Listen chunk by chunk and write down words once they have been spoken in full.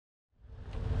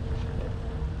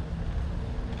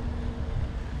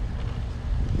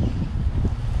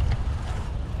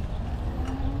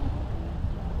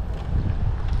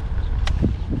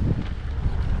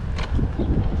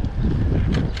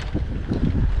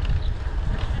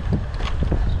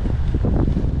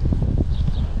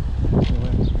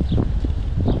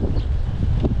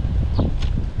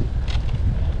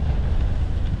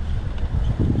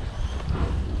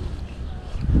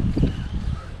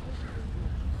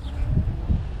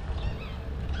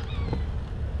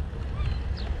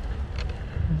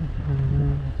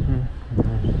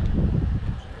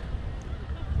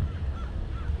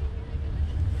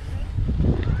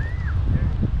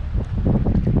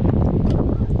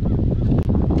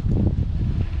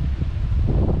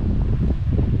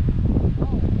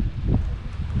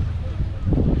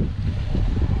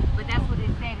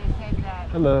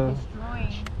Hello.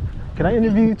 Destroying. Can I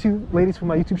interview two ladies from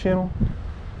my YouTube channel?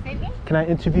 Say again? Can I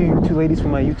interview two ladies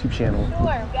from my YouTube channel?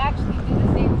 Sure. We actually do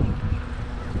the same thing.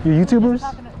 You're YouTubers?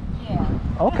 Yeah.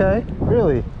 Okay.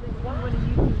 Really?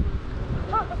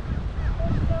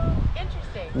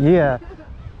 Interesting. Yeah.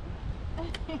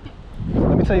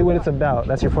 Let me tell you what it's about.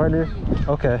 That's your partner?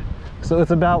 Okay. So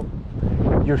it's about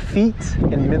your feet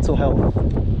and mental health.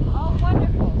 Oh,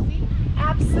 wonderful. See?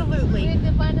 Absolutely.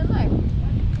 We're defining life.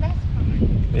 That's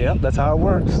fun. Yep, that's how it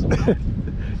works.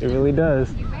 It really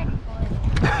does. You ready for it?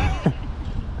 Okay,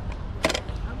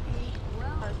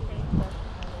 well,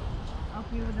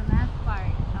 okay, with the last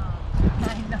part,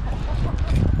 I know.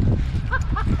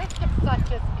 It's not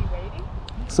just be waiting.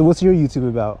 So what's your YouTube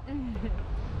about?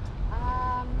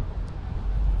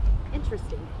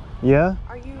 Interesting. Yeah?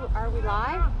 Are we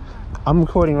live? I'm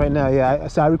recording right now, yeah.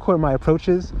 So I record my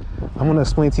approaches. I'm gonna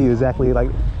explain to you exactly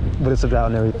like what it's about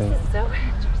and everything. This is so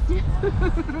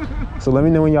interesting. So let me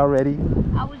know when y'all ready.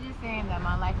 I was just saying that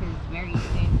my life is very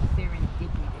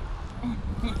serendipitous.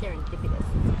 Serendipitous.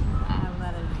 I have a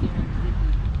lot of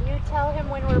serendipity. Can you tell him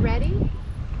when we're ready?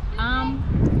 I'm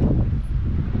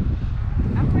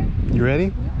ready. You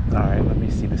ready? All right, let me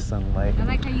see the sunlight. I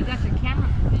like how you got the camera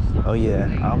position. Oh yeah,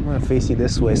 I'm gonna face you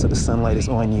this way so the sunlight is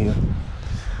on you.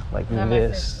 Like No,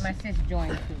 this. my sis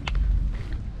joined too.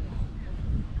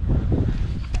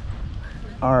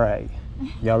 All right,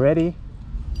 y'all ready?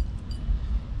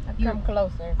 Come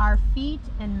closer. Our feet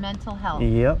and mental health.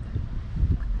 Yep.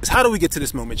 How do we get to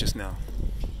this moment just now?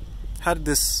 How did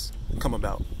this come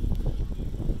about?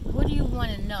 What do you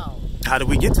want to know? How did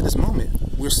we get to this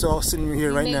moment? We're still sitting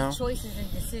here right now. We made choices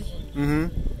and decisions.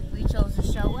 Mm-hmm. We chose to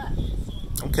show up.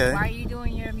 Okay. Why are you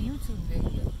doing your YouTube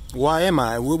video? Why am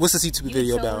I? What's this YouTube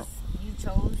video about? You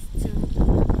chose to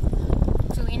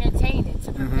entertain it,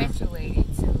 to perpetuate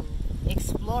it, to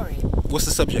explore it. What's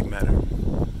the subject matter?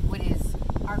 What is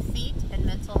our feet and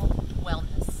mental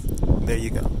wellness? There you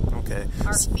go. Okay.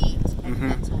 Our feet and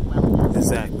mental wellness.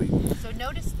 Exactly. So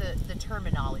notice the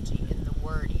terminology in the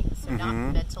wording. So not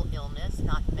mental illness,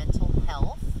 not mental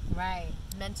health. Right.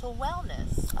 Mental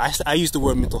wellness. I used the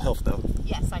word mental health though.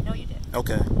 Yes, I know you did.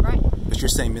 Okay. Right. But you're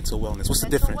saying mental wellness. What's the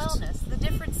difference? Mental wellness. The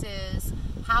difference is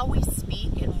how we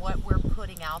speak and what we're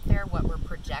putting out there, what we're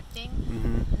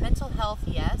projecting. Mental health,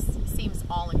 yes, seems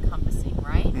all-encompassing,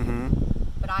 right?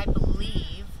 But I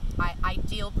believe, I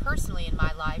deal personally in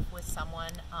my life with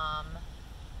someone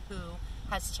who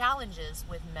has challenges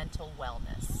with mental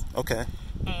wellness. Okay.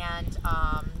 And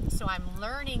so I'm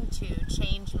learning to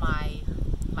change my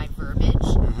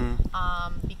verbiage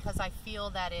because I feel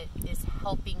that it is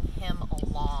helping him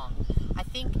along. I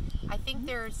think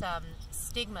there's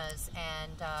stigmas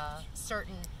and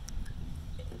certain.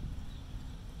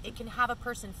 It can have a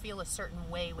person feel a certain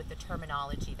way with the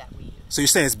terminology that we use. So you're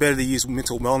saying it's better to use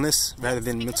mental wellness rather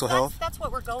than mental health? That's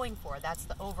what we're going for. That's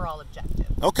the overall objective.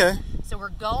 Okay. So we're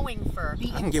going for.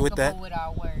 I can get with that. With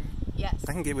our word. Yes.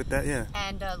 I can get with that. Yeah.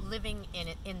 And living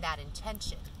in that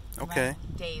intention. Okay.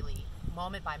 Right? Daily,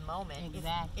 moment by moment,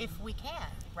 if we can,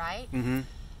 right?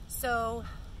 So,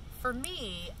 for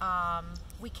me,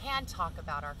 we can talk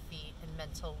about our feet and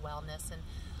mental wellness, and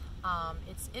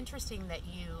it's interesting that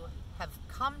you have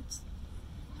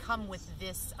come with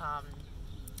this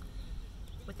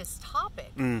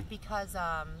topic because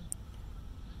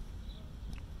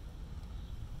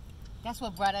that's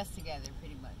what brought us together,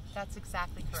 pretty much. That's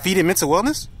exactly correct. Feet and mental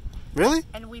wellness? Really?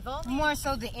 And we've only more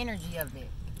so the energy of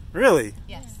it. Really?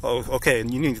 Yes. Oh, okay.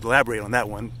 And you need to elaborate on that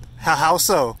one. How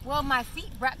so? Well, my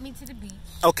feet brought me to the beach.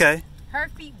 Okay. Her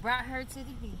feet brought her to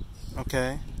the beach.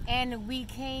 Okay. And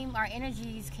our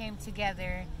energies came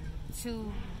together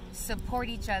to support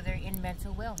each other in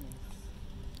mental wellness.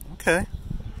 Okay.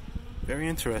 Very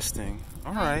interesting.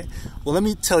 All right. Well, let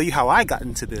me tell you how I got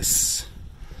into this.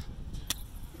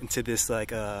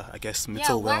 Like, I guess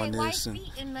mental wellness. Why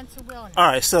feet and mental wellness? All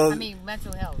right. So.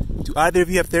 Mental health. Do either of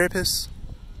you have therapists?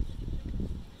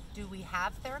 Do we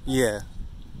have therapists? Yeah.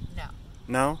 No.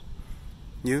 No?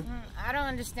 You? I don't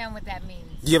understand what that means.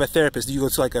 Do you have a therapist? Do you go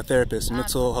to like a therapist,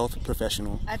 mental health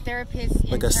professional? A therapist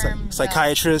like a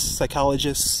psychiatrist,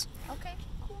 psychologist? Okay,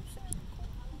 cool.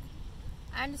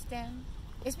 I understand.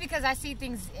 It's because I see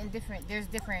things in there's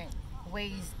different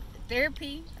ways.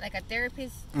 Therapy, like a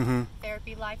therapist.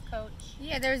 Therapy life coach.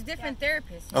 Yeah, there's different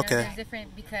therapists. You know, there's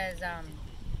different because,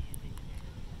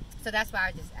 so that's why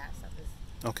I just asked.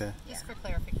 Okay. Just for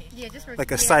clarification. Yeah, just for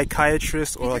like a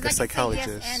psychiatrist or like a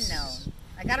psychologist. Yes and no.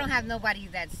 Like I don't have nobody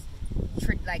that's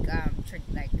I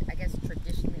guess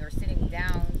traditionally or sitting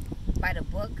down by the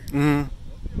book.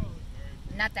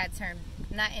 Not that term.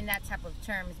 Not in that type of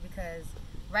terms because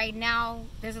right now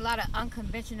there's a lot of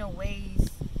unconventional ways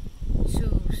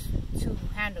to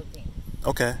handle things.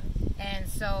 Okay. And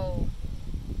so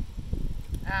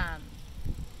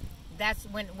that's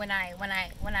when I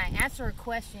answer a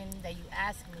question that you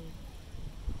ask me,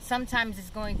 sometimes it's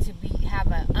going to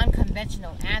have an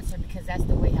unconventional answer because that's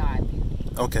the way how I view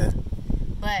it. Okay.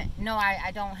 But no,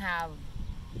 I don't have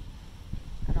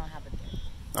a theory.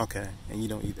 Okay, and you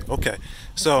don't either. Okay,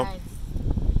 so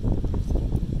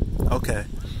okay,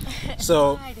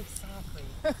 so Right, exactly.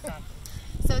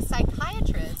 So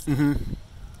psychiatrists.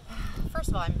 First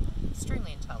of all, I'm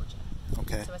extremely intelligent.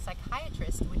 Okay. So a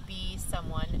psychiatrist would be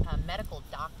someone, a medical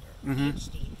doctor,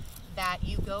 PhD, that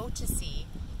you go to see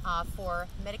for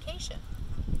medication.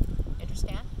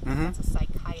 Understand? That's a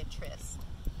psychiatrist.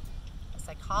 A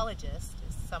psychologist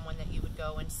is someone that you would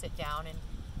go and sit down and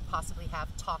possibly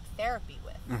have talk therapy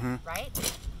with,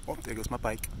 right? Oh, there goes my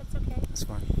bike. That's okay. That's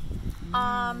fine.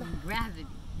 Gravity.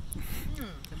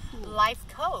 Life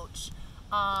coach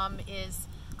is,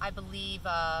 I believe,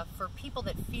 for people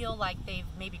that feel like they've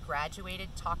maybe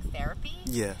graduated talk therapy.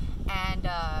 Yeah. And,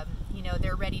 you know,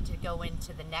 they're ready to go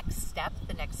into the next step,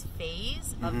 the next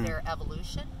phase of their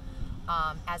evolution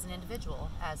as an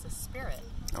individual, as a spirit.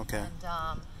 Okay.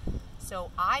 And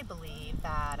so I believe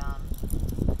that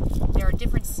there are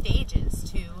different stages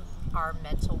to our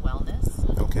mental wellness.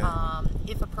 Okay.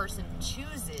 If a person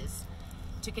chooses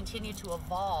to continue to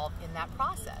evolve in that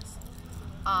process.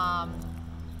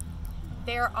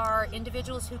 There are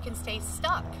individuals who can stay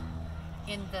stuck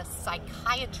in the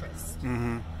psychiatrist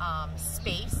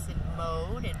space and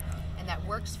mode, and that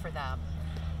works for them.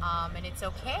 And it's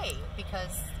okay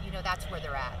because, you know, that's where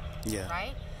they're at,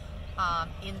 right? On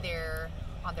their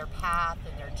path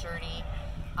and their journey.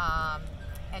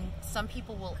 And some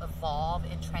people will evolve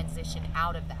and transition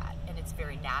out of that, and it's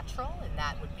very natural, and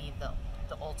that would be the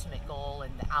ultimate goal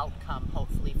and the outcome,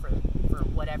 hopefully, for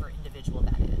whatever individual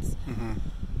that is.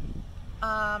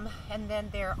 And then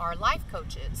there are life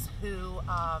coaches who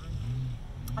I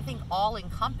think all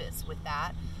encompass with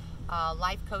that.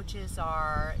 Life coaches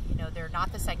are, you know, they're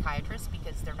not the psychiatrists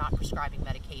because they're not prescribing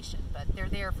medication, but they're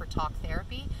there for talk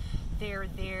therapy. They're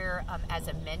there as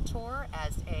a mentor,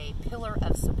 as a pillar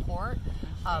of support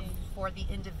for the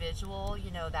individual,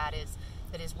 you know, that is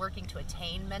working to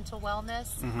attain mental wellness.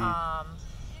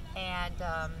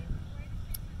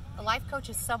 A life coach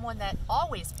is someone that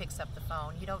always picks up the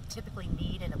phone. You don't typically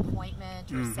need an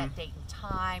appointment or a set date and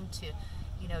time to,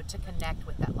 you know, to connect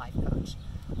with that life coach.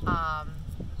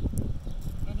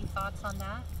 Any thoughts on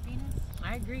that, Venus?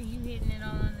 I agree. You hitting it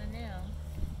on the nail.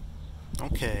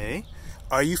 Okay.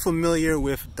 Are you familiar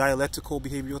with dialectical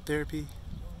behavioral therapy?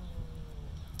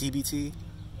 DBT?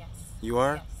 Yes. You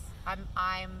are? Yes.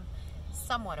 I'm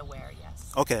somewhat aware,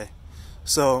 yes. Okay.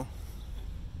 So,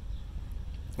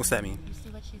 what's that mean? You see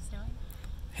what she's doing?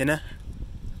 Henna?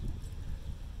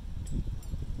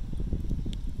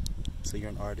 So you're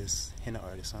an artist, henna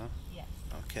artist, huh? Yes.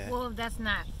 Okay. Well, that's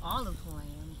not all of who I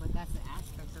am, but that's an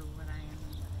aspect of what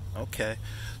I am. Okay.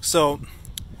 So,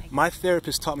 my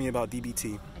therapist taught me about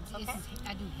DBT.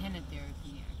 I do henna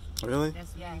therapy, actually. Really?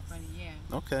 That's really funny,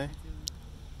 yeah. Okay.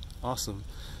 Awesome.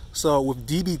 So with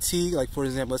DBT, like for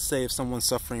example, let's say if someone's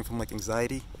suffering from like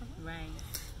anxiety, right?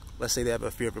 Let's say they have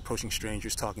a fear of approaching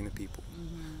strangers, talking to people.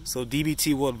 So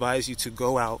DBT will advise you to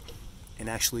go out and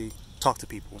actually talk to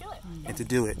people and to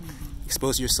do it.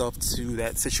 Expose yourself to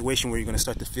that situation where you're going to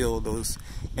start to feel those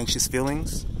anxious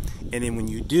feelings, and then when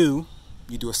you do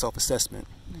a self-assessment.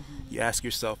 You ask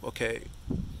yourself, okay,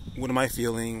 what am I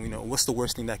feeling? You know, what's the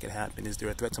worst thing that could happen? Is there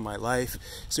a threat to my life?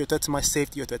 Is there a threat to my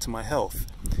safety or a threat to my health?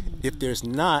 If there's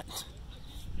not,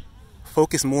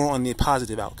 focus more on the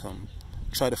positive outcome.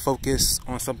 Try to focus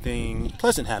on something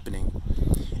pleasant happening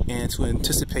and to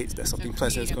anticipate that something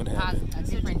pleasant is going to happen. A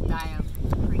different dialogue,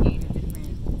 create a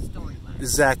different storyline.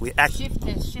 Exactly. Shift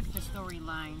the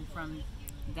storyline from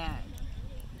that,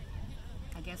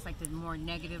 I guess, like the more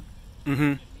negative,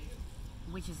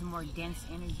 which is more dense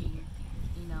energy,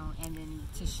 you know, and then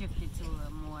to shift it to a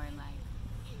more like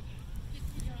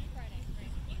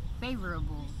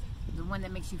favorable, the one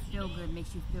that makes you feel good,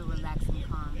 makes you feel relaxed and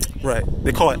calm. Right.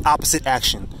 They call it opposite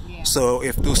action. Yeah. So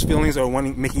if those feelings are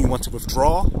making you want to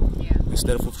withdraw,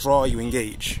 instead of withdraw, you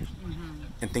engage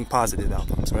and think positive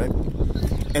outcomes, right?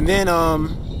 And then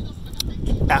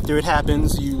after it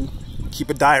happens, you keep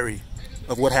a diary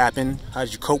of what happened, how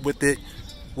did you cope with it,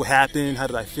 what happened, how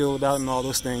did I feel about it, and all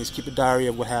those things. Keep a diary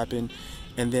of what happened,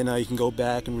 and then you can go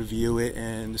back and review it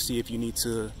and see if you need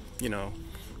to, you know,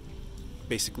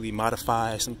 basically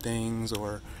modify some things,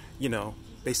 or, you know,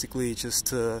 basically just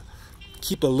to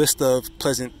keep a list of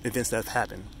pleasant events that have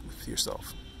happened with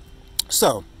yourself.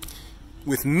 So,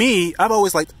 with me, I've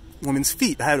always liked women's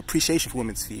feet. I have appreciation for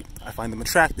women's feet. I find them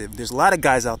attractive. There's a lot of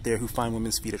guys out there who find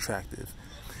women's feet attractive,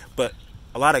 but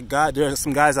there are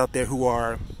some guys out there who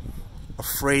are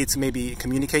afraid to maybe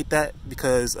communicate that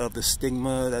because of the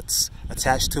stigma that's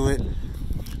attached to it.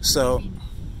 So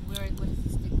what is the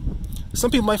stigma? some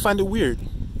people might find it weird.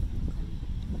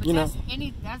 But You know,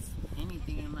 that's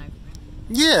anything in life.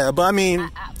 yeah, but I mean,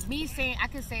 I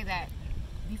could say that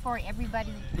before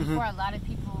a lot of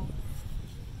people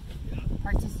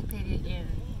participated in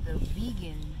the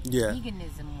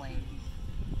veganism way,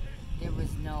 there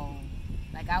was no,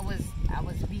 like, I was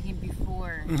vegan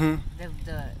before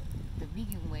the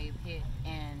vegan wave hit,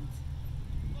 and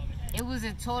it was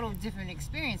a total different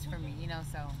experience for me, you know.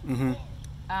 So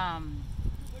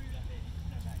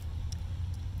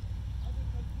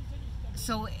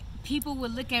so people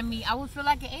would look at me, I would feel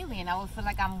like an alien. I would feel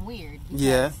like I'm weird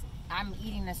because I'm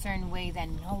eating a certain way that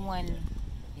no one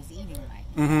is eating like.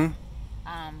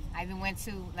 I even went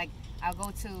to, like, I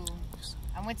went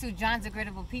to John's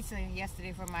Incredible Pizza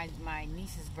yesterday for my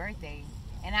niece's birthday,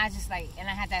 and I just like, and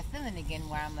I had that feeling again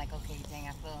where I'm like, okay, dang,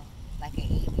 I feel like an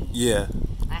alien. yeah,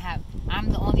 I'm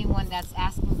the only one that's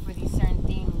asking for these certain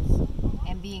things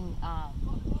and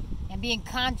being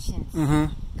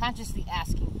consciously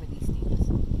asking for these things,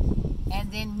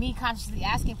 and then me consciously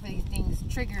asking for these things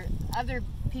trigger other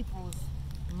people's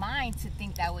mind to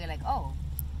think that way, like, oh,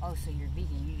 so you're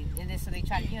vegan, and then so they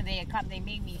tried, you know, they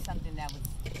made me something that was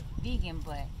vegan,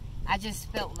 but I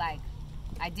just felt like,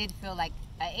 I did feel like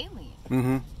an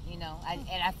alien, you know, and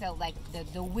I felt like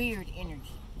the weird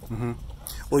energy.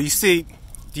 Well, you see,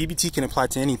 DBT can apply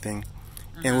to anything,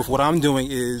 and with what I'm doing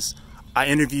is I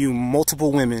interview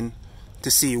multiple women to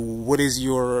see what is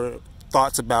your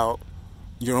thoughts about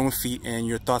your own feet and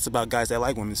your thoughts about guys that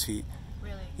like women's feet.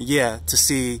 Really? Yeah, to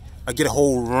see, I get a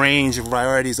whole range of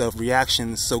varieties of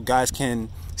reactions so guys can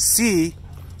see,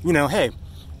 you know, hey,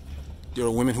 there are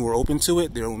women who are open to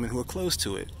it, there are women who are closed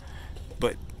to it.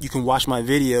 But you can watch my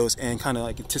videos and kind of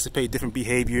like anticipate different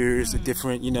behaviors,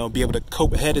 different, you know, be able to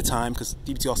cope ahead of time, because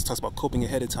DBT also talks about coping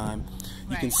ahead of time.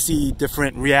 You can see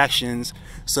different reactions,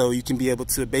 so you can be able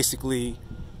to basically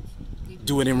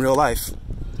do it in real life.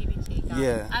 DBT,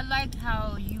 Yeah. I like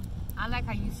how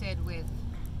you said with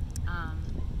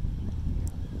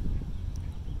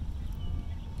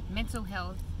mental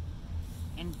health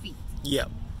and feet. Yeah.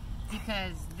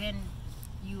 Because then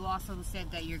you also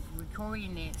said that you're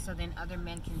recording it so then other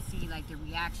men can see like the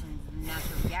reactions, the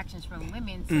natural reactions from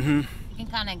women, so you can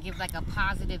kind of give like a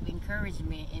positive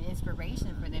encouragement and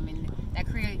inspiration for them, and that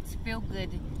creates feel good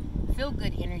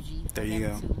energy for There you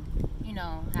them go. to, you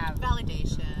know, have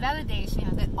validation that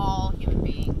that all human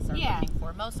beings are Yeah. looking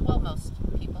for. Most people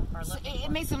are so looking it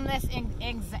for. makes them less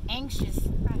anxious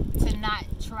to not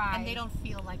try, And they don't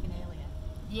feel like an alien.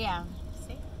 yeah.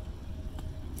 See?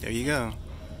 There you go.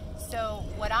 So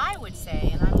what I would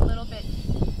say, and I'm a little bit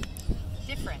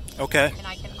different, Okay. and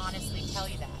I can honestly tell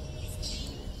you that.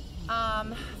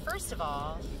 First of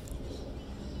all,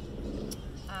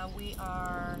 we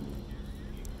are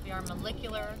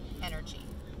molecular energy,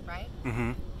 right?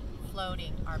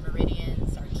 Floating, our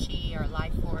meridians, our chi, our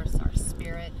life force, our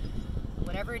spirit,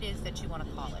 whatever it is that you want to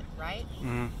call it, right?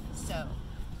 So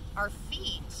our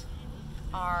feet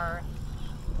are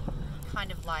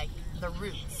kind of like the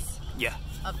roots Yeah.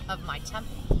 of my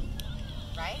temple,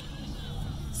 right?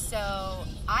 So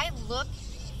I look,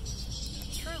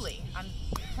 truly,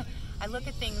 I look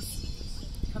at things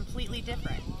completely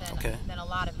different than a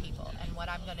lot of people, and what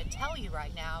I'm going to tell you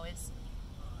right now is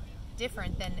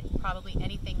different than probably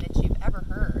anything that you've ever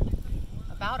heard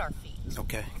about our feet.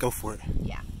 Okay, go for it.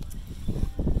 Yeah.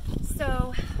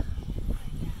 So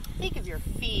think of your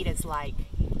feet as like,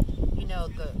 you know,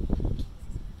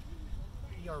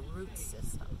 your root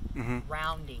system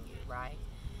rounding you, right?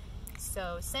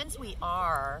 So since we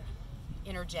are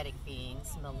energetic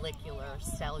beings, molecular,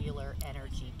 cellular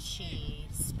energy, chi,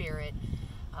 spirit,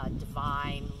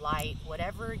 divine, light,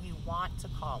 whatever you want to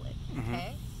call it,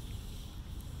 okay?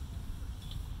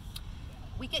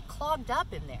 We get clogged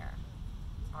up in there.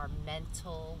 Our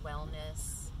mental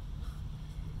wellness,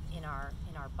 in our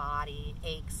body,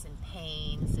 aches and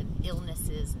pains and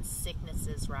illnesses and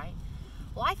sicknesses, right?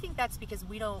 Well, I think that's because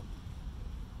we don't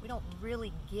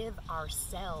really give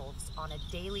ourselves on a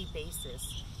daily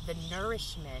basis the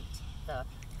nourishment, the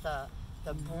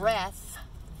breath,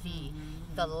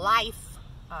 the life,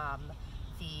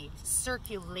 the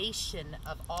circulation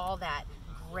of all that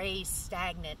gray,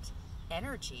 stagnant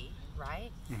energy,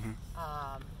 right?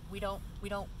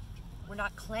 We're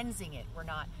not cleansing it. We're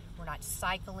not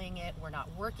cycling it. We're not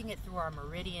working it through our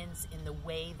meridians in the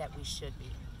way that we should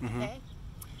be. Okay?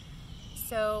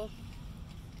 So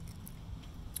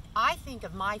I think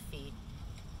of my feet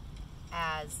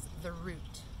as the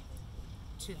route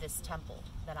to this temple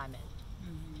that I'm in.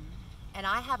 Mm-hmm. And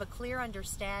I have a clear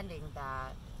understanding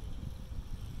that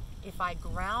if I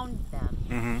ground them,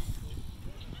 mm-hmm.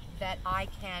 that I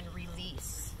can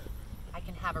release. I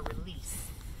can have a release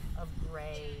of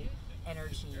gray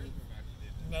energy,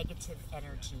 negative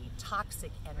energy,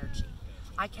 toxic energy.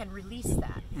 I can release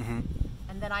that. Mm-hmm.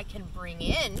 And then I can bring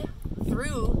in,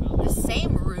 through the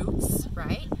same roots,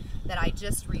 right, that I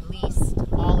just released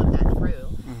all of that through,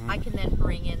 mm-hmm. I can then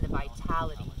bring in the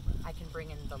vitality. I can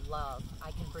bring in the love.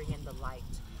 I can bring in the light.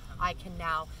 I can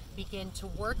now begin to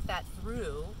work that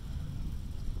through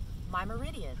my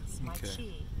meridians, my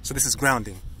chi. So this is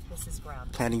grounding. This is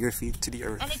grounding. Planting your feet to the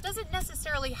earth. And it doesn't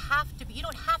necessarily have to be, you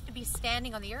don't have to be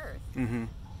standing on the earth. Mm-hmm.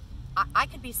 I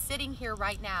could be sitting here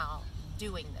right now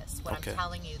doing this, what I'm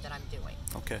telling you that I'm doing.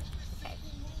 Okay.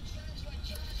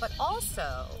 But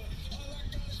also,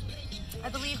 I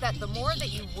believe that the more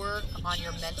that you work on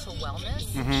your mental wellness,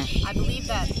 mm-hmm. I believe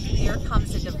that there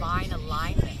comes a divine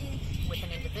alignment with an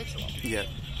individual. Yeah.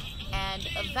 And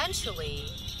eventually,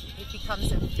 it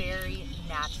becomes a very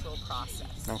natural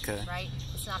process. Okay. Right?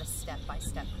 It's not a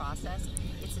step-by-step process.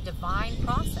 It's a divine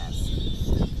process.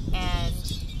 And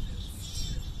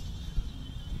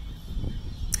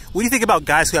what do you think about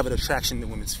guys who have an attraction to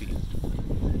women's feet?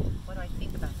 What do I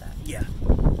think about that? Yeah.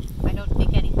 I don't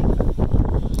think anything about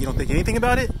it. You don't think anything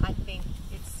about it? I think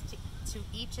it's to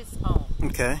each its own.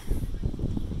 Okay.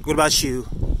 What about you,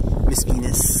 Miss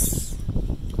Venus?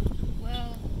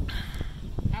 Well,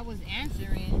 I was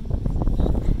answering.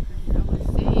 I was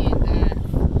saying that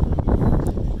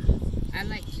I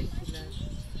like thank you,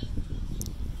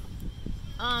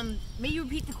 love. May you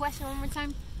repeat the question one more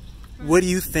time? What do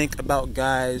you think about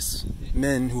guys,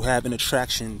 men who have an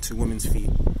attraction to women's feet?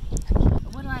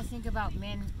 What do I think about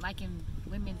men liking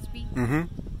women's feet? Mm-hmm.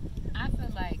 I feel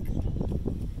like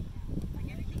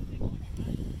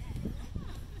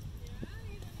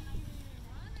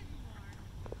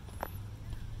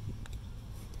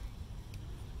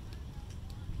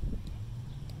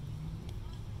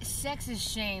sex is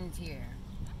shamed here.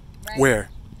 Right? Where?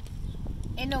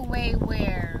 In a way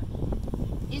where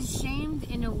it's shamed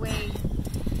in a way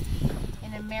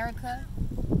in America.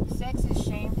 Sex is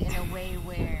shamed in a way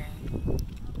where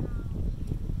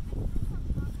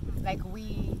like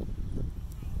we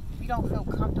don't feel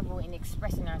comfortable in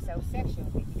expressing ourselves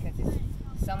sexually because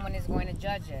someone is going to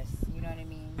judge us, you know what I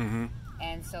mean? Mm-hmm.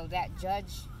 And so that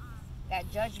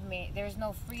judgment, there's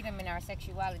no freedom in our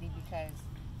sexuality because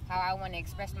how I want to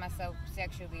express myself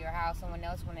sexually or how someone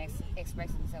else want to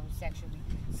express themselves sexually,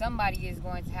 somebody is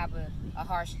going to have a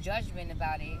harsh judgment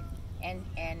about it, and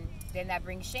then that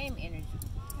brings shame energy.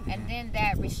 And then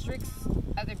that restricts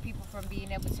other people from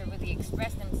being able to really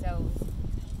express themselves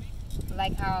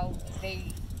like how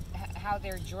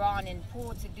they're drawn and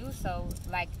pulled to do so,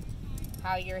 like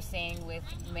how you're saying with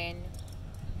men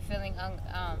feeling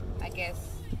I guess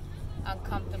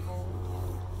uncomfortable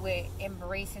with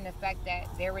embracing the fact that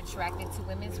they're attracted to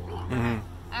women's feet. Mm-hmm.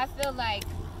 I feel like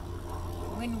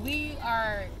when we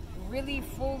are really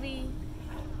fully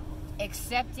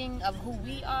accepting of who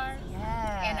we are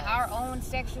and our own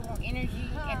sexual energy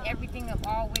and everything of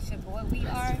all which of what we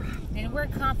are, then we're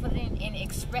confident in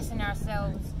expressing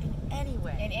ourselves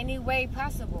in any way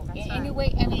possible. Any way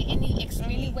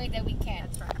that we can.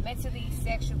 That's right. Mentally,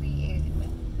 sexually,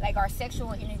 like our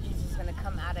sexual energy is going to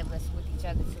come out of us with each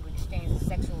other to exchange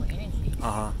sexual energy.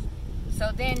 Uh-huh.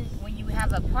 So then when you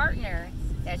have a partner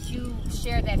that you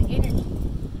share that energy,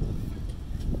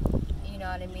 you know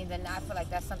what I mean, then I feel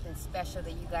like that's something special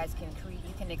that you guys can create.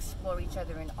 You can explore each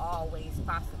other in all ways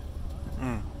possible.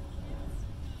 Mm.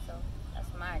 So that's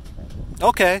my experience.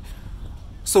 Okay.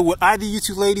 So would either you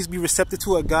two ladies be receptive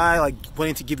to a guy like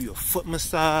wanting to give you a foot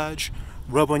massage,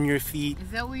 rub on your feet? Is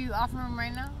that what you offering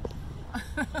right now?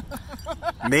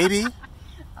 Maybe.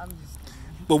 I'm just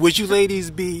kidding. But would you ladies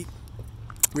be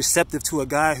receptive to a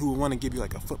guy who would want to give you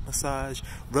like a foot massage,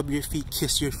 rub your feet,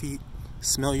 kiss your feet,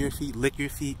 smell your feet, lick your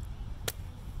feet?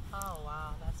 Oh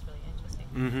wow, that's really interesting.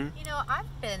 Mm-hmm. You know,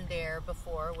 I've been there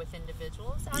before with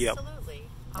individuals. Absolutely.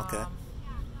 Yep. Okay.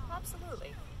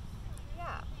 Absolutely.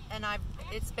 Yeah, and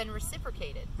it's been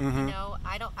reciprocated. Mm-hmm. You know,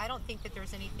 I don't think that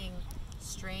there's anything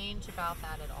strange about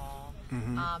that at all.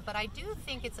 Mm-hmm. But I do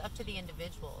think it's up to the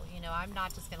individual. You know, I'm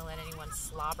not just going to let anyone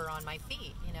slobber on my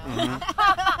feet. You know,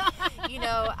 mm-hmm. You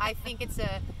know, I think it's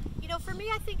for me,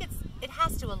 I think it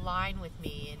has to align with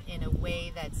me in a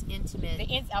way that's intimate.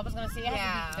 I was going to say it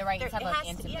has to be the right type of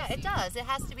intimacy. Yeah, it does. It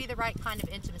has to be the right kind of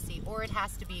intimacy, or it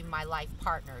has to be my life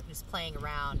partner who's playing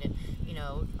around and, you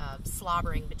know,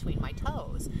 slobbering between my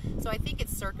toes. So I think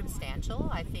it's circumstantial.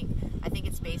 I think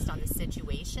it's based on the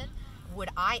situation. Would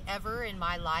I ever in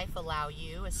my life allow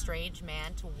you, a strange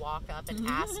man, to walk up and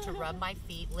ask to rub my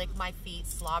feet, lick my feet,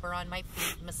 slobber on my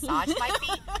feet, massage my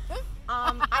feet?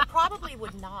 I probably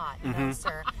would not, no,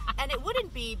 sir. And it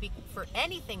wouldn't be for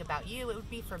anything about you. It would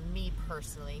be for me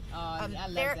personally. I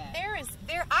love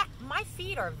that. My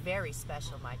feet are very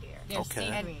special, my dear. They're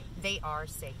sacred. And they are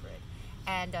sacred.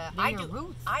 And I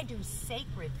do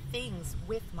sacred things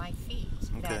with my feet.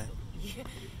 Okay. That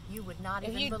you would not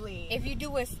even believe. If you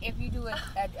do a feet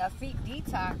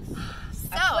detox, so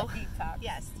a foot detox,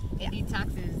 yes, it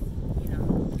detoxes, you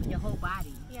know, your whole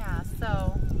body. Yeah.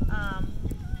 So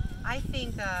I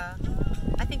think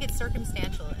it's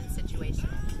circumstantial and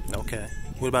situational. Okay.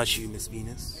 What about you, Miss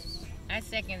Venus? I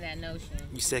second that notion.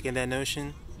 You second that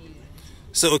notion? Yeah.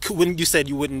 So when you said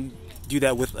you wouldn't do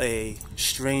that with a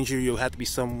stranger, you'll have to be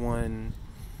someone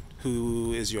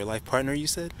who is your life partner, you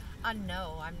said?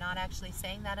 No, I'm not actually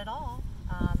saying that at all.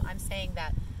 I'm saying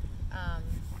that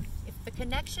if the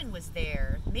connection was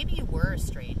there, maybe you were a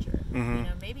stranger. You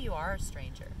know, maybe you are a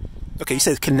stranger. Okay, you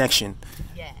said connection.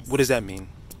 Yes. What does that mean?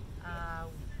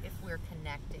 If we're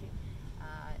connecting,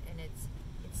 and it's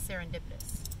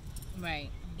serendipitous. Right.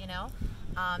 You know,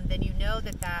 then you know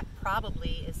that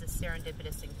probably is a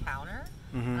serendipitous encounter.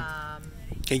 Can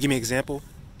you give me an example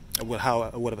of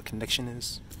what a connection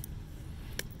is?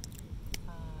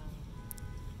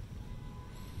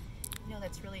 You know,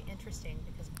 that's really interesting,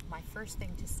 because my first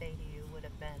thing to say to you would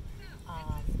have been,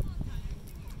 I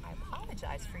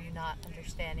apologize for you not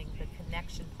understanding the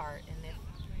connection part, and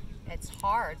it's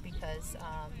hard because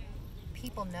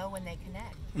people know when they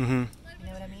connect. You know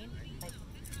what I mean? Like,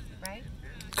 right?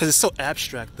 Because it's so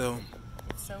abstract, though.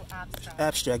 It's so abstract.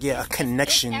 Abstract, yeah, a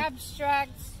connection. It's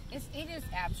abstract. It is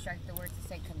abstract, the word to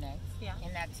say connect,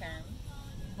 in that term.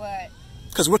 But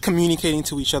because we're communicating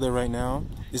to each other right now,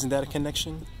 isn't that a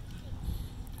connection?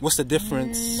 What's the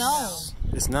difference? No.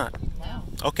 It's not? No.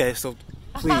 Okay, so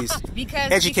please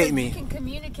because educate me. You can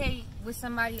communicate with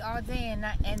somebody all day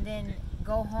and then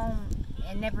go home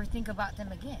and never think about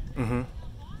them again.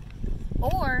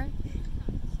 Or,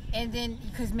 and then,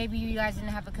 because maybe you guys didn't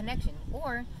have a connection.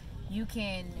 Or you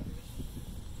can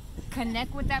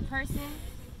connect with that person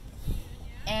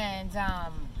and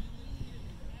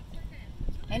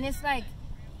it's like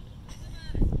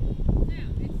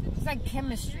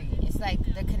chemistry. It's like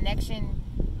the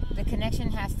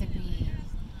connection has to be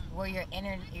where your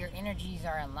energies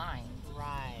are aligned.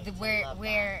 Right.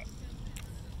 Where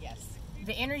yes.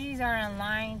 The energies are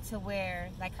aligned to where,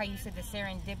 like how you said, the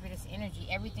serendipitous energy,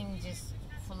 everything just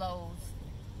flows.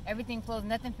 Everything flows.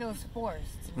 Nothing feels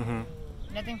forced.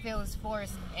 Nothing feels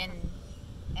forced and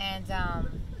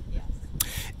yes.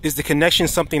 Is the connection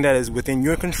something that is within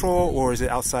your control, or is it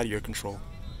outside of your control?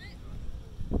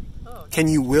 Can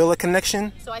you will a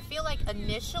connection? So I feel like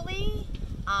initially,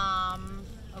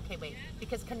 okay, wait,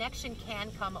 because connection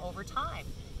can come over time,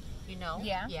 you know?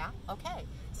 Yeah. Yeah. Okay.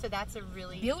 So that's a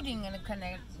really building the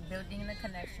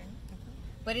connection,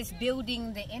 but it's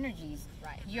building the energies.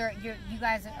 Right. You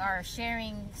guys are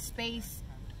sharing space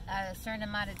a certain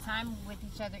amount of time with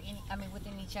each other.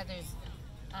 Within each other's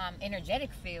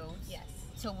energetic fields. Yes.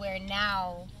 To where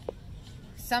now,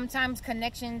 sometimes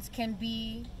connections can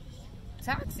be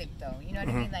toxic, though. You know what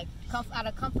I mean? Like out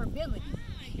of comfortability,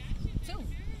 too.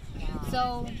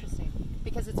 So interesting,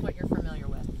 because it's what you're familiar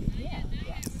with. Yeah.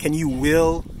 Yes. Can you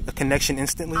will a connection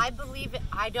instantly? I believe it.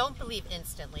 I don't believe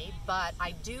instantly, but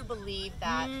I do believe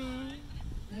that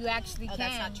you actually can.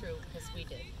 That's not true, because we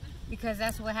did. Because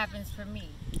that's what happens for me.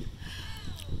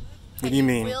 What do you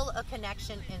mean? Will a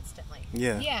connection instantly?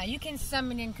 Yeah. Yeah, you can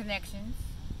summon in connections.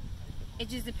 It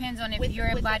just depends on if you're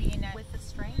embodying that. With a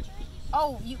stranger?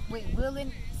 Oh,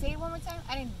 willing. Say it one more time.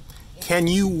 I didn't. Can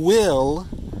you will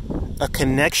a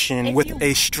connection with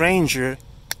a stranger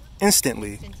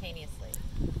instantly? Instantaneously.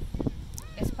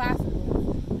 It's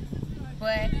possible,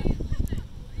 but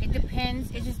it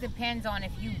depends. It just depends on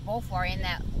if you both are in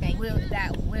that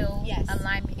will yes.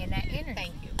 alignment in that energy.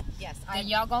 Thank you. Yes. Then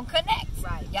y'all gonna connect.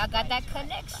 Right. Y'all got that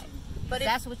connection. Right. But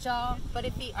that's what y'all. But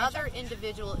if the other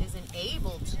individual isn't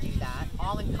able to do that,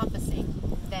 all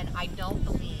encompassing, then I don't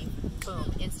believe,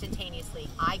 boom, instantaneously,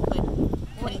 I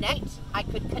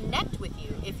could connect with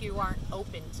you if you aren't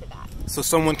open to that. So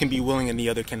someone can be willing and the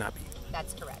other cannot be.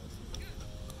 That's correct.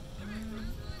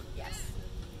 Yes.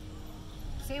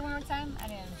 Say it one more time. I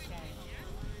didn't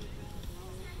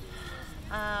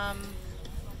understand.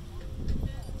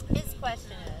 His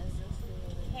question is,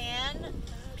 can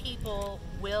people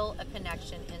will a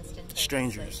connection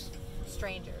instantaneously?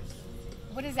 Strangers.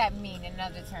 What does that mean in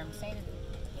other terms? Say it.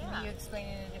 Yeah. Can you explain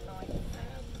it in a different way?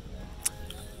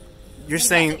 You're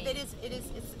saying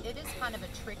it is kind of a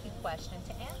tricky question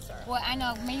to answer. Well, I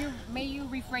know. May you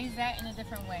rephrase that in a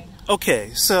different way?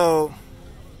 okay. So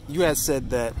you had said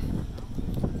that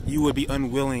you would be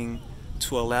unwilling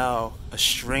to allow a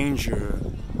stranger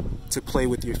to play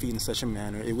with your feet in such a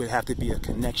manner. It would have to be a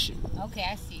connection. Okay,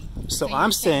 I see. So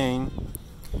I'm saying,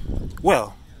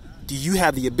 well, do you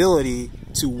have the ability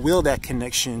to will that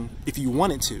connection if you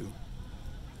wanted to?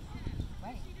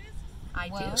 Right. I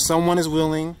do. Someone is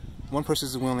willing, one person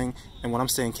is willing, and what I'm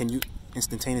saying, can you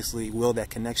instantaneously will that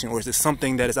connection, or is it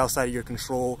something that is outside of your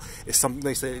control? It's something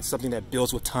they say it's something that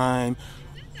builds with time.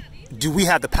 Do we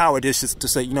have the power to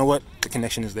say, you know what, the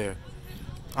connection is there,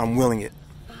 I'm willing it?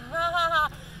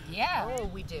 Yeah. Oh,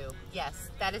 we do. Yes,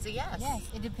 that is a yes. Yes,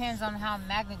 it depends on how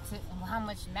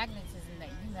much magnetism that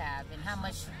you have, and how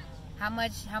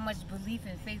much belief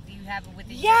and faith do you have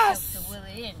within yourself to will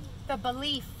it in. The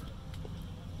belief.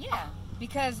 Yeah,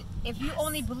 because if you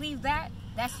only believe that,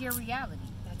 that's your reality.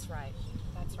 That's right.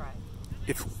 That's right.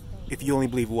 If you only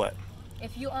believe what?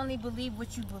 If you only believe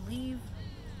what you believe,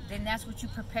 then that's what you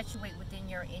perpetuate within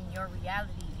your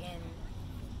reality. And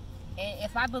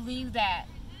if I believe that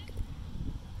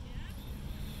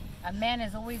a man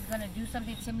is always going to do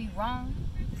something to me wrong,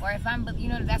 or if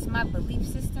that's my belief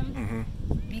system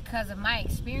because of my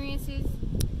experiences,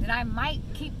 then I might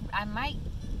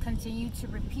continue to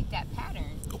repeat that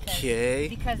pattern.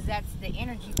 Because that's the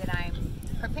energy that I'm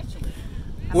perpetuating.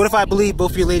 What if I believe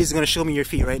both of you ladies are going to show me your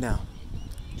feet right now?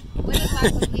 What if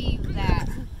I believe that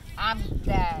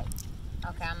okay,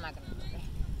 I'm not going to do that.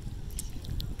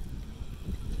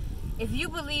 If you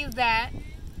believe that,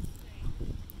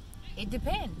 it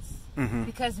depends.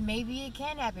 Because maybe it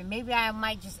can happen. Maybe I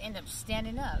might just end up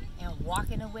standing up and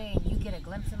walking away and you get a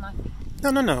glimpse of my feet.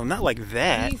 No, not like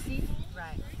that. You see?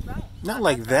 Right. Not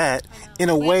like that. In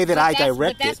a way that I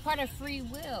direct But that's it. part of free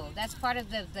will. That's part of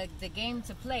the game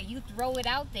to play. You throw it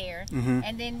out there,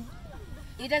 and then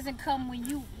it doesn't come when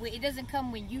you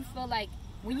feel like,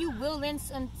 when you will in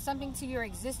something to your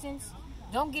existence.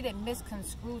 Don't get it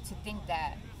misconstrued to think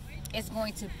that it's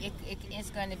going to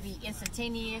be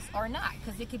instantaneous or not,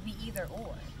 because it could be either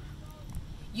or.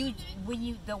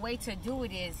 The way to do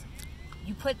it is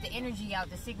you put the energy out,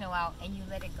 the signal out, and you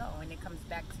let it go, and it comes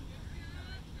back to you.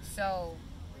 So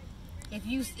if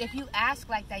you ask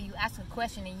like that, you ask a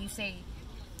question and you say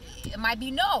it might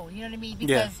be no, you know what I mean?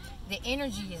 Because the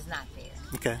energy is not there.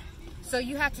 Okay. So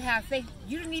you have to have faith.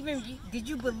 Did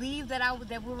you believe that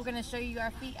we were going to show you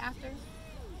our feet after?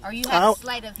 Or you had a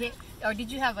slight of hit, or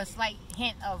did you have a slight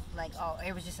hint of like, oh,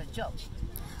 it was just a joke?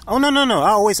 Oh, no. I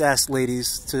always ask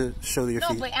ladies to show your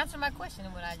feet. No, but answer my question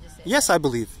in what I just said. Yes, I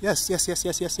believe. Yes.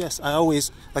 I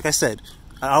always, like I said,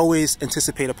 I always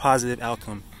anticipate a positive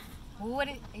outcome. Well,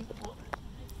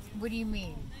 what do you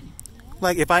mean?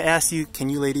 Like if I ask you, can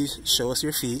you ladies show us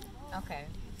your feet? Okay.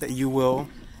 That you will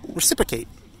reciprocate.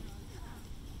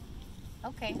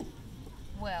 Okay.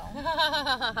 Well,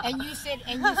 and you said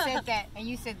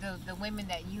the women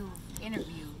that you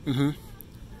interviewed,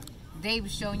 they've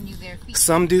shown you their feet.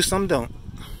 Some do, some don't.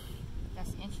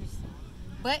 That's interesting.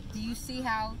 But do you see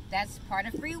how that's part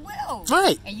of free will?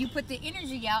 Right. And you put the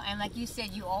energy out, and like you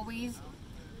said, you always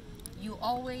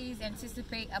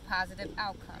anticipate a positive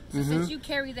outcome. So since you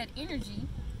carry that energy,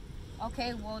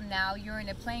 okay, well now you're in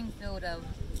a playing field of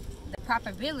the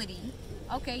probability.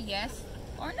 Okay, yes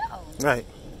or no. Right.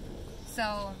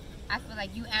 So I feel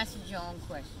like you answered your own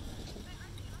question.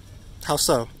 How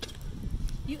so?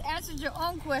 You answered your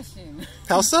own question.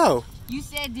 How so? You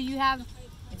said,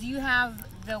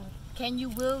 can you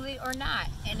will it or not?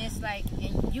 And it's like,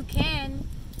 and you can,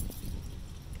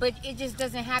 but it just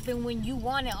doesn't happen when you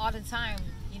want it all the time.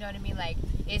 You know what I mean? Like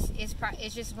it's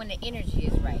just when the energy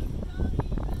is right.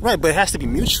 Right, but it has to be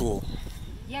mutual.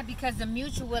 Yeah, because the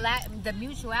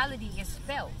mutuality is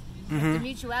felt. If the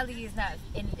mutuality is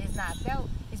not felt,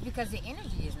 it's because the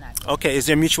energy is not felt. Okay, is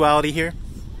there mutuality here?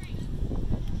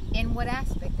 In what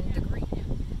aspect and degree?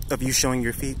 Of you showing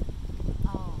your feet?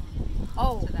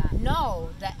 Oh, no.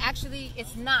 Actually,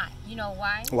 it's not. You know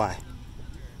why? Why?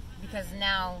 Because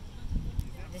now,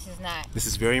 this is not. This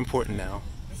is very important now.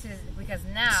 This is because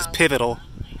now. This is pivotal.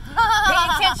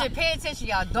 Pay attention,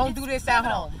 y'all. Don't do this at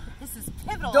home. This is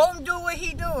pivotal. Don't do what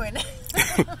he doing.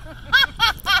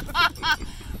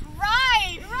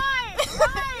 Right.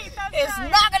 It's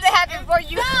not going to happen for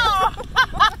you.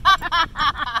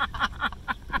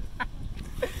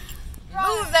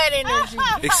 Lose that energy.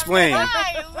 Explain.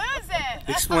 Right, lose it.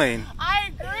 Explain. I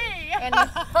agree. And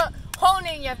hone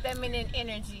in your feminine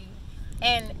energy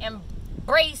and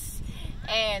embrace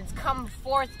and come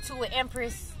forth to an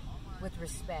empress with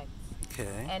respect.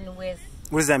 Okay. And with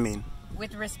What does that mean?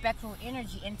 With respectful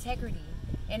energy, integrity,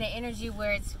 and an energy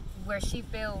where she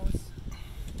feels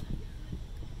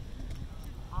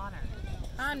honored,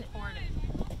 supported,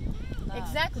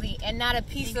 exactly, and not a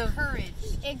piece of encouraged.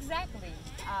 Exactly.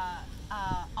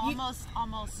 Almost.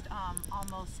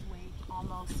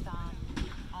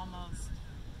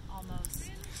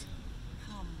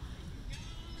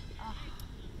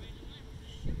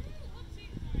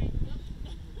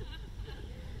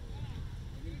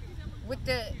 With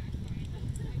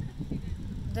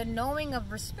the knowing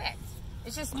of respect.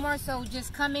 It's just more so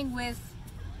just coming with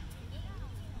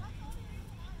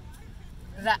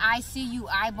the I see you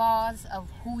eyeballs of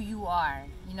who you are.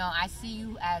 You know, I see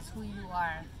you as who you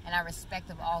are, and I respect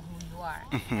of all who you are.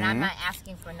 And I'm not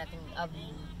asking for nothing of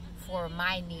you for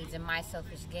my needs and my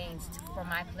selfish gains, for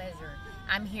my pleasure.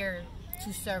 I'm here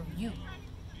to serve you,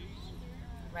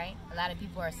 right? A lot of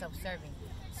people are self-serving.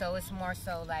 So it's more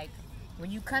so like,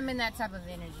 when you come in that type of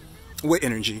energy. What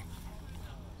energy?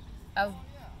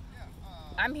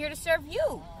 I'm here to serve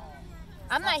you.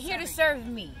 I'm not here to serve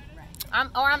me.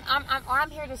 I'm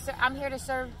here to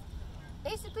serve.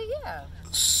 Basically, yeah.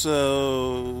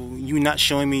 So you not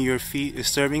showing me your feet is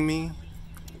serving me?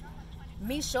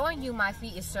 Me showing you my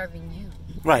feet is serving you.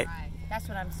 Right. That's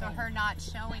what I'm saying. So her not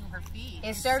showing her feet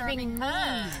is serving me.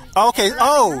 Okay.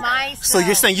 Myself. So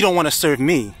you're saying you don't want to serve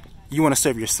me. You want to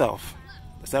serve yourself.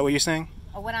 Is that what you're saying?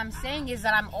 What I'm saying is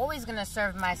that I'm always going to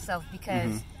serve myself,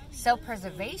 because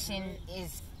self-preservation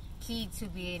is key to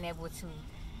being able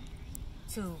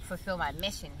to fulfill my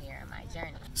mission here in my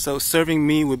journey. So serving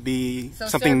me would be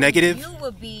something negative? You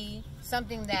would be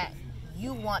something that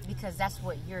you want because that's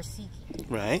what you're seeking.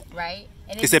 Right. Right?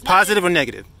 And is it positive or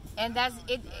negative? And that's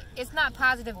it. It's not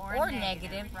positive or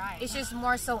negative. Right. It's just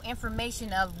more so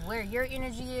information of where your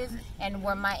energy is and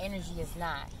where my energy is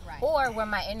not. Right. Or where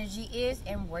my energy is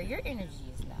and where your energy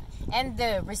is not. And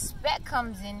the respect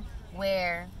comes in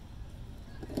where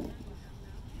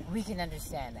we can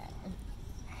understand that.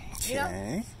 Okay. You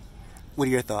know? What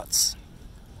are your thoughts?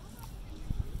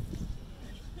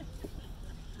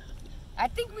 I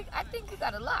think we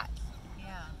got a lot.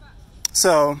 Yeah.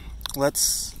 So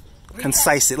let's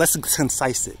concise it. Let's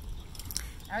concise it.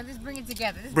 All right, let's bring it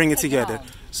together. Bring it together.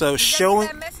 So showing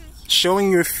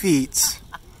your feet.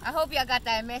 I hope y'all got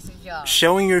that message, y'all.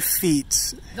 Showing your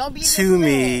feet Don't be to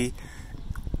me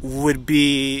would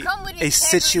be a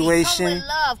situation. Come with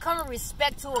love. Come with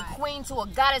respect to a queen, to a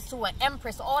goddess, to an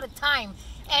empress all the time.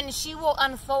 And she will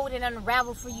unfold and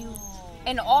unravel for you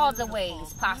in all the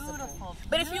ways possible. Beautiful,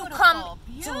 but if you come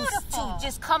to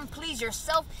just come please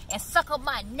yourself and suck up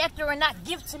my nectar and not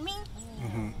give to me,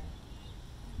 then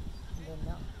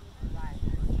no.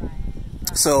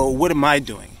 Right. So what am I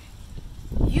doing?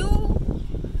 You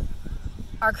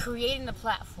are creating a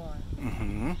platform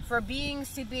for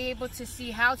beings to be able to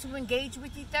see how to engage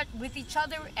with each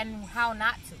other and how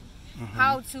not to.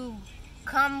 How to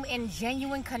come in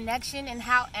genuine connection and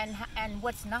how and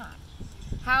what's not.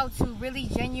 How to really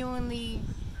genuinely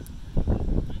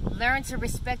learn to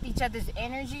respect each other's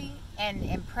energy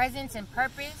and presence and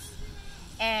purpose,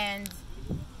 and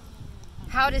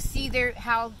how to see the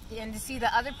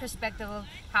other perspective of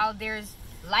how there's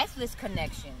lifeless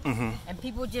connection and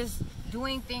people just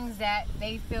doing things that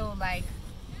they feel like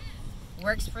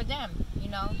works for them, you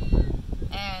know.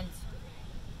 And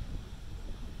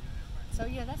so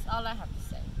yeah, that's all I have to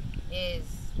say is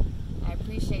I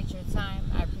appreciate your time.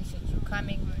 I appreciate you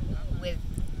coming with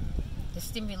the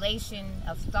stimulation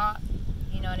of thought,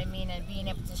 you know what I mean, and being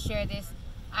able to share this.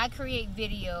 I create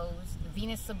videos,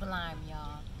 Venus Sublime,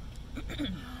 y'all,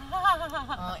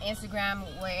 on Instagram,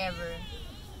 wherever.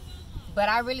 But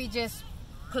I really just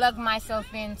plug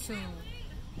myself into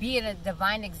being a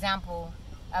divine example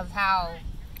of how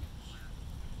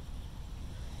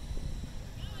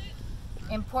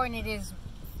important it is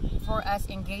for us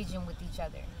engaging with each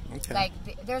other. Okay.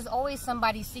 Like, there's always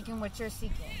somebody seeking what you're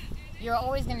seeking. You're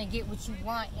always going to get what you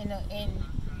want and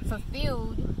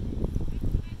fulfilled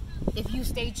if you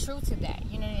stay true to that.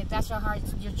 You know, if that's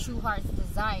your true heart's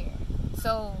desire.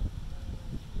 So,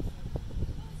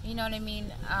 you know what I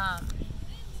mean?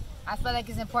 I feel like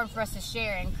it's important for us to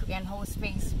share and hold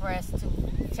space for us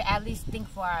to at least think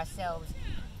for ourselves.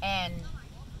 And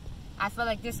I feel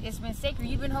like it's been sacred.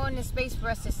 You've been holding this space for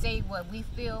us to say what we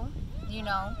feel, you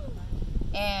know,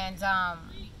 and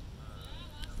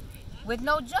with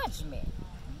no judgment.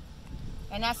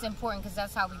 And that's important because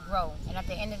that's how we grow. And at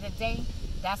the end of the day,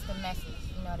 that's the message,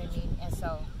 you know what I mean? And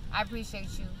so I appreciate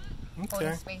you.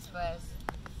 holding space for us.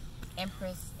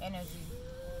 Empress energy.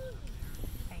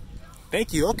 Thank you.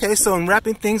 Thank you. Okay, so in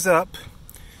wrapping things up,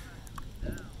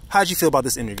 how did you feel about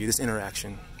this interview, this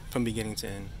interaction, from beginning to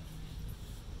end?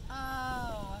 Oh,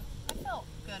 I felt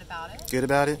good about it. Good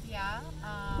about it? Yeah.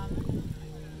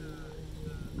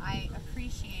 I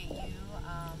appreciate you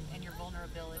and your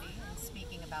vulnerability in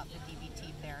speaking about the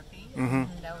DBT therapy.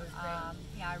 Mm-hmm. That was great.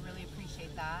 Yeah, I really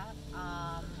appreciate that.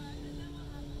 I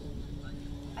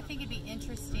think it'd be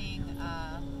interesting.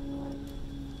 I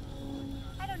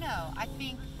don't know. I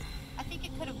think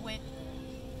it could have went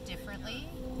differently,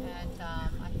 and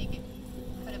I think it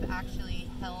could have actually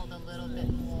held a little bit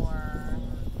more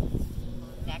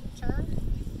nectar.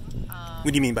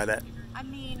 What do you mean by that? I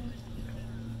mean,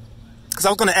 because I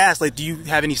was going to ask, like, do you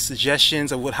have any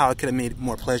suggestions of how it could have made it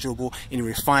more pleasurable? Any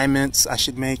refinements I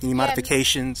should make? Any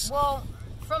modifications? Well,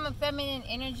 from a feminine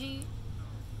energy,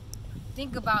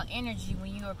 think about energy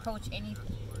when you approach any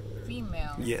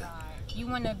female. Yeah. You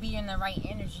want to be in the right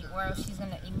energy, or else she's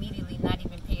going to immediately not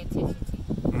even pay attention to you.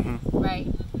 Mm-hmm. Right?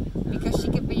 Because she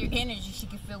can feel your energy, she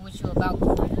can feel what you're about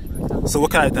to do. So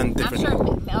what could I have done differently? I'm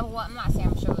sure, well, I'm not saying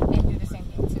I'm sure men do the same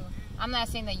thing too. I'm not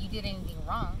saying that you did anything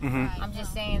wrong. Mm-hmm. I'm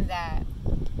just saying that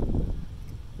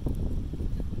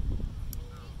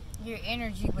your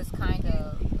energy was kind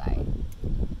of like,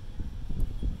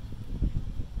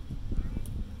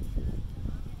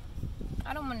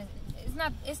 I don't want to,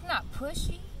 it's not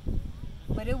pushy,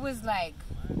 but it was like.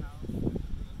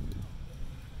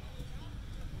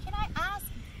 can I ask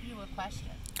you a question?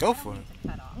 Go for it. To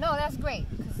cut off. No, that's great.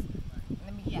 'Cause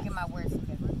let me Yes. get my words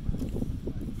together.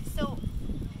 So,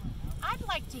 I'd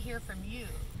like to hear from you,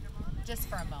 just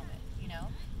for a moment. You know,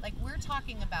 like we're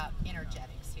talking about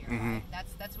energetics here, Mm-hmm. right?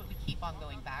 That's what we keep on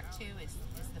going back to is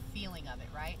the feeling of it,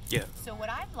 right? Yeah. So what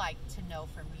I'd like to know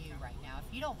from you right now,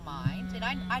 if you don't mind, and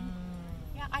I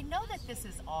know that this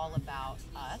is all about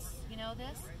us, you know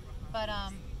this, but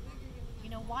you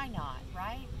know, why not,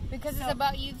 right? Because So- it's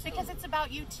about you too. Because it's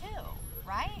about you too,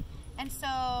 right? And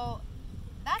so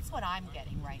that's what I'm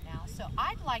getting right now. So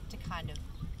I'd like to kind of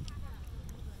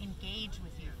engage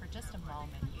with you for just a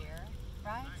moment here,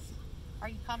 right? Are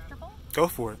you comfortable? Go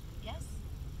for it. Yes?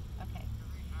 Okay.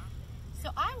 So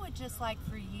I would just like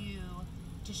for you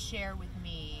to share with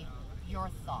me your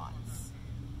thoughts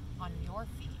on your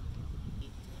feet.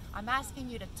 I'm asking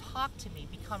you to talk to me,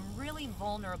 become really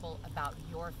vulnerable about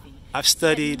your feet. I've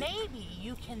studied. And maybe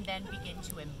you can then begin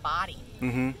to embody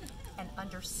Mm-hmm. and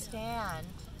understand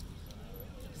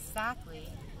exactly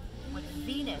what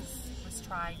Venus was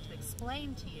trying to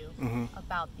explain to you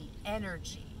about the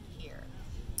energy here.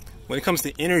 When it comes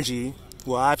to energy,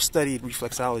 well, I've studied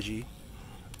reflexology.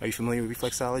 Are you familiar with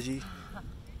reflexology?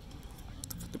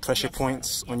 The pressure Yes, sir.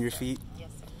 points on Yes, your sir. feet. Yes,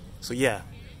 sir. So yeah,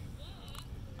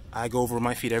 I go over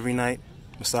my feet every night,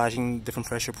 massaging different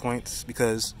pressure points,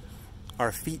 because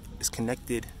our feet is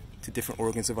connected to different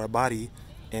organs of our body,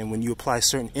 and when you apply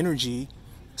certain energy,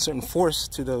 certain force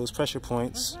to those pressure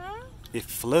points, it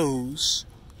flows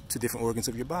to different organs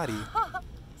of your body.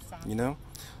 You know?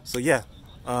 So yeah,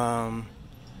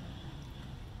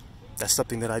 that's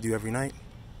something that I do every night.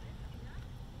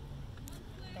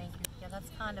 Thank you. Yeah, that's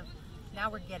kind of, now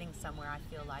we're getting somewhere, I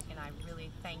feel like, and I really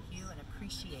thank you and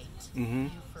appreciate you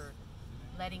for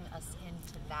letting us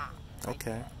into that. right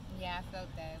Okay. there. Yeah, I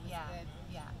felt that. It was Yeah, good.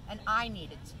 yeah. And I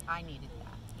needed that,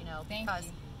 you know, Thank because,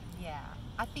 you. yeah,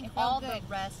 I think It felt all the good.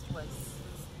 rest was,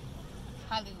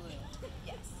 Hollywood.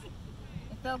 yes.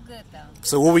 It felt good though.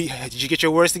 So did you get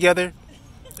your words together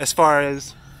as far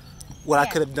as what I Yeah.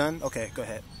 could have done? Okay, go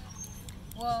ahead.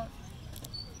 Well,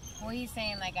 what he's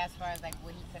saying, like, as far as like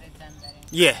what he could have done better.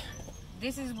 Yeah.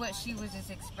 This is what she was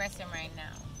just expressing right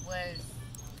now. Was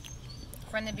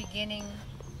from the beginning,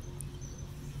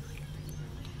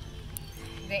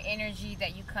 the energy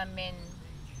that you come in,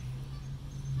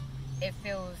 it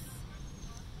feels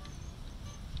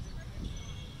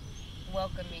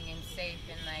welcoming and safe,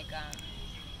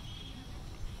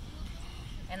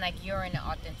 and like you're in an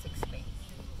authentic space.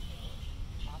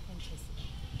 Authenticity.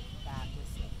 That was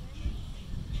it.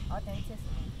 Authenticity.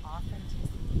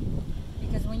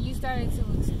 Because when you started to,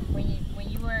 when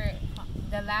you were,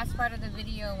 the last part of the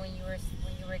video, when you were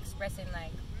expressing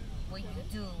like what you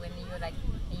do, when you were like,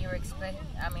 and you were expressing,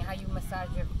 I mean, how you massage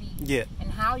your feet, Yeah. and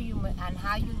how you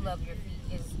love your feet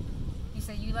is, you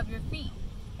said you love your feet,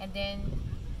 and then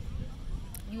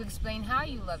you explain how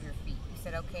you love your feet. You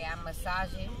said, okay, I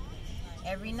massage it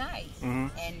every night,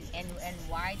 and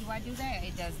why do I do that?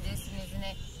 It does this and this and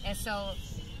that, and so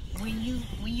when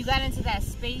you got into that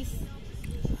space,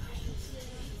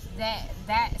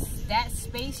 that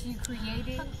space you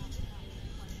created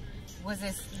was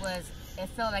it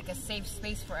felt like a safe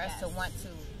space for us to want to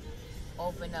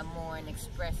open up more and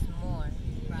express more,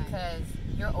 because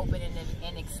you're open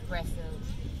and expressive.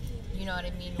 You know what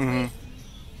I mean? With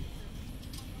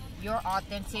your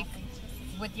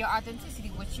with your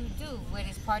authenticity, what you do, what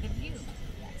is part of you,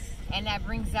 and that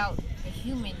brings out the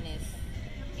humanness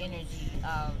energy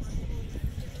of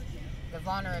the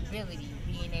vulnerability,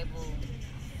 being able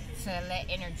to let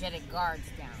energetic guards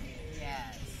down.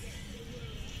 Yes.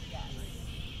 Yes.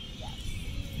 Yes.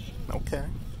 Okay.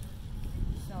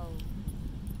 So,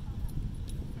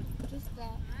 just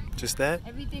that. Just that?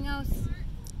 Everything else,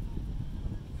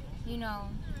 you know,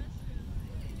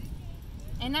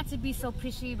 and not to be so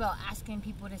pushy about asking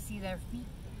people to see their feet.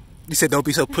 You said don't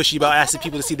be so pushy about asking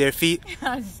people to see their feet?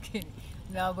 I'm just kidding.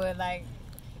 No, but like,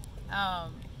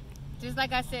 just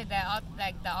like I said, that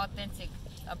like the authentic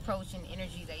approach and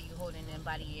energy that you hold and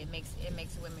embody, it makes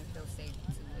women feel safe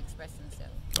to express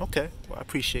themselves. Okay, well, I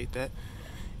appreciate that.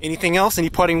 Anything else?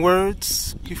 Any parting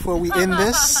words before we end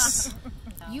this?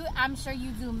 I'm sure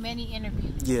you do many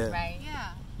interviews, right?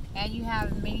 Yeah. And you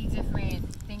have many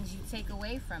different things you take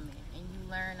away from it, and you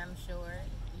learn. I'm sure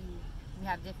you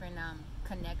have different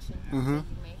connections that you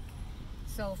make.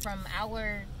 So from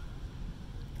our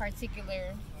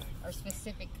particular or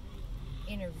specific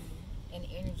interview and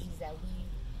energies that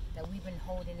we've been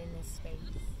holding in this space,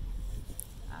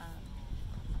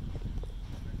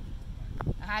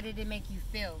 how did it make you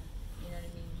feel? You know what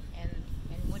I mean?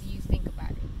 And what do you think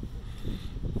about it?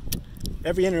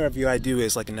 Every interview I do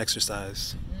is like an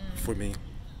exercise for me.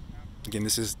 Again,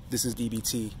 this is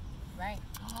DBT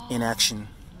in action.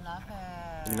 Love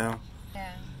it. You know?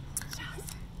 Yeah.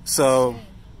 So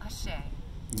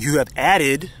you have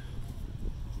added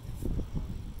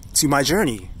to my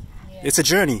journey. Yeah. It's a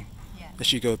journey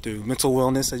that you go through. Mental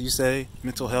wellness, as you say,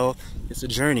 mental health. It's a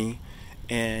journey,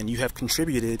 and you have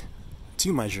contributed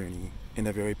to my journey in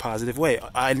a very positive way.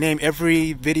 I name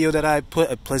every video that I put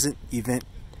a pleasant event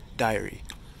diary.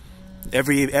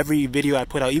 Every video I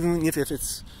put out, even if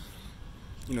it's,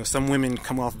 you know, some women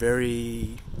come off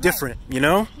very different, you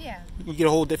know? Yeah. You get a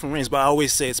whole different range, but I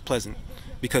always say it's pleasant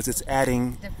because it's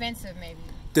adding Defensive, maybe.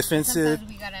 defensive. Sometimes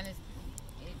we gotta understand.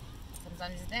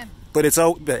 Sometimes it's them. But it's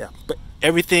all, but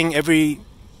every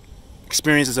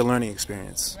experience is a learning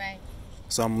experience. Right.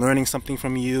 So I'm learning something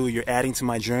from you. You're adding to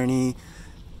my journey.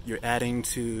 You're adding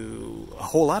to a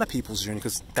whole lot of people's journey,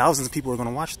 because thousands of people are going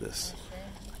to watch this.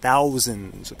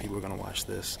 Thousands of people are going to watch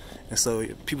this. And so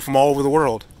people from all over the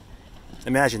world,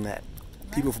 imagine that.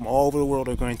 People from all over the world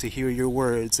are going to hear your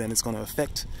words, and it's going to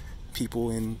affect people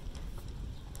in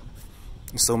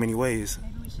so many ways.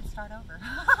 Maybe we should start over.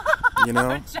 You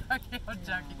know? I'm joking.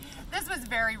 This was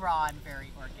very raw and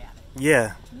very organic.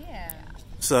 Yeah. Yeah.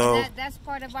 So that's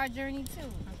part of our journey too.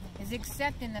 Is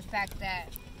accepting the fact that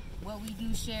what we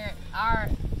do share, our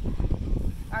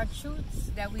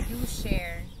truths that we do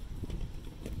share,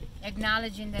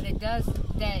 acknowledging that it does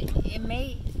and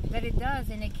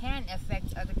it can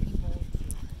affect other people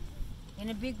in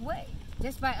a big way,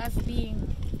 just by us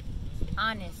being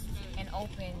honest and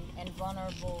open and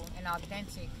vulnerable and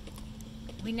authentic.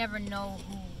 We never know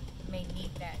who may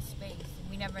need that space.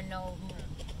 We never know who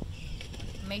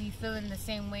may be feeling the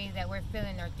same way that we're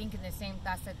feeling, or thinking the same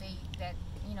thoughts that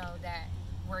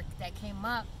came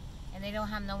up, and they don't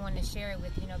have no one to share it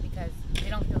with, you know, because they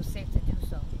don't feel safe to do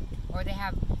so, or they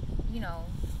have, you know,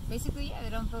 basically, they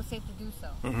don't feel safe to do so.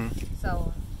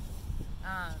 So,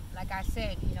 like I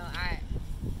said, you know,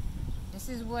 this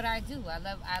is what I do.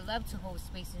 I love to hold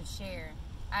space and share.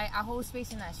 I hold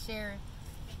space and I share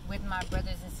with my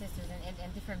brothers and sisters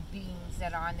and different beings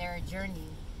that are on their journey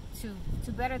to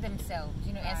better themselves,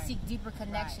 you know, and seek deeper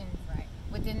connection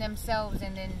within themselves,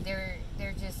 and then they're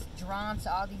just drawn to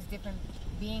all these different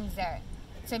beings that,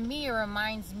 to me, it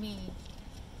reminds me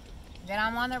that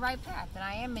I'm on the right path, that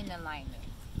I am in alignment.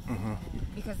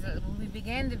 Because when we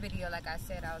began the video, like I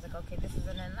said, I was like, okay, this is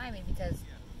an alignment, because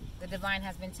the divine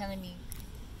has been telling me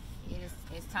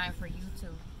it's time for you to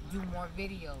do more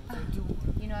videos, or do,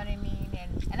 you know what I mean?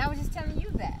 And I was just telling you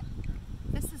that.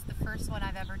 This is the first one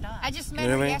I've ever done. I just met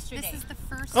her yesterday. This is the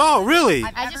first oh, really?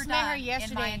 I've I ever just met her done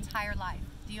yesterday. in my entire life.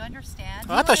 Do you understand?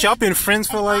 I thought y'all been friends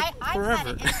for like I've forever. had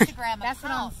an Instagram That's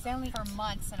what I'm account saying. for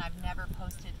months, and I've never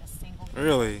posted a single video.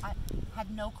 Really? I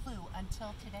had no clue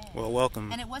until today. Well,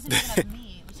 welcome. And it wasn't even of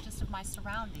me, it was just of my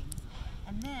surroundings.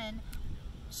 And then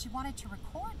she wanted to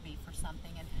record me for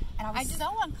something, and I was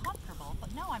so uncomfortable.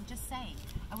 But no, I'm just saying,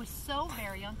 I was so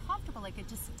very uncomfortable. Like,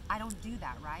 I don't do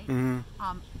that, right?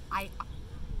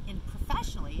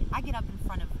 Professionally, I get up in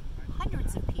front of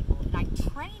hundreds of people and I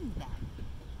train them.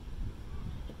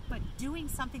 But doing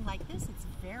something like this, it's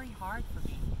very hard for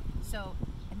me. So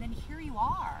And then here you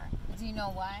are. Do you know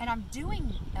why? And I'm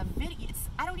doing a video.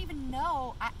 I don't even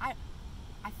know. I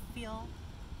feel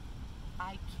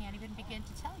I can't even begin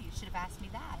to tell you. You should have asked me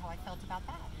that, how I felt about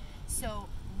that. So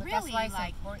But really, that's why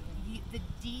like the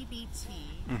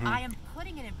DBT, I am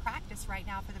putting it in practice right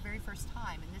now for the very first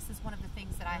time, and this is one of the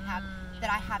things that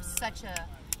I have such a,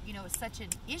 you know, such an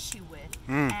issue with,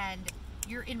 and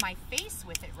you're in my face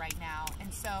with it right now,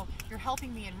 and so you're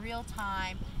helping me in real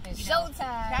time. It's you know,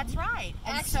 showtime. That's right.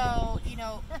 And Action. so, you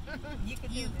know,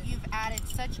 you've added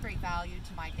such great value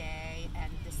to my day,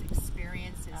 and this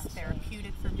experience is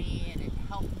therapeutic for me, and it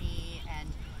helped me, and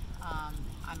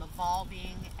I'm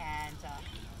evolving, and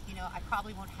you know, I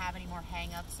probably won't have any more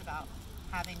hang-ups about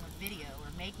having a video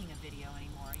or making a video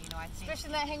anymore. You know, I think,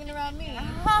 especially not hanging around me.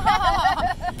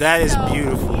 That is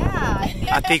beautiful.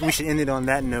 Yeah. I think we should end it on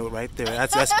that note right there.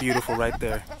 That's beautiful right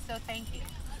there. So thank you.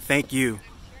 Thank you.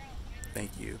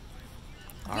 Thank you.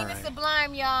 All Keep right. it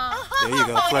sublime, y'all. There you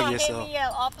go. Plug yourself. Hit me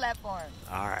up, all platforms.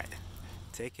 All right.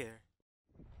 Take care.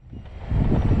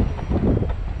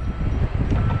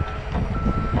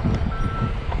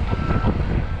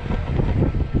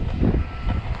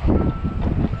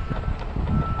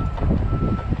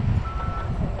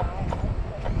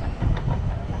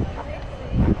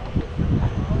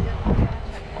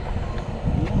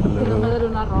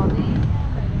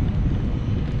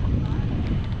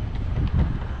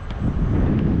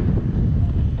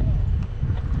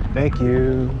 Thank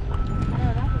you.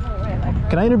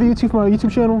 Can I interview you two from our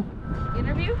YouTube channel?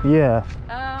 Interview? Yeah.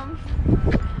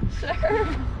 Sure.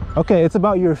 Okay, it's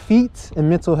about your feet and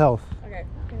mental health. Okay.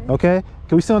 Okay?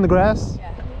 Can we sit on the grass?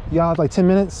 Yeah. Y'all have like 10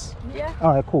 minutes? Yeah.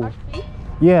 All right, cool. Our feet?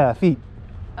 Yeah, feet.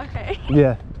 Okay.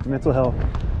 Yeah, mental health.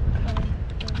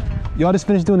 Y'all just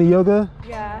finished doing the yoga?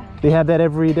 Yeah. They have that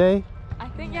every day? I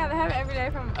think, yeah, they have it every day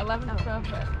from 11 to 12,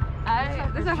 but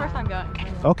this is our first time going.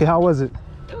 Okay, how was it?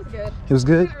 It was good. It was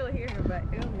good? I couldn't really hear him, but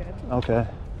it was good. Okay.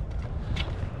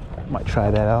 Might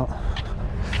try that out.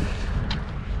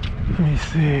 Let me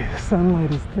see. The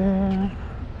sunlight is there.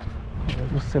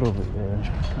 We'll sit over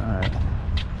there. All right.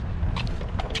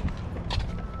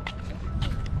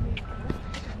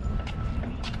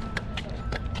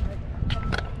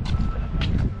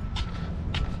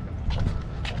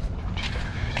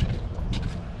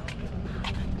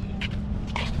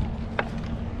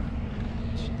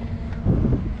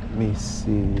 Let me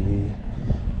see.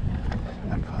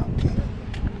 I probably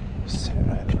sit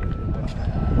right over there.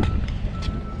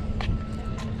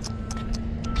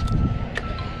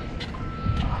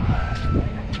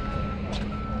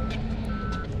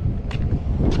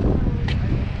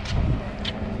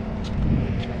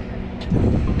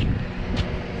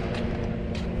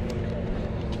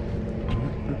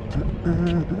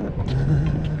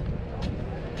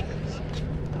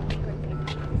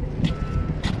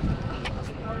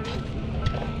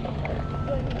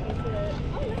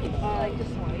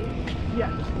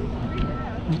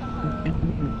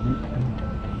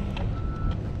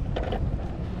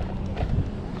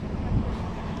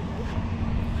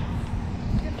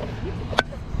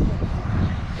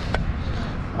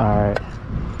 All right.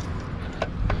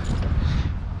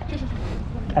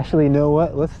 Actually, you know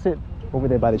what? Let's sit over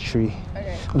there by the tree.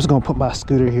 Okay. I'm just gonna put my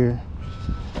scooter here.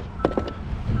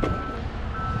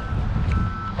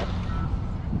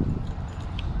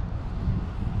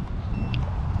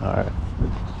 All right.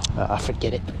 I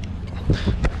forget it. It's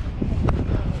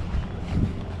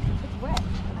wet.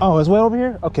 Oh, it's wet over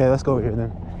here? Okay, let's go over here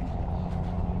then.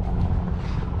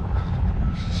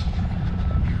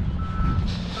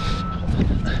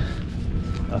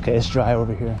 Okay, it's dry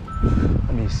over here.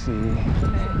 Let me see.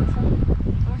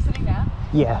 We're sitting down?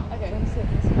 Yeah. Okay, let me sit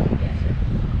this way. Yeah.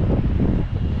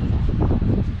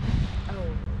 Oh,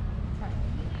 sorry.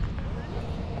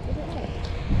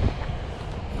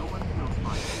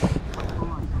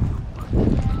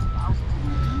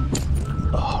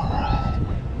 All right.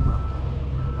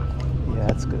 Yeah,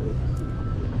 that's good.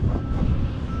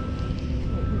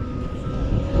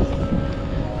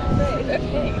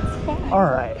 Okay, it's fine. All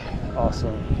right.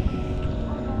 Awesome.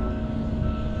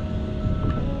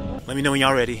 Let me know when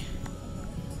y'all ready.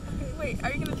 Wait,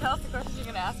 are you going to tell us the questions you're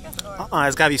going to ask us? Or?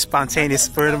 It's gotta be spontaneous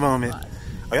spur of the moment.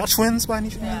 Are y'all twins by any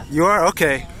chance? Yeah. You are?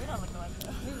 Okay. Yeah, we don't look alike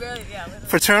though. We barely, yeah. Literally.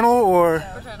 Fraternal or?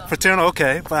 Fraternal. Fraternal,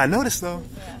 okay. But I noticed though,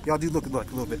 Yeah. y'all do look a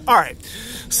little bit. All right.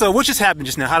 So what just happened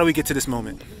just now? How do we get to this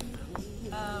moment? We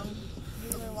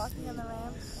were walking on the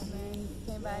ramp, and then you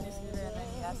came by in your scooter, and then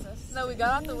you asked us. No, we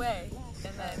got out the way,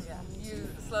 and then you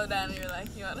slowed down, and you were like,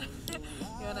 "You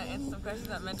wanna answer some questions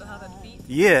about mental health and feet?"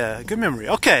 Yeah, good memory.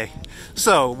 Okay.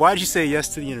 So why did you say yes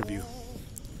to the interview?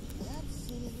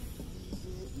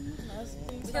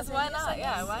 Because why not?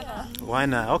 Yeah, why not? Why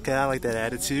not? Okay, I like that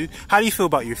attitude. How do you feel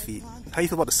about your feet? How do you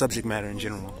feel about the subject matter in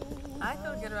general? I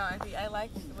feel good about my feet. I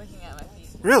like looking at my feet.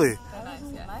 Really? They're nice,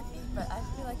 yeah. My feet, but I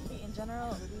feel like feet in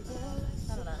general,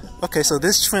 I don't know. Okay, so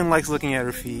this twin likes looking at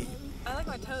her feet. I like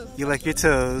my toes. You like your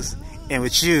toes, and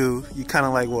with you kind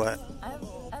of like what? I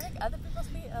think other people's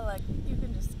feet are like, you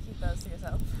can just keep those to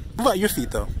yourself. What about your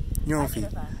feet though? Your own My feet feet?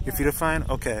 are fine, Your yeah. feet are fine?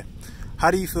 Okay.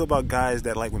 How do you feel about guys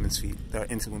that like women's feet, that are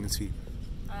into women's feet?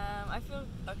 I feel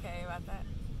okay about that.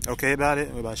 Okay about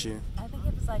it? What about you? I think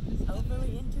if it's like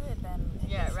overly into it, then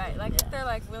yeah, right. Like if they're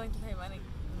like willing to pay money,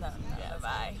 no, yeah,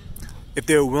 bye. If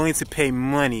they're willing to pay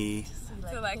money,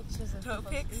 So like toe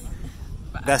pics,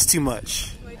 that's too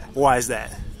much. Why is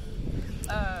that?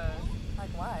 like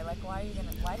why? Like why are you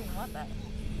gonna? Why do you want that?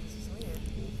 It's just weird.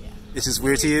 Yeah. It's just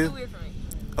weird to It's you? too weird for me.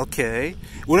 Okay.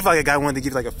 What if like a guy wanted to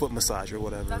give you like a foot massage or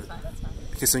whatever? That's fine. That's fine.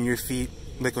 Kiss on your feet,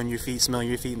 lick on your feet, smell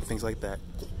your feet, and things like that.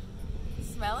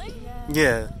 Smelling?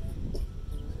 Yeah.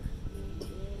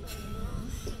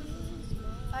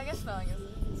 I guess smelling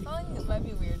might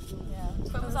be weird.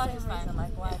 Yeah. Foot massage is fine.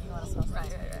 Like why do you want to smell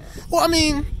something? Right. Well, I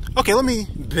mean, okay, let me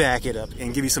back it up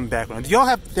and give you some background. Do y'all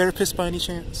have therapists by any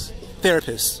chance?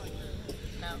 Therapists?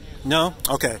 No. No?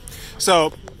 Okay.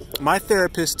 So, my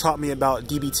therapist taught me about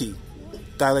DBT,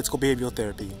 dialectical behavioral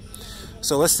therapy.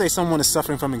 So, let's say someone is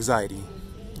suffering from anxiety.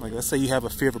 Like, let's say you have a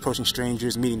fear of approaching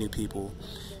strangers, meeting new people.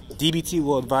 DBT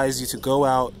will advise you to go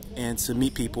out and to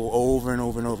meet people over and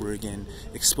over and over again.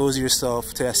 Expose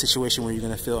yourself to that situation where you're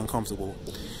going to feel uncomfortable.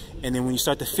 And then when you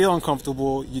start to feel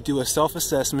uncomfortable, you do a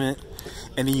self-assessment,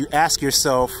 and then you ask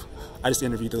yourself, I just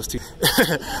interviewed those two.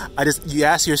 You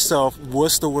ask yourself,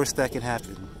 what's the worst that can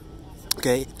happen?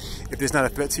 Okay? If there's not a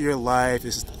threat to your life,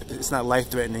 if it's not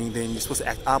life-threatening, then you're supposed to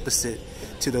act opposite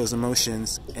to those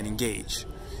emotions and engage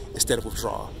instead of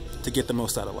withdraw to get the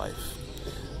most out of life.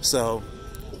 So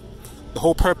the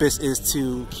whole purpose is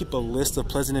to keep a list of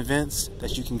pleasant events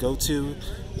that you can go to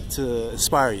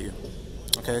inspire you.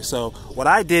 Okay, so what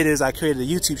I did is I created a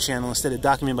YouTube channel. Instead of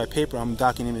documenting by paper, I'm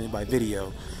documenting it by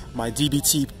video, my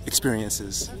DBT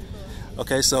experiences.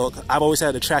 Okay, so I've always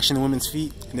had attraction to women's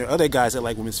feet, and there are other guys that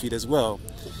like women's feet as well.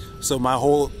 So my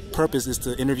whole purpose is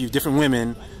to interview different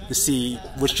women to see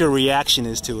what your reaction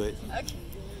is to it.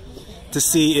 To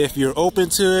see if you're open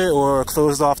to it or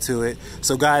closed off to it,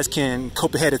 so guys can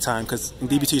cope ahead of time, because in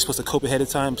DBT you're supposed to cope ahead of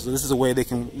time, so this is a way they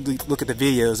can look at the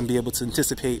videos and be able to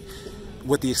anticipate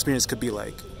what the experience could be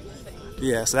like.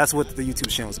 Yeah, so that's what the YouTube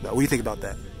channel is about. What do you think about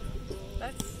that?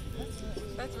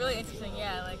 That's really interesting.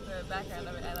 Yeah, I like the background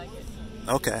of it. I like it.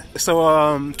 Okay, so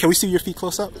can we see your feet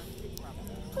close up?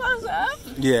 Close up?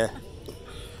 Yeah.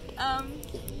 How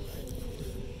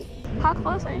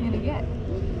close are you gonna get?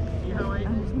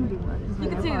 You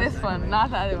can see this one,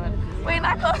 not the other one. Wait,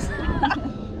 not close.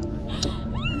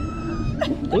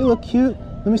 They look cute.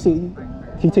 Let me see.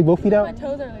 Can you take both feet out? My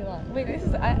toes are really long. Wait, this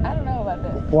is I don't know about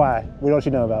this. Why? What don't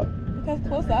you know about? Because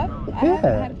close up, I haven't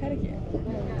had a pedicure.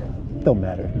 Don't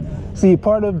matter. See,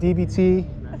 part of DBT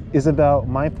is about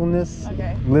mindfulness,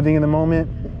 living in the moment,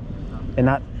 and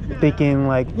not thinking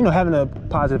like, you know, having a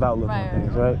positive outlook on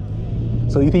things, right?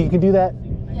 So you think you can do that?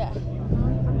 Yeah.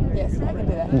 Yes, I can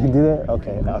do that. You can do that?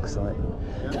 Okay, excellent.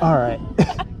 All right.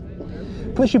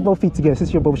 Push your both feet together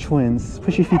since you're both twins.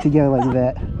 Push your feet together like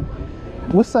that.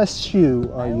 What size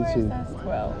shoe are you two? Size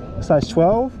 12. Size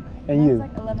 12? And you?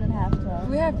 Like 11 and a half, 12.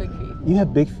 We have big feet. You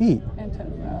have big feet. And toes.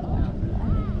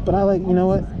 But I like, you know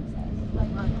what?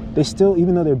 They still,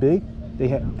 even though they're big, they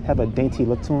have a dainty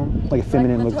look to them, like a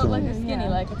feminine look to them. Like they're skinny,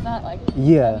 like it's not like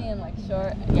heavy and like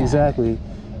short. Yeah. Exactly.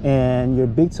 And your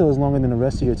big toe is longer than the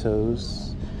rest of your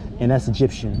toes, and that's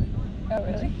Egyptian. Oh,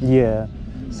 really? Yeah.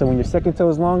 So when your second toe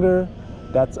is longer,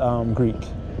 that's Greek.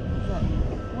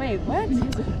 Wait, what?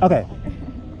 Okay.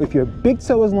 If your big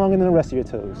toe is longer than the rest of your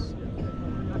toes,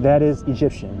 that is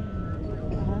Egyptian.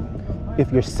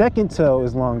 If your second toe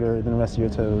is longer than the rest of your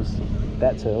toes,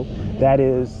 that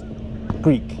is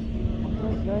Greek.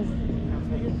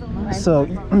 So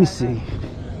let me see.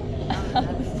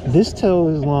 This toe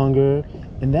is longer,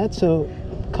 and that toe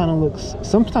kind of looks.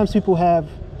 Sometimes people have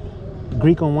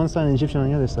Greek on one side and Egyptian on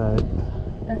the other side.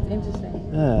 That's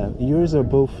interesting. Yeah, yours are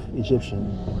both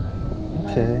Egyptian.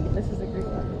 Okay. This is a Greek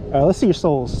one. All right, let's see your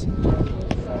soles.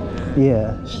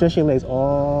 Yeah, stretch your legs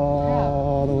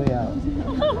all the way out.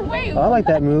 Wait. Oh, I like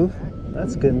that move.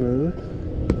 That's a good move.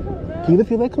 Can you lift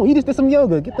your leg? Come on, you just did some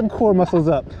yoga. Get them core muscles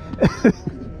up.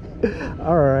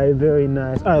 All right, very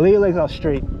nice. All right, lay your legs out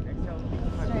straight.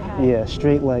 Yeah,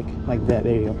 straight like that.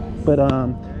 There you go. But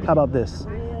how about this?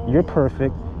 You're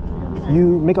perfect.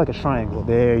 You make like a triangle.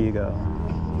 There you go.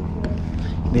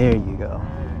 There you go.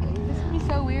 This would be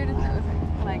so weird if that was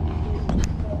like... like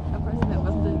a person that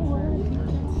wasn't doing it for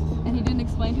everything, and he didn't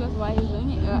explain to us why he was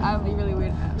doing it, I would be really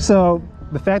weird. So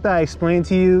the fact that I explained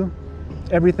to you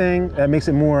everything, that makes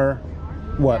it more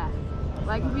what? Yeah.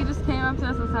 Like if you just came up to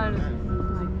us and started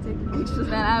like taking pictures,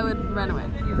 then I would run away.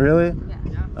 Really? Yeah.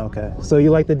 Okay. So you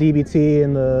like the DBT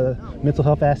and the mental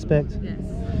health aspect? Yes.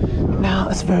 Now,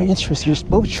 that's very interesting. You're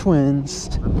both twins.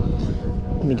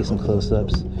 Let me get some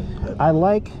close-ups. I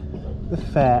like the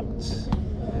fact,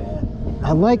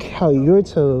 I like how your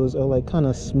toes are like kind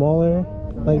of smaller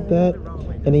like that,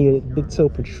 and then your big toe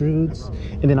protrudes,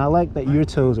 and then I like that your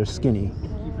toes are skinny.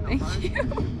 Thank you.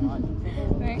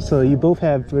 Thanks. So you both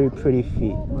have very pretty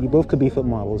feet. You both could be foot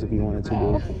models if you wanted to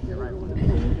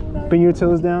be. Bring your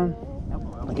toes down.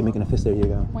 Like you're making a fist. There you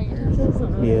go.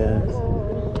 Yeah.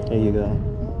 There you go.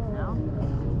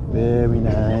 Very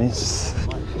nice.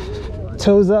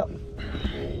 Toes up.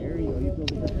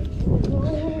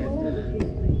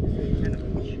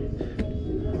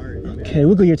 Okay,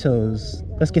 wiggle your toes.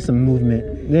 Let's get some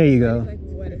movement. There you go.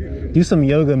 Do some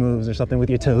yoga moves or something with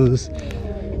your toes.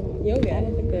 Yoga? I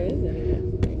don't think there is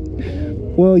any.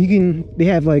 Well, you can, they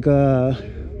have like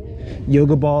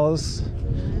yoga balls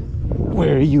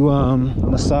where you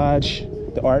massage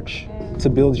the arch to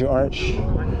build your arch.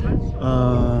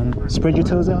 Spread your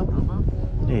toes out.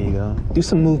 There you go. Do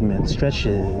some movement,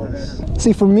 stretches.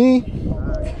 See, for me,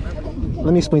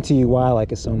 let me explain to you why I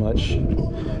like it so much.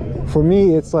 For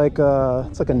me, it's like a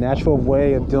natural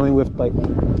way of dealing with like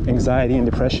anxiety and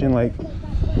depression. Like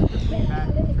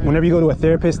whenever you go to a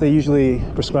therapist, they usually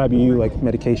prescribe you like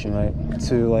medication, right,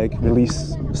 to like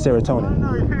release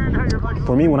serotonin.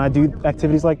 For me, when I do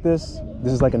activities like this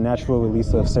is like a natural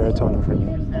release of serotonin for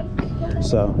me.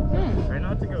 So,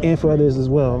 and for others as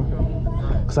well,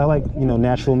 because I like, you know,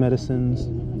 natural medicines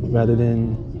rather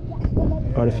than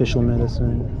artificial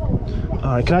medicine.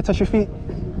 All right, can I touch your feet?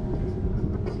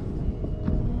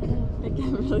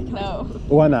 No.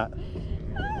 Why not?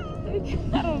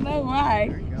 I don't know why.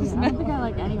 I don't think I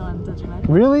like anyone touching my feet.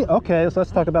 Really? Okay, so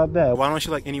let's talk about that. Why don't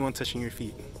you like anyone touching your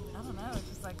feet? I don't know. It's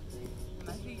just like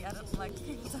my feet. I don't like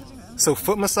people touching them. So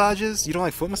foot massages? You don't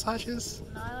like foot massages?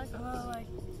 No, I like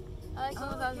foot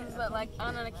massages, but like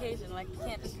on an occasion. Like you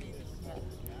can't just be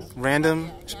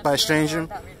Random? By a stranger? And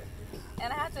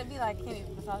I have to be like, can you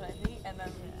massage my feet? And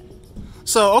then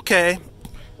So, okay,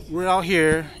 we're out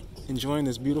here enjoying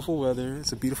this beautiful weather.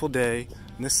 It's a beautiful day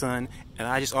in the sun, and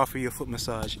I just offer you a foot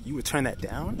massage. You would turn that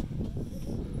down?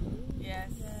 Yes.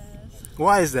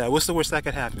 Why is that? What's the worst that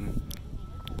could happen?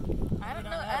 I don't know.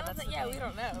 I don't think. Yeah, we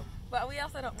don't know. But we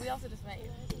also don't. We also just met you.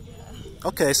 Yeah.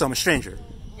 Okay, so I'm a stranger.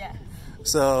 Yeah.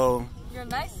 So You're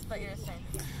nice, but you're a stranger.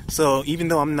 So even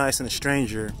though I'm nice and a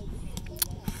stranger,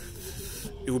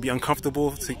 it would be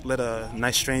uncomfortable to let a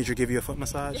nice stranger give you a foot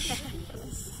massage? Yes.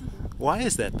 Why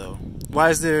is that though? Why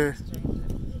is there?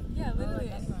 Yeah,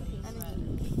 literally.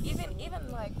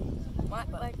 Even like,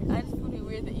 I just would be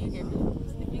weird that you give me.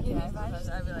 If you give me advice,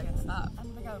 I'd be like, stop. I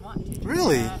don't think I would want to.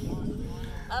 Really?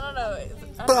 I don't know.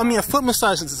 But I mean, a foot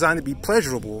massage is designed to be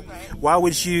pleasurable. Right. Why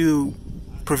would you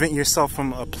prevent yourself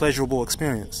from a pleasurable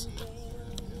experience?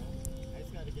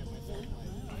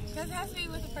 Because it has to be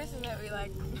with a person that we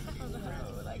like, I don't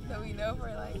know, like that we know for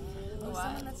like a while.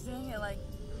 Someone that's doing it like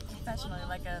professionally,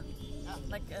 like a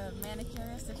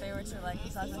manicurist. If they were to like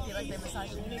massage my feet, like they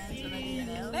massage your hands when they do your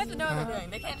nails, they have to know what they're doing.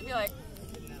 They can't be like.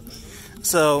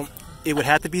 So it would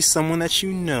have to be someone that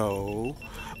you know,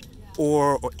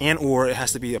 or it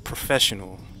has to be a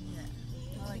professional,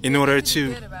 like, in order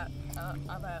to. Good about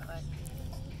like.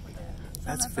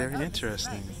 That's very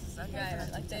interesting. Right.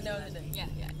 Like they know that. Yeah.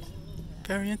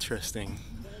 Very interesting.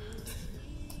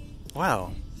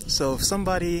 Wow. So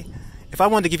if I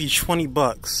wanted to give you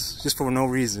 $20 just for no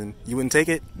reason, you wouldn't take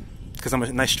it? Because I'm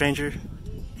a nice stranger?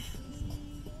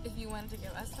 If you wanted to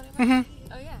give us $20?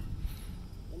 Mm-hmm. Oh yeah.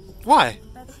 Why?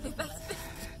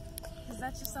 Because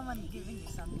that's just someone giving you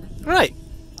something. Right.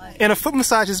 Like, and a foot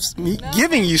massage is me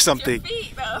giving you something. Your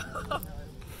feet, though.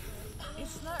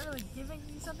 It's not really giving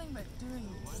you something, but doing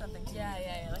something.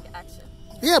 Yeah, like action.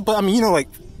 Yeah, but I mean, you know, like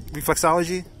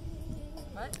reflexology?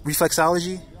 What?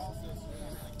 Reflexology?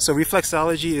 So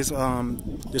reflexology is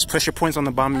there's pressure points on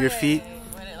the bottom of your feet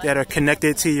that are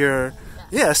connected to your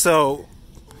so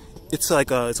it's like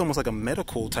it's almost like a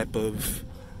medical type of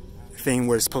thing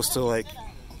where it's supposed to like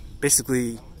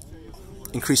basically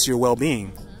increase your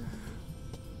well-being.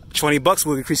 $20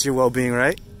 will increase your well-being,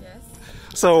 right? Yes.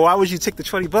 So why would you take the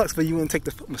 $20 but you wouldn't take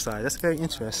the foot massage? That's very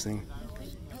interesting.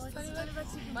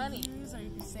 Money. Or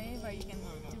you can save, or you can do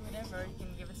whatever, or you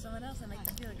can give it to someone else and make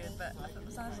them feel good. But a foot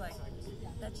massage, like,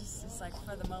 that just is like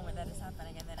for the moment that it's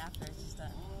happening, and then after it's just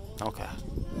done. Okay.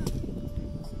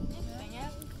 Anything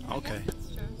else? Okay.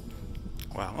 That's true.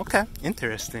 Wow. Okay.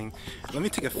 Interesting. Let me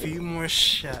take a few more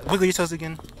shots. Wiggle your toes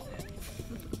again.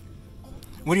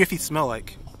 What do your feet smell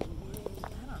like? I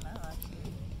don't know, actually.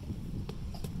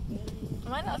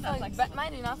 Mine don't smell like,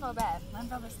 mine do not smell bad. Mine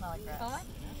probably smell like grass. Smell like?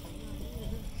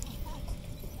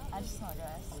 I just smell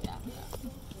grass. Yeah.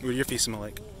 What do your feet smell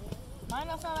like? Mine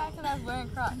don't smell bad because I was wearing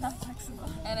Crocs. Not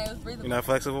flexible. And it was breathable. You're not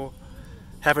flexible?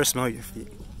 Have her smell your feet.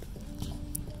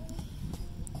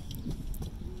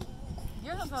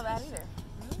 Yours don't smell bad either.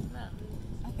 Really? No.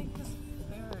 I think because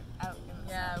we were out in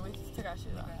the sun. We took our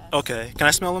shoes off. Okay. Can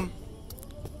I smell them?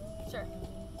 Sure.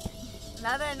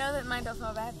 Now that I know that mine don't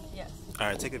smell bad, yes.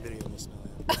 Alright, take a video of me smelling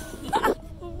it.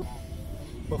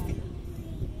 Both feet.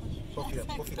 Both feet up.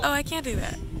 Both feet up. Oh, I can't do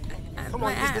that. Come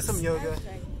on, just get some yoga.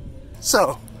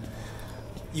 So,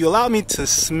 you allow me to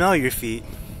smell your feet,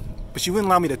 but you wouldn't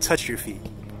allow me to touch your feet.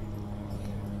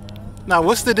 Now,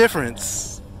 what's the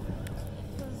difference?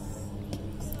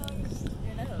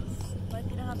 Your nose. Like,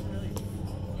 you don't have to really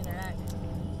interact.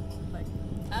 Like,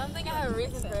 I don't think I have a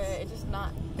reason for it. It's just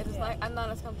not. It's just like, I'm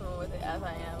not as comfortable with it as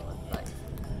I am with, like.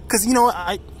 Because, you know what,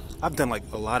 I've done like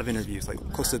a lot of interviews, like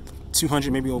close to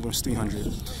 200, maybe over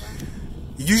 300.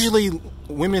 Usually,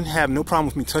 women have no problem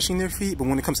with me touching their feet, but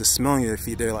when it comes to smelling their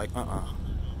feet, they're like,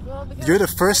 Well, because You're the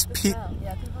first people.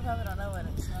 Yeah, people probably don't know what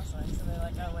it smells like, so they're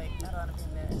like, oh wait, I don't want to be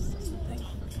embarrassed or something.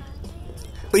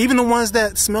 But even the ones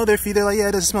that smell their feet, they're like, yeah,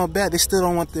 it doesn't smell bad. They still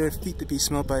don't want their feet to be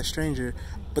smelled by a stranger,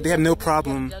 but they have no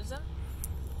problem. Judge them?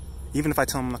 Even if I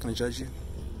tell them I'm not going to judge you.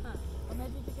 Huh. Or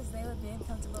maybe because they would be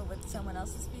uncomfortable with someone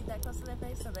else's feet that close to their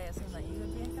face, so they assume that you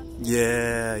would be uncomfortable.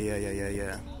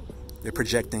 Yeah. They're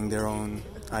projecting their own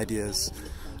ideas.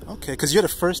 Okay, because you're the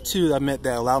first two that I met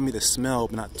that allowed me to smell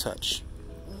but not touch.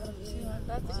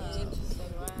 That's interesting.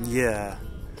 Wow. Yeah.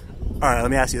 All right,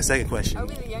 let me ask you a second question. Are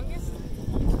we the youngest?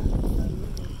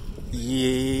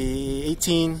 Yeah,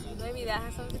 18. Maybe that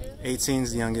has something to do with it? 18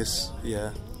 is the youngest.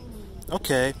 Yeah.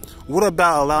 Okay. What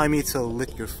about allowing me to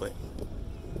lick your foot?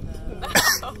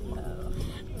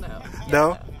 No.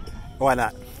 No? Why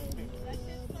not?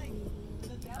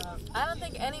 I don't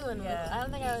think anyone would. I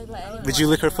don't think I would let anyone. Would you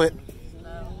lick her foot? No.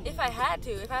 If I had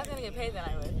to, if I was going to get paid, then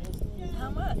I would. How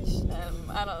much?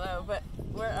 I don't know, but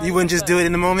You wouldn't just do it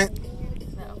in the moment?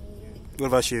 No. What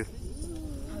about you?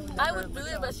 I would do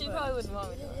it, but she probably wouldn't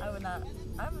want me to. I would not.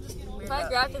 I would just be weird. If I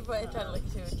grabbed her foot and tried to lick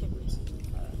it, she would kick me.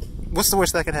 What's the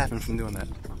worst that could happen from doing that?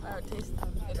 I would taste them.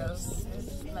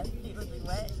 My feet would be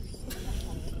wet.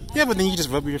 Yeah, but then you just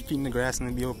rub your feet in the grass and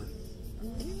it'd be over.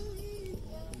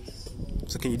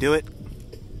 So can you do it?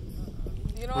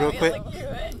 You know Real quick?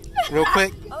 Real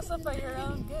quick? Also for your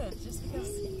own good, just because.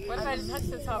 What if I just touch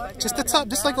the top? Just the top,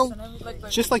 just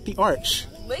like the arch.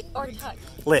 Lick or touch?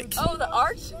 Lick. Oh, the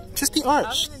arch? Just the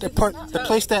arch. The part, the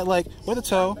place that like, or the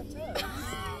toe.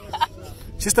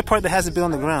 Just the part that hasn't been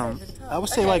on the ground. I would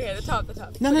say like. Okay, the top.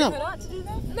 No. No,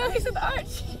 he said the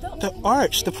arch. The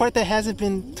arch, the part that hasn't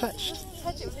been touched.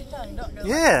 Touch it with your tongue. Don't go.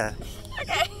 Yeah.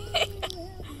 Okay.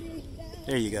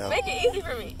 There you go. Make it easy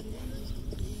for me.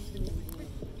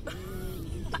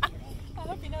 I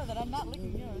hope you know that I'm not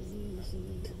licking yours.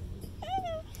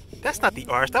 That's not the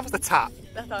arch. That was the top.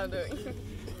 That's all I'm doing.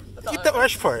 Get the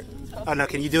arch part. Oh no,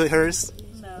 can you do it hers?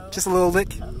 No. Just a little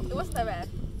lick? It wasn't that bad.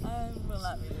 I will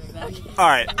not be doing that.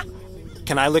 Alright.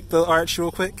 Can I lick the arch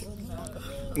real quick?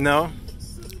 No?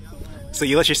 So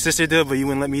you let your sister do it, but you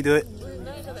wouldn't let me do it? We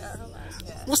know each other our whole lives.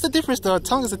 Yeah. What's the difference though? A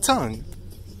tongue is a tongue.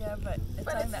 Yeah, but it's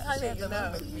tongue that shared the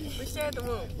womb with me. We shared the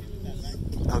womb.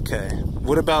 Okay.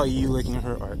 What about you licking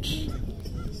her arch?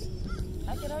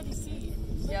 I can already see it.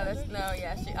 Yeah,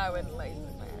 I wouldn't let you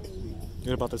lick my arch.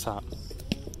 What about the top?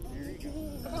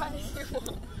 Why?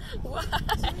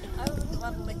 I wouldn't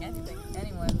want to lick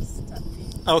anyone's top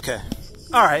feet. Okay.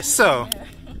 Alright, so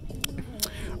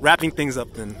wrapping things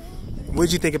up then. What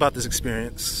did you think about this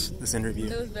experience, this interview?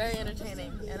 It was very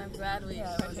entertaining, and I'm glad we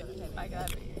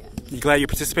You glad you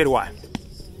participated? Why? I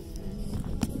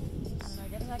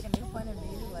guess like a new point of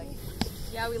view, like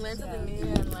we learned something new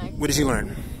and like. What did you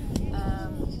learn?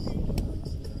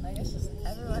 I guess just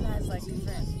everyone has like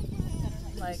different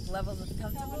like levels of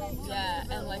comfortability. Yeah,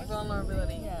 and like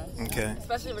vulnerability. Yeah. Okay.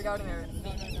 Especially regarding their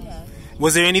feet. Yeah.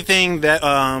 Was there anything that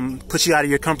put you out of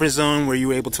your comfort zone where you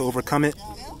were able to overcome it?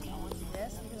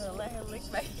 Yes, because I let her lick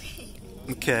my feet.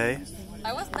 Okay.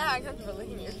 I wasn't that uncomfortable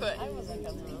licking your foot. I was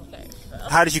uncomfortable. Okay. So.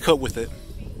 How did you cope with it? I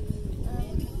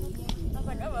was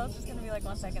like, oh well, it's just gonna be like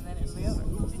 1 second, then it'll be over.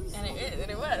 And it is,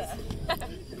 and it was.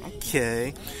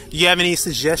 Okay. Do you have any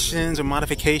suggestions or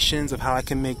modifications of how I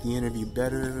can make the interview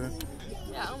better?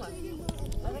 Yeah, almost.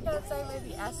 I think I would say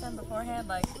maybe ask them beforehand,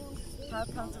 like, how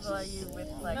comfortable are you with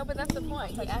like? No, but that's the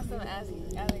point. He asked them as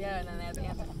they go, and then they have the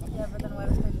answer. Yeah, but then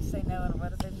what if they just say no, and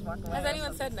what if they just walk away? Has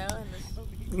anyone said no?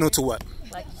 No to what?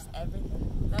 Like just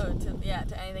everything? No,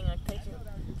 to anything like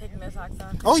taking their socks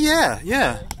off. Oh yeah.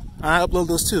 I upload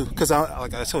those too because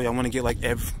like I told you, I want to get like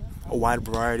a wide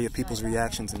variety of people's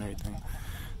reactions and everything.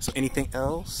 So anything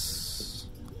else?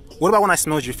 What about when I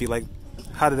smelled your feet? Like,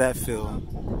 how did that feel?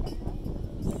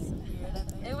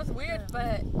 It was weird,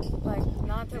 but like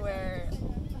not to where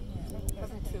it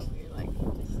wasn't too weird. Like,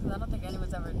 I don't think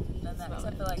anyone's ever done that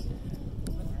except for like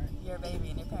when you're a baby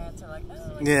and your parents are like,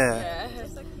 oh, like, Yeah.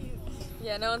 It's so cute.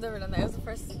 Yeah, no one's ever done that. It was the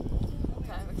first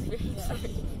time experience for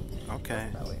me. Okay.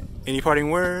 Any parting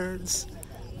words?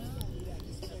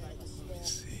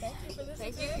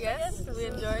 Thank you. Yes, we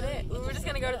enjoyed it. We were just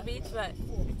gonna go to the beach, but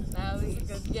now we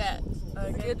good. Yeah,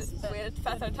 good way to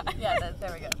pass our time. Yeah,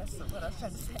 there we go. That's what I was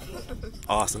trying to say.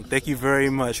 Awesome. Thank you very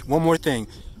much. One more thing.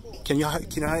 Can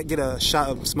I get a shot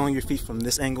of smelling your feet from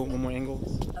this angle? One more angle.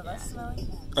 Of us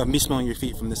smelling? Of me smelling your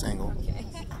feet from this angle. Okay.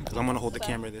 Because I'm gonna hold the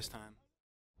camera this time.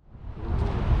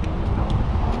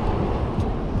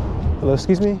 Hello,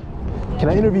 excuse me. Can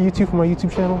I interview you two for my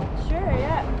YouTube channel? Sure,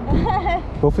 yeah.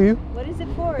 Both of you? What is it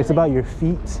for? It's about your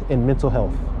feet and mental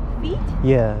health. feet?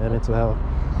 Yeah, and mental health.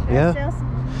 Should Yeah. I sell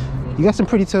some You got some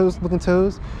pretty looking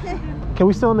toes. Can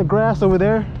we still in the grass over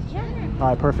there? Yeah. All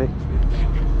right, perfect.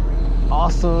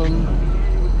 Awesome.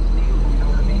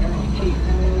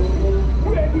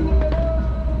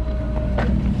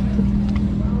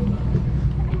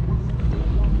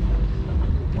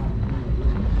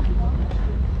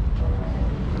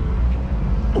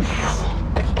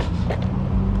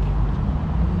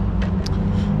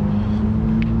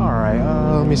 All right,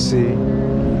 let me see. How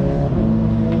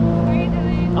are you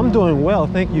doing? I'm doing well,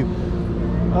 thank you.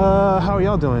 How are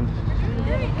y'all doing?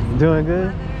 Doing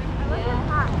good?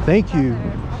 Thank you.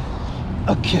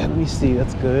 Okay, let me see,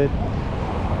 that's good.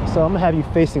 So I'm gonna have you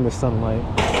facing the sunlight.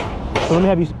 So let me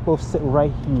have you both sit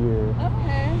right here.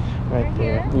 Okay. Right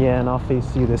there. Here? Yeah, and I'll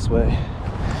face you this way.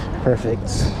 Perfect.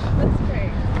 That's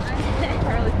great.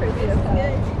 Carly's pretty good.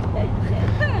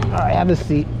 All right, have a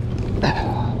seat.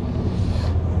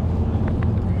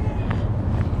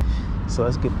 So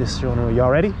let's get this shown. Y'all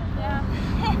ready? Yeah.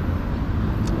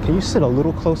 Can you sit a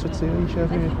little closer to each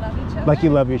other? Like you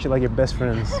love each other, like you're best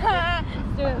friends. All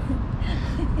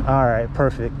right,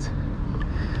 perfect.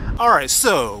 All right,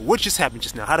 so what just happened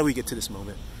just now? How do we get to this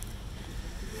moment?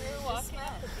 We were walking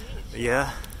up the beach.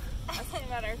 Yeah. Talking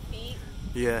about our feet.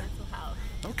 Yeah. Mental health.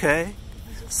 Okay.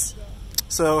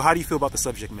 So how do you feel about the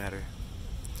subject matter?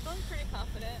 I'm pretty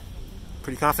confident.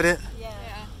 Pretty confident? Yeah.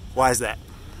 Why is that?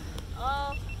 I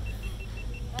don't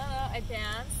know. I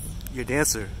dance. You're a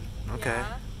dancer. Okay.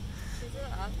 Yeah. She's an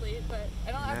athlete, but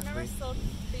I've never Athlete. sold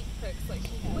feet pics like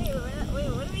she has. Wait,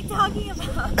 what are we talking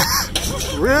about?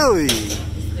 Really?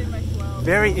 Just did my flow.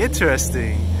 Very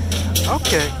interesting.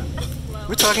 Okay. Flow.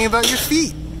 We're talking about your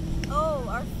feet. Oh,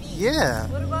 our feet. Yeah.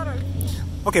 What about our feet?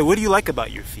 Okay, what do you like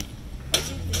about your feet?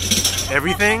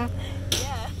 Everything?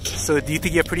 Yeah, So do you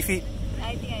think you have pretty feet?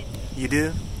 I think I do. You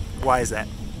do? Why is that?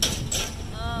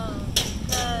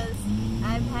 Because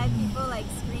I've had people like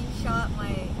screenshot my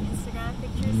Instagram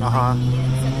pictures of Uh-huh. my feet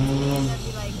and send it to me and then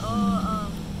be like, oh,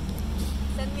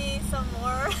 send me some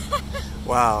more.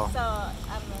 Wow. So, I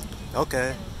don't know.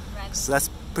 Okay. Random. So that's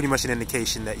pretty much an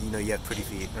indication that you know you have pretty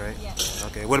feet, right? Yeah.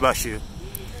 Okay. What about you?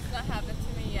 It's not happened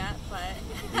to me yet, but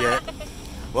Yeah.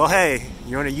 Well, hey,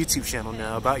 you're on a YouTube channel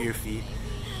now about your feet.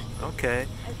 Okay.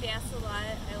 I dance a lot.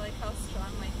 I like how strong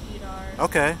my feet are.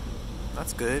 Okay.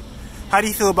 That's good. How do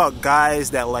you feel about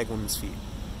guys that like women's feet?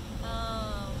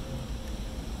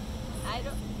 I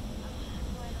don't.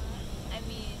 Why not? I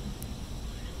mean,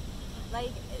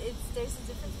 like, there's a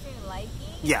difference between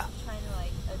liking Yeah. and trying to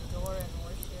like adore and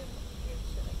worship and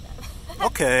shit like that.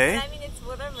 Okay. But, I mean, it's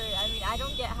whatever. I mean, I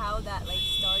don't get how that like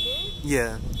started,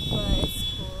 Yeah. but it's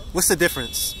cool. What's the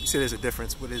difference? You said there's a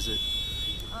difference. What is it?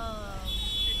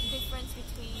 Difference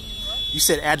between what? You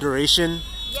said adoration,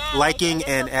 Yeah, liking, like,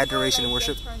 and some people, adoration and like,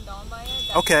 worship. get turned on by it.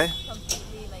 That's Okay.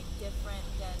 completely like different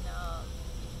than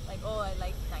like, oh, I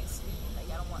like nice feet. Like,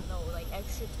 I don't want no like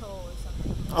extra toe or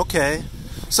something. Okay.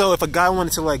 So if a guy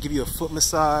wanted to like give you a foot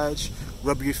massage,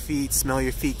 rub your feet, smell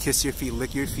your feet, kiss your feet,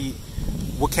 lick your feet,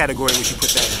 what category would you put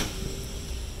that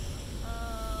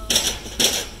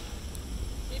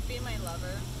in? You'd be my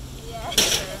lover. Yeah.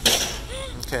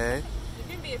 Okay. You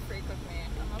can be a freak with me.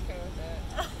 I'm okay with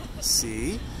it.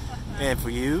 See? And for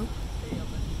you?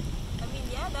 I mean,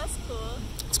 yeah, that's cool.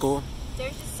 It's cool?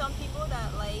 There's just some people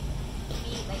that like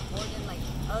feet like more than like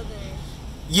others.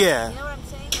 Yeah. You know what I'm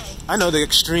saying? Like, I know the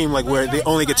extreme, like where they whenever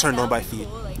only it's get turned fine, on by that would be feet.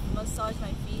 cool. Like massage my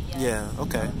feet. Yeah. Yeah,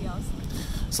 okay. That would be awesome.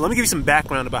 So let me give you some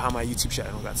background about how my YouTube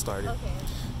channel got started. Okay.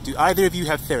 Do either of you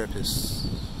have therapists?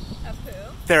 Of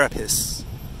who? Therapists.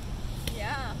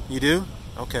 Yeah. You do?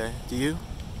 Okay. Do you?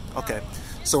 Okay.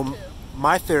 Used So to.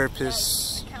 my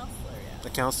therapist, A counselor, yeah. a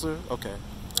counselor? Okay.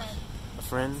 Friend. A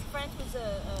friend? Friend who's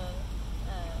a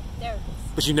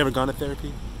therapist. But you've never gone to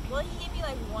therapy? Well, he gave me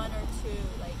like 1 or 2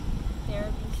 like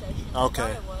therapy sessions. Okay.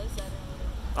 I thought it was. I don't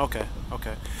know. Okay,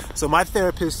 okay. So my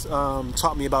therapist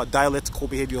taught me about dialectical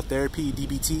behavioral therapy,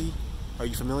 DBT. Are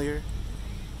you familiar?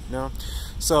 No?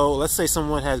 So let's say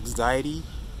someone has anxiety.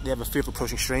 They have a fear of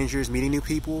approaching strangers, meeting new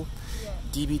people. Yeah.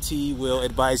 DBT will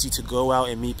advise you to go out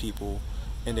and meet people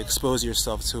and expose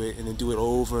yourself to it, and then do it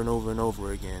over and over and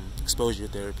over again. Exposure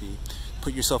therapy.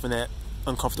 Put yourself in that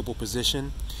uncomfortable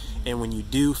position, and when you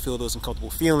do feel those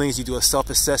uncomfortable feelings, you do a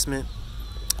self-assessment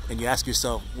and you ask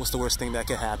yourself, what's the worst thing that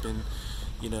could happen?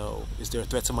 You know, is there a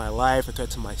threat to my life, a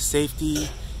threat to my safety?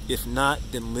 If not,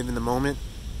 then live in the moment,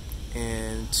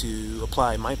 and to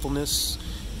apply mindfulness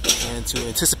and to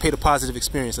anticipate a positive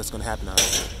experience that's going to happen out of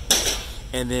it.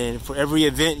 And then for every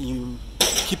event, you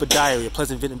keep a diary, a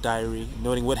pleasant event diary,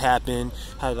 noting what happened,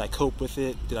 how did I cope with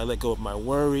it, did I let go of my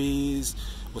worries,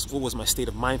 what was my state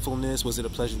of mindfulness, was it a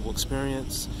pleasurable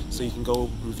experience, so you can go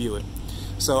review it.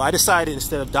 So I decided,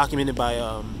 instead of documenting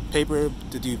by paper,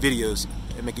 to do videos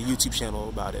and make a YouTube channel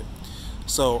about it.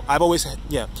 So I've always had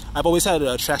an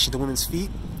attraction to women's feet,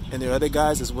 and there are other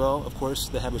guys as well, of course,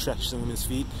 that have attraction to women's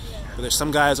feet. But there's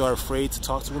some guys who are afraid to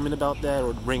talk to women about that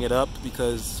or bring it up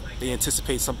because they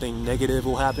anticipate something negative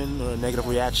will happen or a negative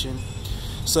reaction.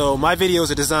 So my videos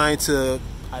are designed to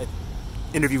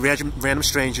interview random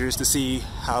strangers to see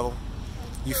how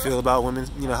you feel about women,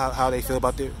 you know, how they feel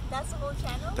about their... That's the whole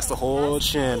channel? That's the whole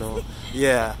channel.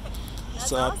 Yeah. That's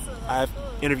So awesome. I've Cool.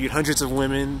 interviewed hundreds of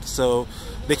women, so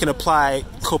they can apply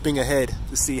coping ahead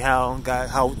to see how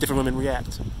different women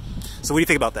react. So what do you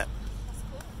think about that?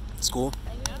 It's cool.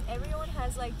 I mean, everyone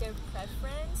has like their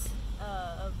preference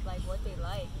of like what they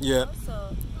like. Yeah. You know?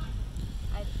 So,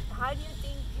 how do you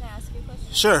think? Can I ask you a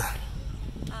question? Sure.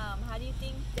 How do you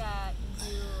think that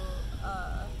you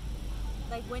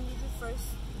like? When did you first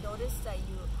notice that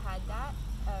you had that,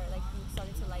 or like you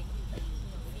started to like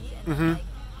feet, and then, like,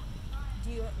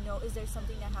 do you know? Is there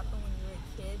something that happened when you were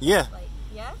a kid? Yeah. Like,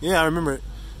 yeah. Yeah, I remember it.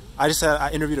 I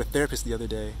interviewed a therapist the other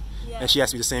day, and she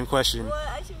asked me the same question. Well,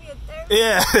 I should be a therapist.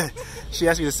 Yeah, she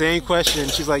asked me the same question.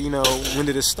 She's like, you know, when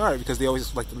did it start? Because they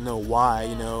always like to know why,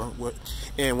 you know.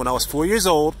 And when I was 4 years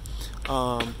old,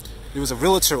 there was a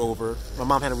realtor over. My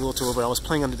mom had a realtor over. I was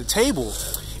playing under the table,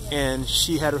 and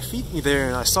she had her feet there,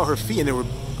 and I saw her feet, and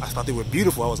I thought they were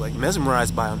beautiful. I was like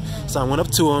mesmerized by them. So I went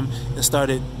up to them and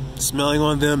started smelling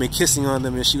on them and kissing on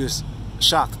them, and she was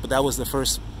shocked. But that was the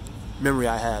first memory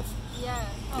I have. Yeah.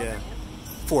 Yeah.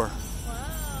 4.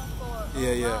 Wow. 4.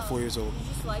 Yeah, Wow. 4 years old.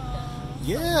 You just like them.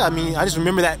 Yeah, I mean, I just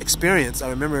remember that experience. I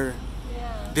remember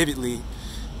Yeah. vividly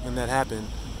when that happened.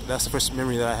 That's the first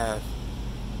memory that I have.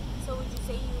 So would you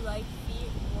say you like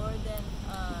feet more than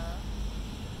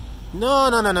No.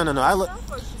 I look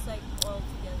stuff, or just like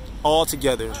all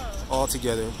together? all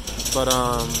together. But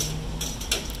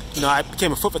you know, I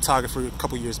became a foot photographer a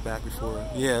couple years back before.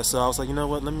 Yeah, so I was like, you know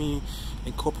what? Let me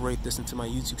incorporate this into my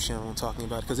YouTube channel and talking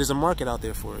about it, because there's a market out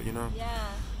there for it, you know. Yeah,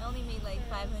 I only made like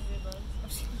 $500.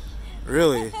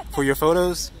 Really? For your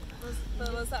photos?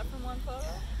 Was that from one photo?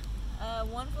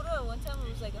 One photo at one time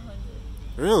it was like 100.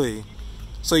 Really?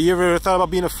 So you ever thought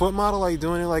about being a foot model, like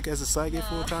doing it like as a side gig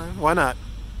full time? Why not?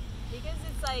 Because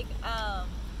it's like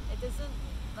it doesn't,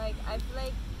 like, I feel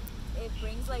like it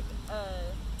brings like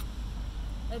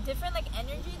a different like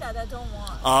energy that I don't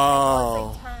want.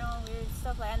 Oh. Like, turn on weird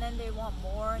stuff, like, and then they want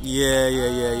more. And Yeah. just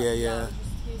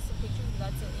here's some pictures, but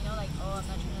that's it. You know, like, oh, I'm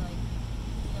not trying to, like,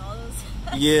 you know, all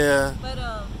those. Yeah. But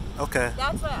Okay.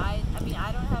 that's why I mean,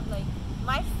 I don't have like,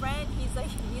 my friend. He's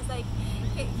like,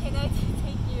 can I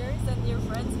take yours and your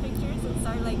friend's pictures and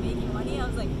start like making money? I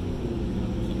was like,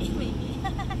 maybe.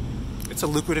 It's a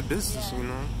lucrative business, you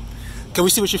know. Can we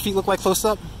see what your feet look like close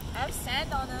up? I have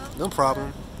sand on them. No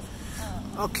problem.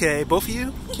 Okay, both of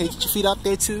you? Can you get your feet out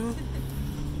there too?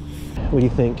 What do you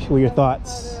think? What are your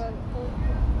thoughts?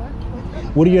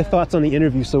 What are your thoughts on the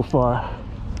interview so far?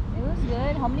 It was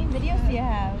good. How many videos do you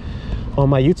have? On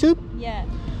my YouTube? Yeah.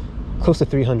 Close to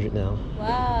 300 now.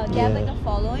 Wow. Do you have like a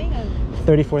following?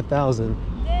 34,000.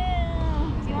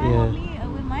 Damn. Do you want to help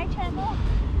me with my channel?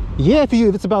 Yeah, if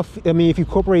it's about, I mean, if you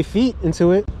incorporate feet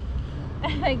into it.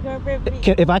 Like corporate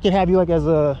feet. If I could have you like as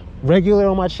a regular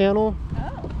on my channel.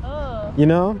 Oh. You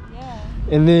know? Yeah.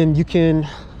 And then you can,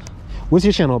 what's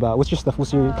your channel about? What's your stuff?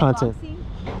 What's your content?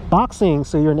 Boxing. Boxing,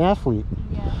 so you're an athlete.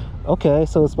 Yeah. Okay,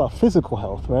 so it's about physical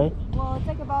health, right? Well, it's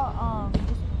like about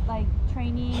just like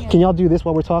training. Can y'all do this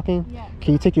while we're talking? Yeah.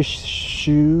 Can you take your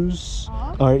shoes?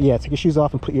 Off? Or yeah, take your shoes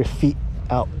off and put your feet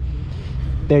out.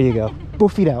 There you go.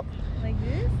 Both feet out. Like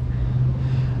this?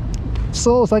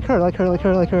 Soles, like her, like her, like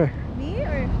her, like her. Me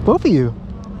or? Both of you.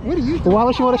 What are you doing? Why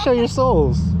don't you want to show your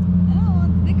soles? Oh,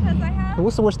 because I have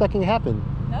What's the worst that can happen?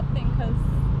 nothing, because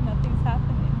nothing's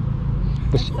happening.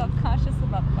 I'm self-conscious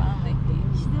about the bottom of my feet.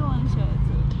 You still want to show it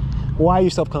too? Why are you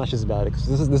self-conscious about it?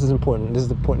 Because this is important. This is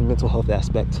the important mental health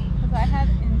aspect. Because I have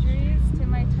injuries to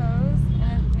my toes,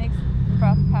 and it makes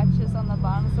rough patches on the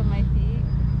bottoms of my feet.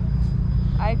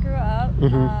 I grew up, we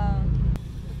couldn't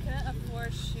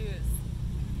afford shoes.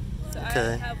 So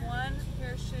Okay. I have one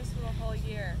pair of shoes for the whole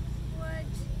year. What?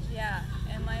 Yeah,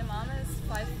 and my mom is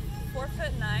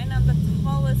 4'9". I'm the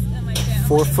tallest in my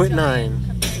family. 4'9".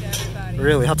 Compared to everybody.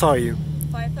 Really? How tall are you?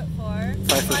 5'4".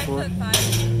 5'4"?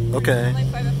 5'5". Okay. I'm like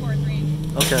 5'4", 3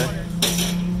 Okay.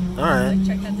 quarters. All right. Like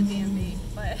checked at the DMV,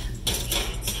 but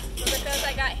because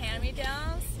I got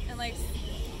hand-me-downs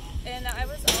and I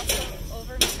was also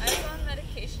I was on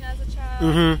medication as a child.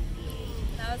 And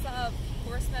I was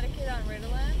force medicated on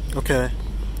Ritalin. Okay.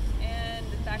 And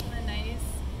back in the 90s,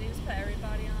 they just put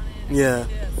everybody on it. Yeah. I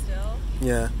do it still.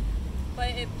 Yeah. But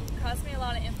it caused me a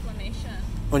lot of inflammation.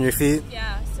 On your feet?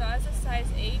 Yeah. So I was a size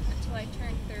 8 until I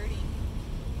turned 30.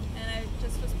 And I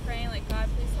just was praying, like, God,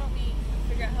 please help me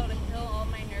figure out how to heal all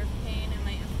my nerve pain and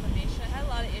my inflammation. I had a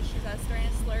lot of issues. I was starting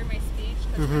to slur my speech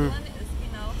because Ritalin is,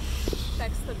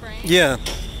 affects the brain. Yeah.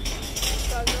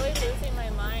 So I was really losing my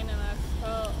mind, and I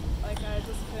felt like I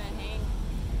just couldn't hang.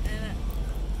 And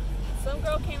some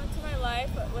girl came into my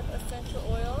life with essential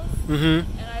oils, and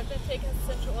I've been taking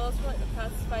essential oils for like the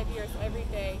past 5 years every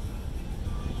day.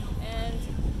 And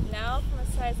now from a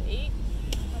size 8,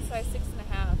 I'm a size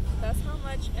 6.5. That's how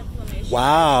much inflammation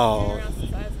Wow. I've been around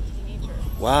since I was a teenager.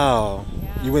 Wow.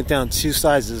 Yeah. You went down 2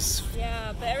 sizes.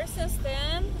 Yeah, but ever since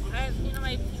then,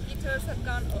 my pinky toes have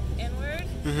gone inward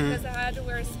because I had to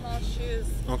wear small shoes.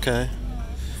 Okay.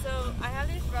 So I have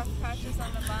these rough patches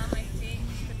on the bottom of my feet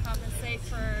to compensate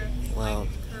for Wow. my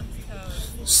curved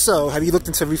toes. So, have you looked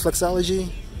into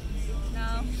reflexology?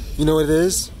 No. You know what it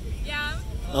is? Yeah.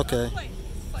 Okay. I'm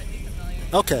slightly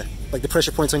familiar. Okay. Like the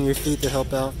pressure points on your feet to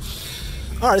help out.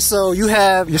 All right. So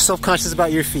you're self-conscious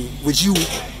about your feet. Would you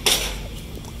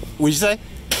say?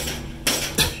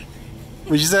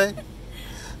 Would you say?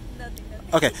 Nothing.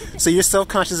 Okay. So you're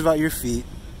self-conscious about your feet.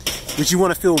 Would you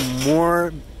want to feel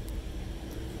more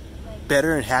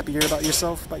better and happier about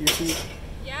yourself, about your feet?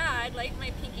 Yeah, I'd like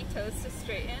my pinky toes to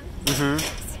straighten. Mm-hmm.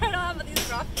 So I don't have these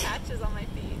rough patches on my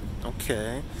feet.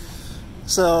 Okay.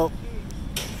 So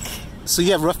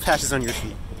you have rough patches on your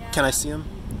feet. Yeah. Can I see them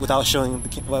without showing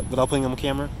without putting them on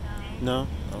camera? No.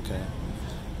 Okay.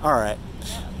 All right.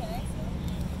 Okay.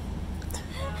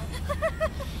 She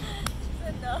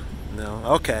said no. No.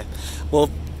 Okay. Well,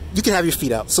 you can have your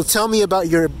feet out. So tell me about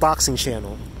your boxing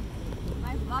channel.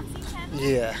 My boxing channel?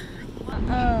 Yeah.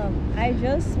 I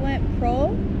just went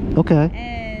pro. Okay.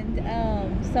 And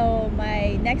so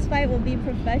my next fight will be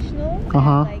professional.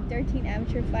 Uh-huh. Like 13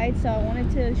 amateur fights. So I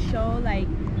wanted to show like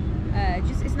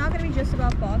it's not gonna be just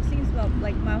about boxing. It's about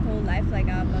like my whole life. Like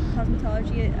I'm a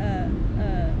cosmetology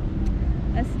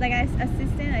I assist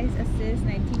and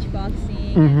I teach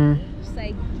boxing. Just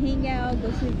like hang out, go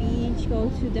to the beach, go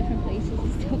to different places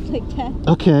and stuff like that.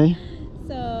 Okay.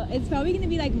 So it's probably gonna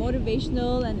be like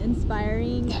motivational and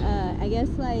inspiring. I guess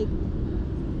like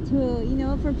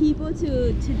to for people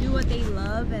to do what they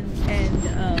love and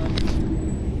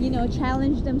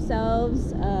challenge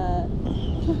themselves,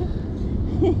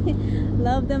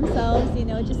 love themselves.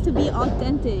 Just to be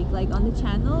authentic. Like on the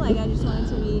channel, like I just wanted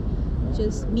to be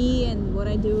just me and what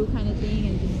I do kind of thing,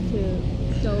 and just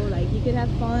to show like you could have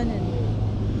fun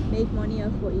and make money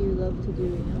off what you love to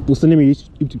do. What's the name of your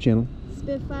YouTube channel?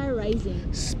 Spitfire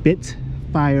Rising.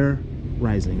 Spitfire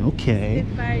Rising. Okay.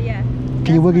 Spitfire, yeah.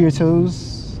 Can you wiggle your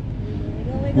toes?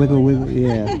 Wiggle,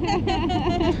 yeah.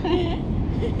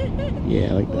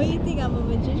 Yeah, like that. What do you think? I'm a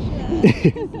magician?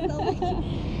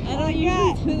 I don't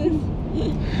usually do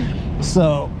this.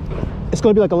 So, it's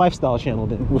going to be like a lifestyle channel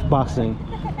then, with boxing.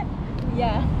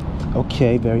 Yeah.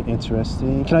 Okay, very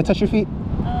interesting. Can I touch your feet?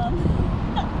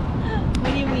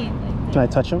 What do you mean? Can I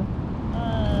touch them?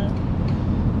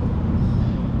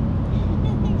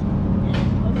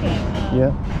 Okay.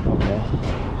 Yeah. Okay.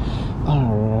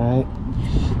 All right.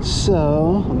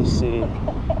 So let me see.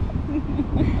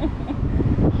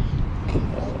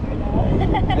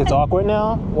 It's awkward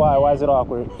now. Why? Why is it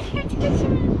awkward?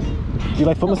 Do you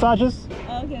like foot massages?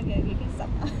 Okay. Stop.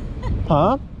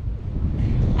 Huh?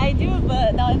 I I do,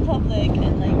 but not in public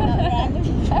and like not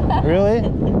around camera. Really?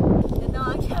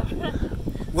 Not on camera.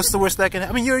 What's the worst that can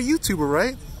happen? I mean, you're a YouTuber,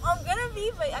 right? I'm gonna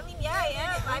be, but I mean, yeah, I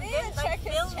am. I've been like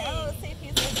filming. To see if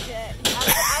he's legit.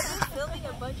 I've been filming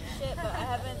a bunch of shit, but I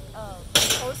haven't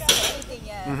posted anything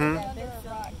yet.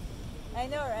 I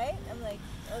know, right? I'm like,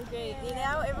 oh great.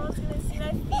 Now everyone's gonna see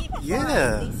my feet before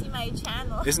they see my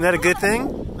channel. Isn't that a good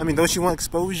thing? I mean, don't you want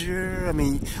exposure? I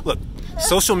mean, look,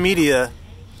 social media,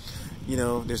 you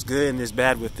know, there's good and there's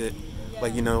bad with it. Yeah.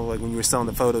 Like, you know, like when you were selling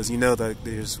the photos, you know that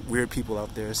there's weird people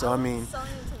out there. So I mean, selling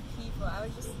it to people. I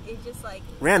was just like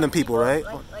random people, right?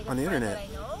 Like on the internet. That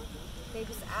I know, they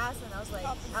just asked, and I was like,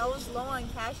 I was low on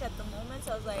cash at the moment,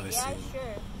 so I was like, yeah,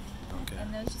 sure. Okay.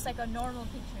 And it was just like a normal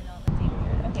picture and all.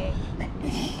 Okay.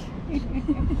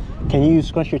 Can you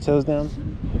scrunch your toes down?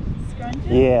 Scrunch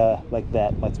it? Yeah, like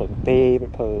that. That's my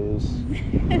favorite pose.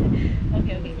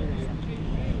 Okay.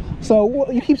 So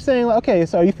you keep saying, like, okay,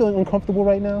 so are you feeling uncomfortable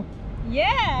right now?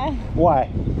 Yeah. Why?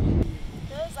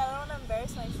 Because I don't want to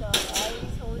embarrass myself. I already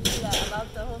told you that I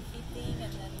love the whole feet thing,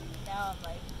 and then now I'm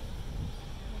like,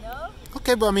 you know?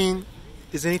 Okay, but I mean,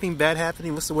 is anything bad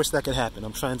happening? What's the worst that could happen?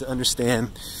 I'm trying to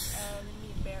understand. Be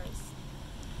embarrassed.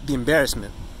 The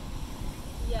embarrassment.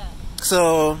 Yeah.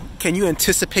 So, can you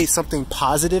anticipate something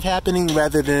positive happening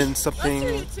rather than something...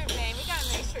 What's your YouTube name? We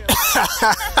gotta make sure.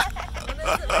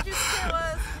 What you said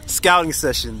was... Scouting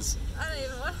sessions. I don't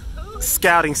even know.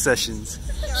 Scouting sessions.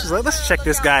 She's like, let's check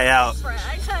this guy out.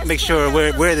 Make sure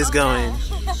where this going.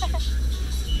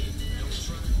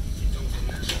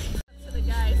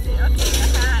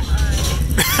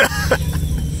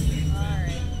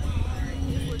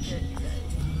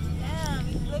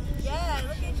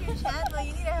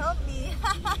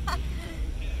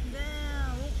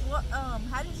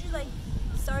 How did you like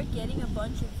start getting a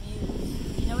bunch of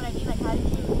views? You know what I mean? Like, how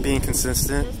did you being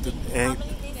consistent and how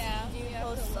many days do you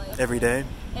post? Like, every day.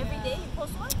 Every day you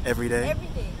post one? Every day. Every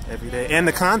day. Every day. And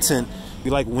the content,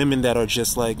 we like women that are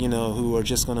just like, you know, who are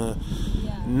just gonna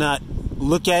not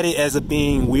look at it as a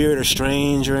being weird or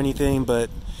strange or anything, but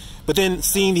then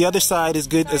seeing the other side is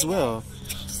good as well.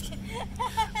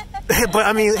 But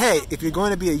I mean, hey, if you're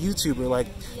going to be a YouTuber, like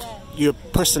your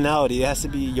personality,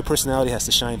 your personality has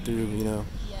to shine through, you know.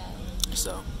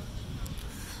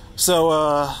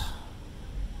 So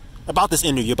about this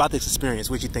interview, about this experience,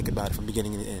 what did you think about it from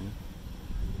beginning to end?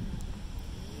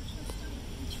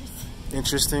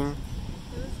 Interesting. It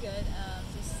was good.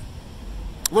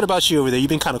 What about you over there? You've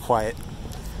been kind of quiet.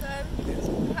 Good.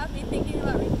 You have me thinking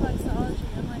about reflexology.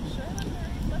 I'm like, should I look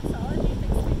at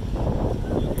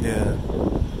reflexology? Yeah.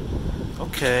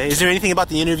 Okay. Is there anything about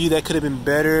the interview that could have been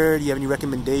better? Do you have any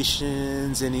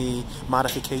recommendations? Any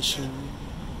modifications?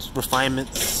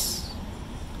 Refinements?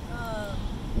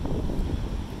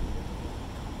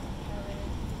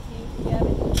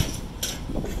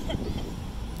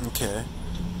 Okay.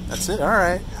 That's it?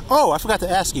 Alright. Oh, I forgot to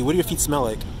ask you. What do your feet smell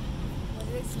like? What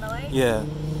do they smell like? Yeah.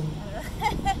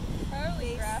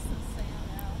 Probably grass and sand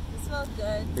now. They smell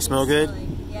good. They smell good?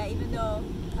 Yeah, even though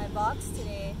I boxed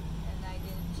today and I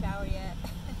didn't shower yet.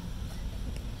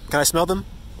 Can I smell them?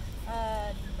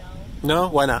 No. No?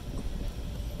 Why not?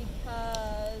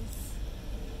 Because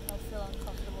I'll feel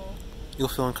uncomfortable. You'll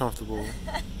feel uncomfortable.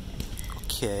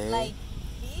 Okay. Like,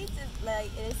 feet is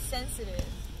like, it is sensitive.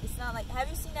 It's not like, have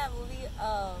you seen that movie,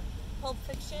 Pulp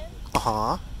Fiction?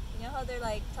 Uh-huh. You know how they're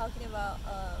like talking about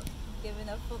giving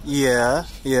a foot Yeah,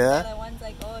 massage? yeah. And one's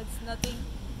like, oh, it's nothing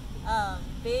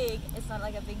big. It's not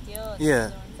like a big deal. And Yeah. the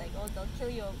other one's like, oh, they'll kill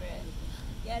you over it.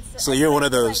 Yeah. It's, So you're one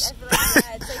of those. Like, I feel like,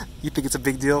 yeah, it's like, You think it's a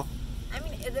big deal? I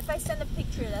mean, if I send a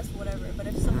picture, that's whatever. But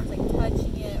if someone's like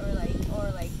touching it or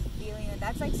like feeling it,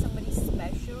 that's like somebody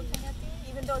special kind of thing.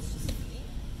 Even though it's just feet.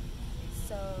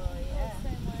 So yeah,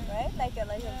 right? Like a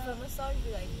foot massage,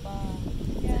 you like boom.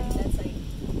 Yeah. That's like.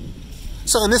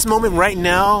 So in this moment right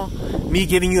now, me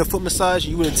giving you a foot massage,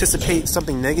 you would anticipate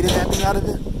something negative happening out of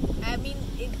it? I mean,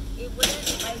 it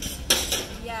wouldn't like,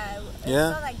 yeah. It's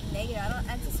not like negative. I don't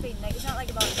anticipate negative. It's not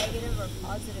like about negative or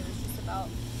positive. It's just about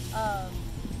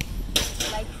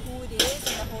like who it is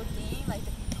and the whole thing, like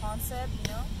the concept, you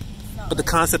know. But the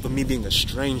concept of me being a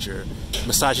stranger,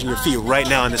 massaging your feet right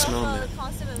now in this moment. The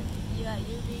concept of you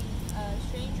being a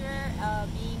stranger,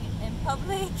 being in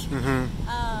public, and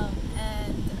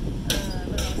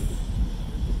what else?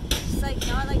 It's like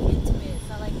not like intimate. It's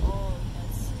not like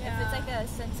if it's like a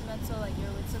sentimental, like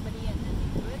you're with somebody and then you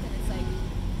do it, then it's like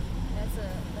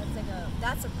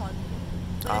that's a positive.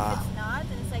 But if it's not,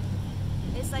 then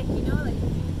it's like you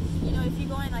know if you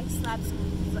go and like slap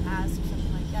someone's ass or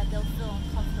something like that, they'll feel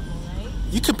uncomfortable, right?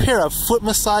 You compare a foot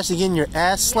massage to getting your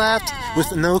ass slapped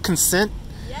with no consent?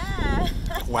 Yeah.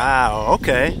 Wow.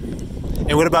 Okay.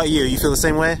 And what about you? You feel the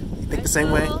same way? You think the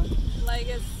same way? Like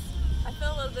I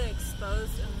feel a little bit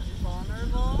exposed and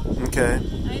vulnerable. Okay.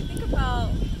 And I think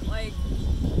about like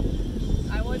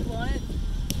I would want it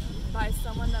by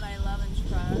someone that I love and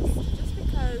trust, just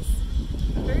because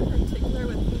I'm very particular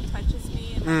with who touches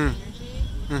me and my energy.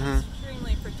 I'm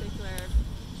extremely particular.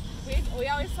 We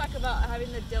always talk about having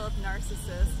to deal with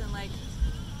narcissists and like,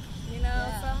 you know,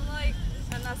 so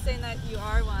I'm not saying that you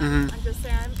are one. I'm just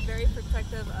saying I'm very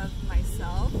protective of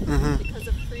myself because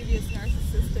of previous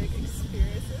narcissistic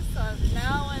experiences. So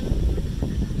now when,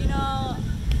 you know,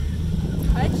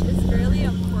 touch is really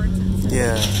important to me.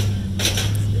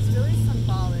 It's really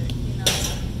symbolic, you know.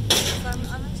 So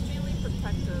I'm extremely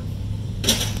protective.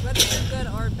 Whether you're good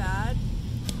or bad,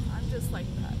 I'm just like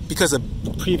that. Because of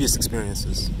previous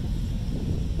experiences.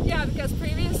 Yeah, because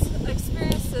previous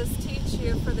experiences teach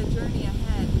you for the journey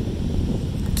ahead.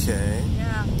 Okay.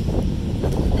 Yeah.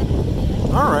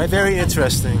 All right, very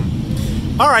interesting.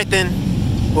 All right then.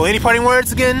 Well, any parting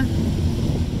words again?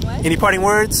 What? Any parting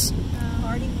words?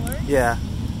 Parting words? Yeah.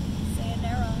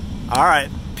 Sayonara. All right.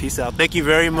 Peace out. Thank you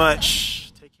very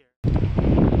much. Take care.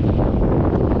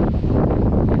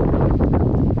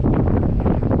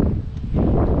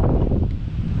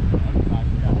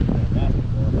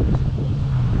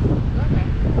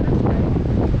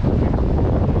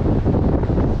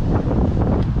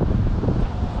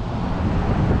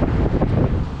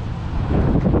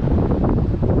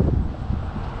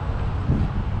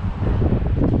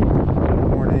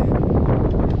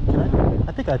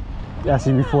 Asked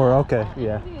you before. Okay,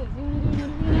 yeah.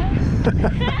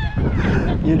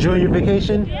 You enjoying your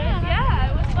vacation? Yeah,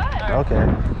 it was fun. Okay.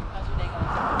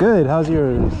 Good. How's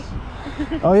yours?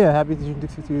 Oh yeah, happy to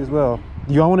introduce you to you as well.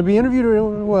 You all want to be interviewed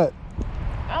or what?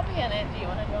 I'll be in it. Do you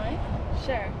want to join?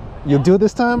 Sure. You'll do it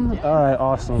this time? All right,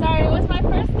 awesome. Sorry, it was my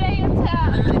first day in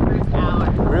town. My first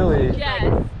hour. Really?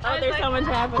 Yes. Oh, there's so much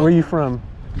happening. Where are you from?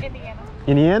 Indiana.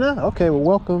 Indiana? Okay, well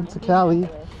welcome to Cali.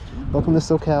 Welcome to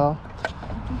SoCal.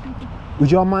 Would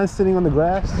y'all mind sitting on the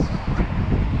grass?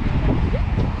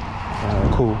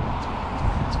 Cool.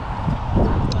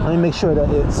 Let me make sure that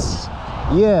it's,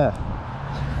 yeah,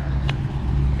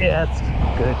 that's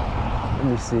good. Let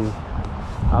me see.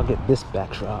 I'll get this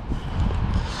backdrop.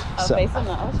 Oh, So, facing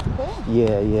the ocean, cool.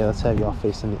 yeah, let's have y'all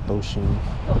facing the ocean.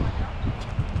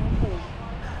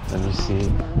 Let me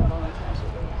see.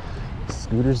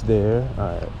 Scooter's there.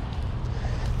 All right.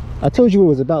 I told you what it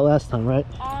was about last time, right?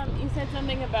 You said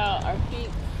something about our feet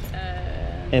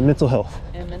And mental health.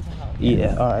 and mental health.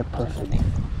 Yeah, all right, perfect.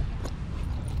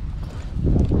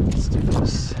 Let's do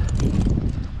this.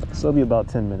 So it'll be about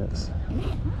 10 minutes.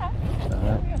 Okay. All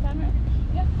right.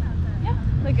 Yeah.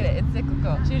 Look at it. It's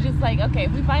cyclical. She was just like, okay,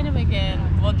 if we find him again,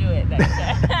 we'll do it next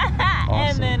time. Awesome.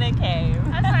 And then it came.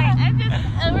 I was like, I'm just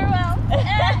overwhelmed.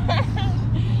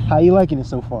 How you liking it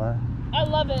so far? I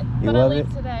love it. You but love I leave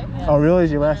it? today. Yeah. Oh, really?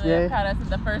 Is your last Really, day? I'm proud of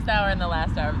the first hour and the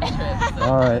last hour of the trip. So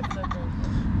All right. so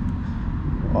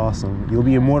great. Awesome. You'll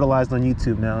be immortalized on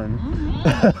YouTube now. And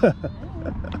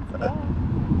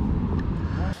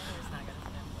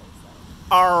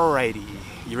Alrighty.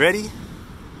 You ready? Sure.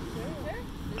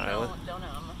 All right, Don't know.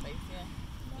 I'm gonna face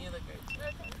you. You look great.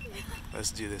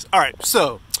 let's do this. All right.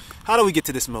 So, how do we get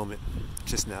to this moment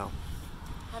just now?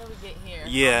 How do we get here?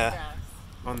 Yeah.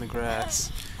 On the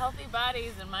grass. Healthy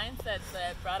bodies and mindsets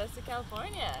that brought us to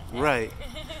California. Right.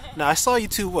 Now, I saw you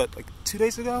two, what, like 2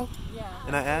 days ago? Yeah.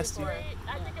 And I asked you. I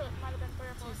think it might have been 3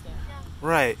 or 4. Tuesday. Yeah.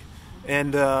 Right.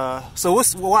 And so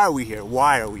why are we here?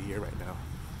 Why are we here right now?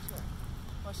 Sure.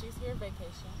 Well, she's here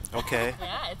vacation. Okay.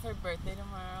 Yeah, it's her birthday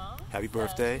tomorrow. Happy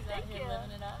birthday. She's out here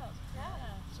living it up. Yeah.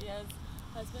 She has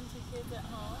husband, 2 kids at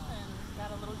home, and got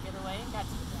a little getaway and got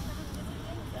to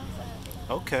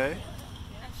the Okay.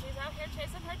 And she's out here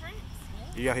chasing her dreams.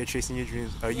 You're out here chasing your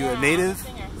dreams. Are you a native?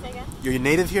 I'm a singer. Say again? You're a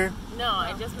native here? No,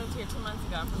 I just moved here 2 months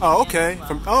ago. From Oh, Indiana okay. as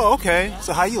well. Yeah.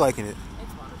 So how you liking it?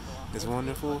 It's wonderful. It's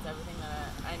wonderful. It's everything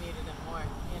that I needed and more.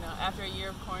 You know, after a year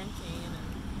of quarantine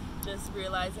and just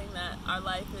realizing that our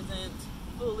life isn't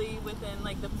fully within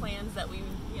like the plans that we,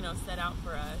 you know, set out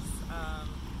for us.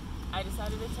 I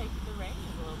decided to take the reins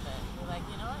a little bit. We're like,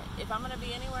 you know what? If I'm gonna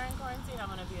be anywhere in quarantine, I'm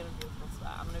gonna be in a beautiful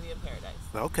spot. I'm gonna be in paradise.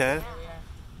 Okay. There we are.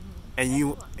 And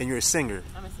you're a singer.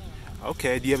 I'm a singer.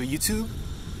 Okay. Do you have a YouTube?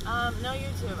 No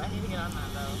YouTube. I need to get on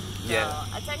that though. So, Yeah.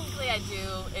 Technically I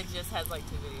do. It just has like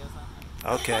 2 videos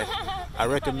on it. Okay. I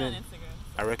recommend. On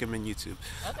Instagram. I recommend YouTube.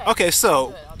 Okay. Okay.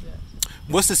 So, I'll do it.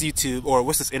 what's this YouTube or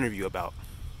what's this interview about?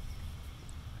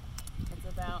 It's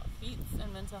about feet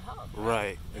and mental health.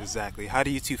 Right. Yeah. Exactly. How do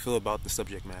you two feel about the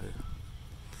subject matter?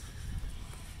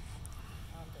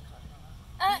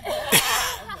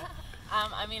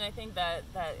 I mean, I think that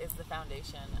is the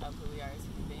foundation of who we are as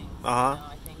human beings. Uh-huh. You know,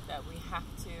 I think that we have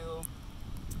to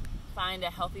find a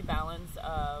healthy balance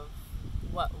of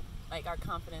what, like our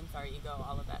confidence, our ego,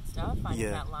 all of that stuff.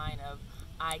 Finding that line of,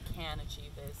 I can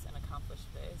achieve this and accomplish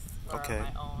this for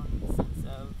my own sense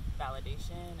of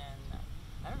validation and,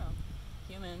 I don't know,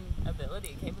 human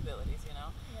ability, capabilities, you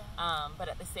know? Yeah. But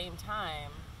at the same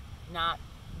time, not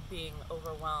being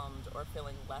overwhelmed or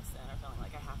feeling less than or feeling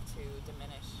like I have to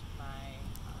diminish my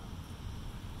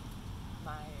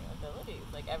my abilities,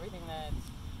 like everything that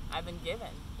I've been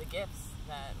given, the gifts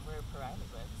that we're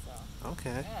provided with. So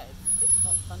yeah, it's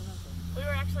fundamental. We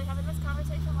were actually having this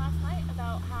conversation last night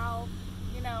about how,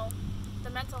 you know, the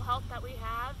mental health that we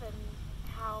have and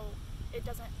how it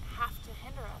doesn't have to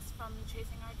hinder us from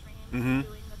chasing our dreams and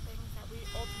doing the things that we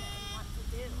ultimately want to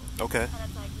do. Okay. And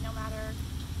it's like, no matter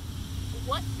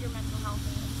what your mental health is,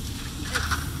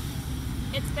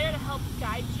 it's there to help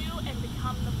guide you and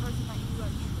become the person that you are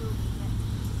truly meant to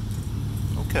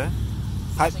be. Okay.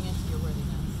 Stepping into your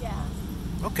worthiness.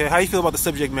 Yeah. Okay, how do you feel about the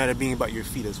subject matter being about your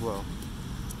feet as well?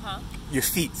 Huh? Your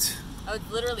feet. Oh, it's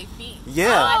literally feet. Yeah.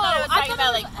 Oh, I thought it was talking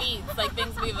about like feet, like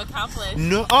things we've accomplished.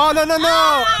 No. Oh, no. There we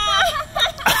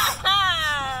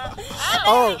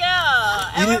go.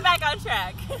 And we're back on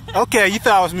track. Okay, you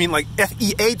thought I was mean like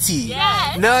F-E-A-T.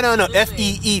 Yes. No. Absolutely.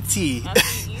 F-E-E-T.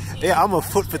 F-E-E-T. Yeah, I'm a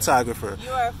foot photographer.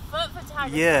 You are a foot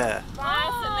photographer. Yeah.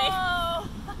 Fascinating.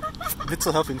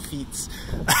 Mental health and feet.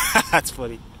 That's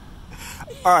funny.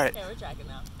 All right. Okay, we're tracking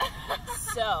now.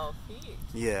 So, feet.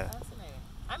 Yeah. Fascinating.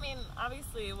 I mean,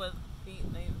 obviously with feet,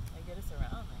 they get us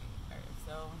around.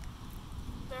 So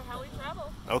They're how we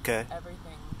travel. Okay.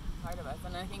 Everything part of us.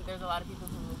 And I think there's a lot of people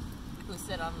who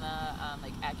sit on the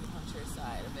like acupuncture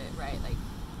side of it, right? Like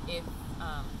if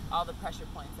all the pressure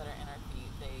points that are in our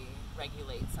feet, they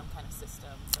regulate some kind of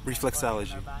system, some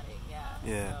reflexology. Kind of organ in our body.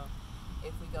 Yeah. So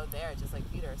if we go there, just like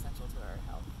feet are essential to our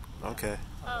health. Okay.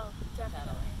 Oh,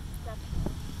 definitely.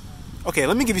 Okay,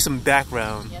 let me give you some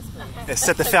background Yes, please. and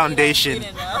set the foundation We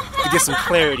didn't know. to get some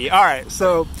clarity. All right,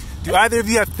 so do either of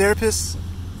you have therapists?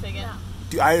 Say again?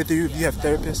 Do either of you have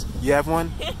therapists? You have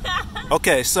one?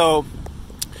 Okay, so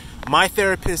my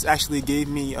therapist actually gave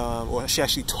me, or she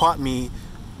actually taught me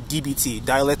DBT,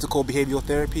 dialectical behavioral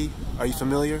therapy. Are you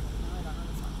familiar?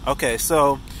 Okay,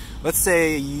 so let's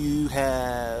say you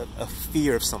have a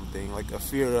fear of something, like a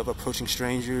fear of approaching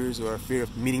strangers or a fear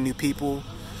of meeting new people.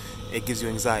 It gives you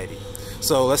anxiety.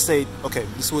 So let's say, okay,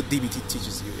 this is what DBT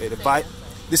teaches you.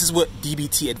 This is what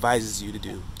DBT advises you to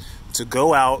do. To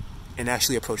go out and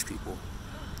actually approach people.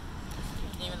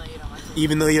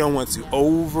 Even though you don't want to.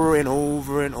 Over and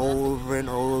over and over and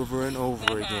over and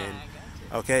over again.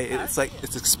 Okay? It's like,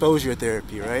 it's exposure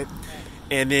therapy, right?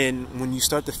 And then when you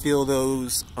start to feel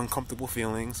those uncomfortable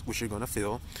feelings, which you're going to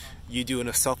feel, you do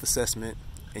a self-assessment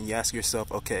and you ask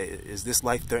yourself, okay, is this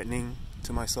life-threatening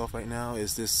to myself right now?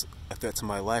 Is this a threat to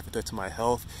my life, a threat to my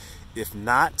health? If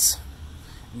not,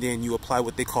 then you apply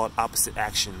what they call opposite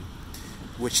action,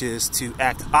 which is to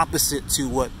act opposite to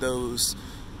what those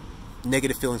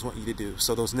negative feelings want you to do.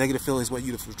 So those negative feelings want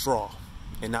you to withdraw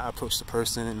and not approach the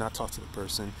person and not talk to the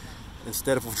person.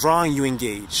 Instead of withdrawing, you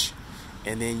engage.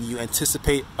 And then you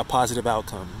anticipate a positive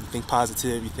outcome. You think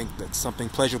positive, you think that something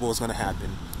pleasurable is going to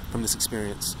happen from this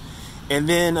experience. And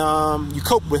then you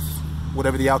cope with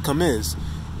whatever the outcome is.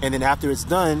 And then after it's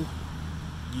done,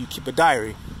 you keep a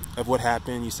diary of what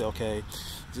happened. You say, okay,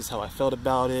 this is how I felt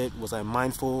about it. Was I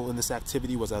mindful in this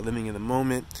activity? Was I living in the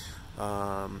moment?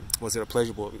 Was it a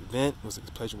pleasurable event? Was it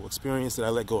a pleasurable experience? Did I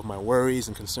let go of my worries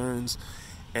and concerns?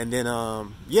 And then,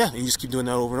 yeah, and you just keep doing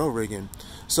that over and over again.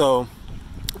 So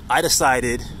I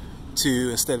decided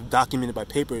to, instead of document it by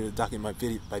paper, to document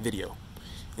by video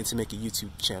and to make a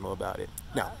YouTube channel about it.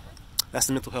 Now, that's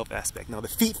the mental health aspect. Now, the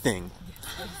feet thing.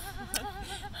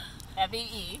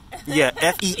 F-E-E. Yeah,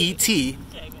 F-E-E-T.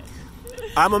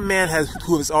 I'm a man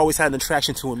who has always had an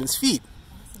attraction to women's feet.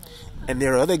 And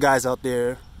there are other guys out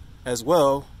there as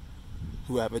well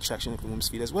who have attraction to women's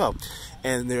feet as well.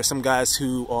 And there are some guys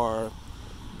who are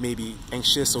maybe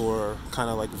anxious or kind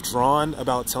of like withdrawn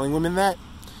about telling women that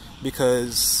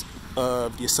because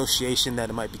of the association that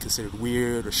it might be considered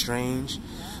weird or strange.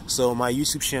 So my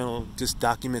YouTube channel just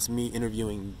documents me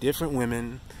interviewing different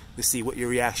women to see what your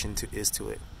reaction is to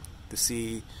it. To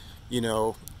see, you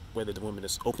know, whether the woman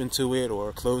is open to it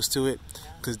or closed to it.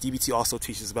 Because DBT also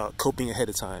teaches about coping ahead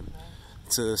of time.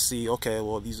 To see, okay,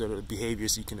 well, these are the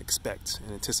behaviors you can expect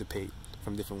and anticipate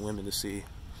from different women to see.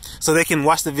 So they can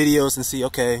watch the videos and see,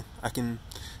 okay, I can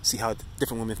see how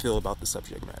different women feel about the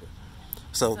subject matter.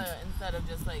 So instead of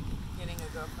just like getting a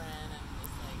girlfriend and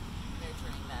just like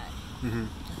nurturing that. Mm-hmm.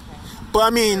 Okay. But I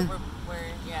mean, we're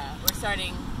we're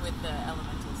starting with the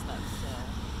elemental stuff.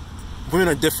 Women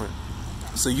are different.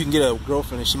 So you can get a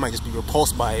girlfriend and she might just be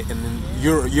repulsed by it, and then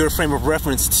your frame of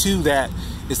reference to that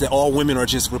is that all women are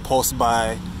just repulsed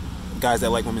by guys that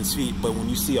like women's feet. But when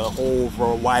you see a whole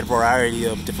wide variety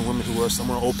of different women who are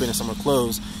some are open and some are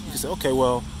closed, you can say, okay,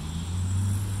 well,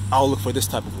 I'll look for this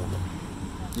type of woman.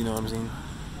 You know what I'm saying?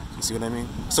 You see what I mean?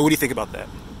 So what do you think about that?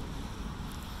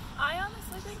 I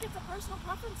honestly think it's a personal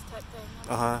preference type thing.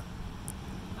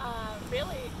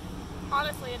 Really,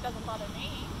 honestly, it doesn't bother me,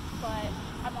 but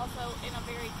I'm also in a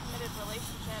very committed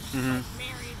relationship, like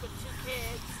married with 2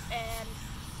 kids, and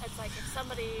it's like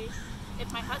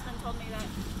if my husband told me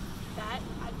that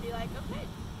I'd be like, okay,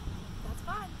 that's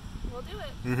fine, we'll do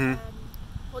it, and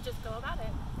we'll just go about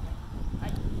it.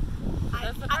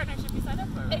 That's the partnership you signed up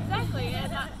for, right? Exactly,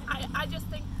 and I just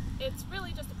think it's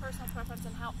really just a personal preference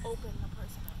and how open the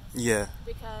person is. Yeah.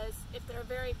 Because if they're a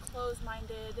very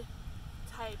closed-minded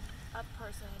type of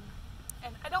person,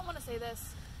 and I don't want to say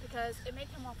this because it may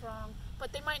come off wrong,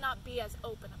 but they might not be as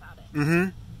open about it.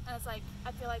 And it's like,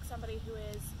 I feel like somebody who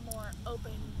is more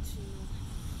open to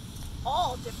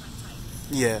all different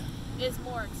types is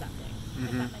more accepting,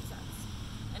 if that makes sense.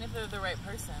 And if they're the right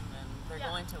person, then they're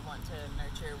going to want to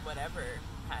nurture whatever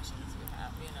passions you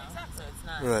have, you know? Exactly. So it's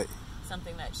not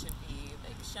something that should be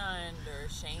like shunned or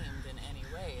shamed in any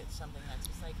way. It's something that's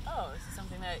just like, oh, this is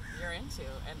something that you're into,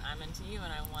 and I'm into you,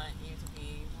 and I want you to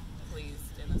be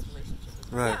pleased in this relationship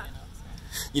as well. Right. You know,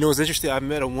 so. You know, it's interesting. I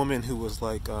met a woman who was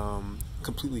like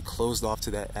completely closed off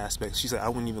to that aspect. She said, I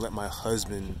wouldn't even let my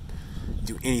husband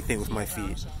do anything with my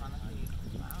feet. Shame on the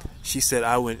feet. Wow. She said,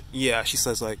 I would, she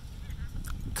says like,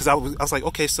 because I was like,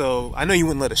 okay, so I know you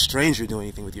wouldn't let a stranger do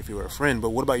anything with you if you were a friend, but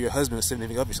what about your husband or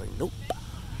significant other? She's like, nope.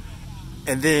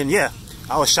 And then,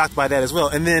 I was shocked by that as well.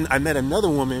 And then I met another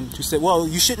woman who said, well,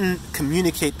 you shouldn't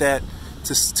communicate that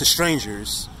to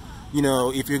strangers. You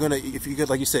know, if you're like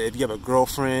you said, if you have a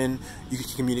girlfriend, you can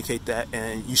communicate that,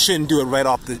 and you shouldn't do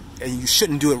it and you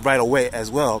shouldn't do it right away as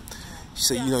well. She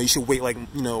said, you should wait like,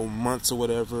 months or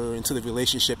whatever into the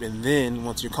relationship, and then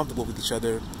once you're comfortable with each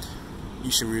other,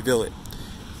 you should reveal it.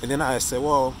 And then I said,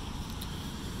 well,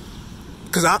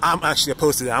 because I'm actually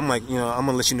opposed to that. I'm like, I'm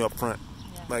gonna let you know up front,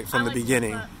 like from the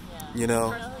beginning,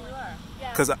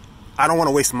 because I don't want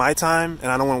to waste my time,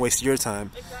 and I don't want to waste your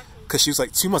time. Because she was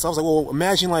like 2 months. I was like, well,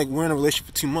 imagine like we're in a relationship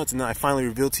for 2 months, and then I finally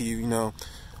revealed to you,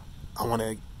 I want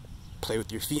to play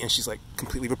with your feet, and she's like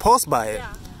completely repulsed by it.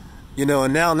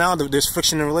 And now there's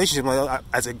friction in the relationship. Like,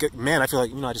 as a good man, I feel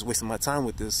like I just wasted my time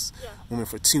with this woman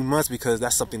for 2 months because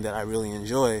that's something that I really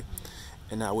enjoy,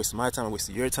 and now I wasted my time, I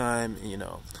wasted your time.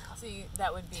 So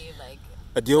that would be like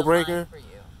a deal breaker for you.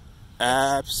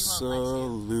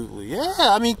 Absolutely, yeah.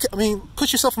 I mean,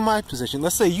 put yourself in my position.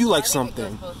 Let's say you like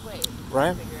something, it goes both ways.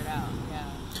 right? Figure it out. Yeah.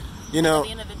 You know, at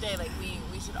the end of the day, like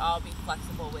we should all be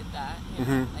flexible with that. You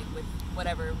know, like with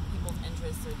whatever people's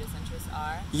interests or disinterests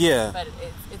are. Yeah. But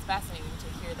it's fascinating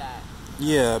to hear that.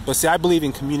 Yeah, but see, I believe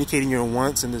in communicating your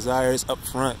wants and desires up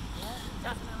front,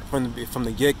 from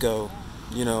the get-go.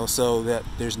 So that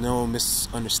there's no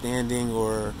misunderstanding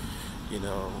or,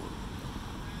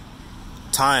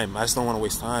 time. I just don't want to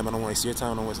waste time. I don't want to waste your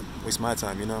time. I don't want to waste my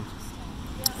time,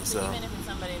 So even if it's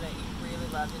somebody that you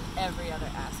really love in every other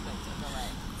aspect of the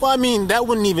life. Well, I mean, that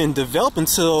wouldn't even develop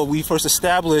until we first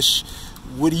establish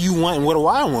what do you want and what do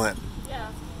I want. Yeah.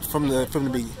 From the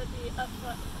beginning. To be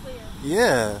upfront, clear.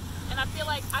 Yeah. And I feel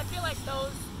like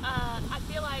those. I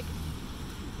feel like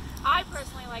I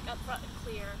personally like upfront and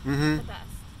clear the best.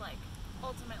 Like,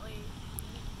 ultimately,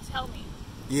 tell me.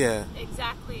 Yeah.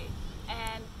 Exactly.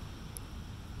 And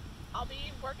I'll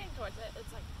be working towards it.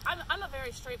 It's like I'm a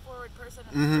very straightforward person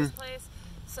in the first place,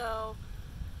 so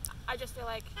I just feel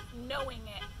like knowing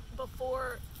it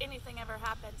before anything ever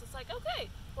happens, it's like, okay,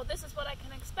 well, this is what I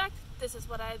can expect. This is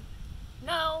what I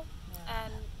know,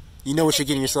 and you know what you're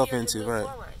getting yourself into, right?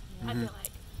 I feel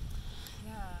like.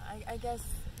 Yeah, I guess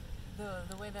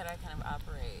the way that I kind of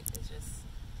operate is just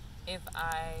if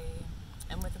I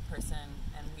am with a person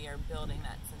and we are building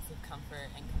that sense of comfort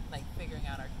and like figuring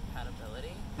out our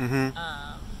compatibility,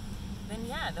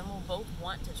 then we'll both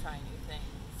want to try new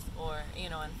things, or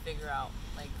and figure out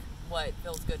like what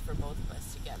feels good for both of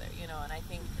us together, and I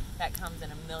think that comes in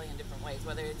a million different ways,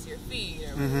 whether it's your feet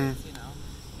or whether it's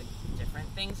like different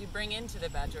things you bring into the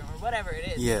bedroom or whatever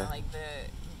it is. Like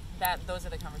those are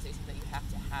the conversations that you have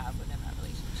to have within that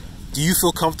relationship. Do you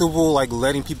feel comfortable like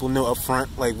letting people know up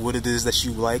front like what it is that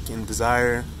you like and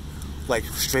desire, like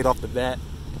straight off the bat?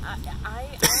 I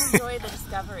enjoy the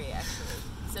discovery, actually.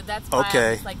 So that's why I'm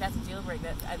just like, that's a deal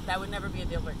breaker. That would never be a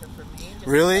deal breaker for me. Just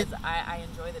really? I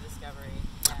enjoy the discovery.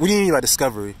 Yeah. What do you mean by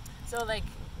discovery? So like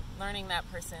learning that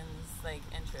person's like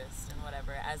interest and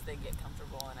whatever as they get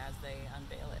comfortable and as they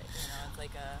unveil it. You know, it's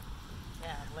like a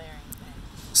layering thing.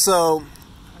 So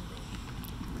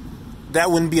that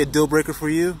wouldn't be a deal breaker for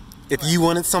you if you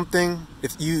wanted something.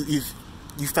 If you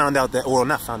found out that, or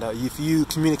not found out, if you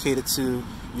communicated to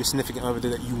your significant other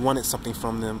that you wanted something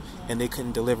from them and they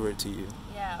couldn't deliver it to you.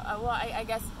 Yeah. Well, I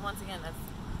guess once again that's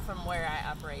from where I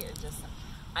operate. It's just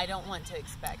I don't want to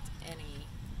expect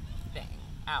anything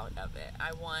out of it.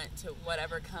 I want to,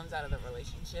 whatever comes out of the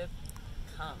relationship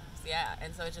comes. Yeah.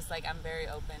 And so it's just like I'm very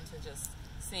open to just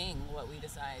seeing what we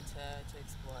decide to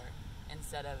explore,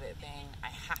 instead of it being I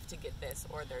have to get this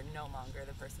or they're no longer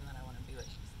the person that I want to be with.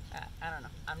 I don't know.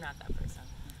 I'm not that person.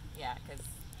 Yeah,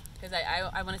 because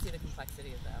I want to see the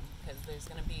complexity of them, because there's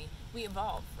going to be, we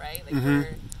evolve, right? Like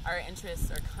our interests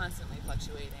are constantly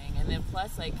fluctuating, and then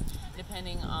plus like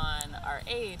depending on our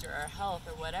age or our health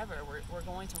or whatever, we're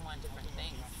going to want different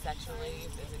things, sexually,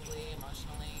 physically,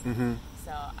 emotionally.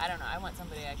 So I don't know. I want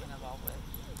somebody I can evolve with.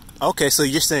 Okay, so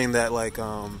you're saying that like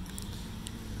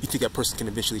you think that person can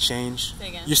eventually change? Say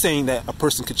again? You're saying that a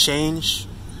person could change?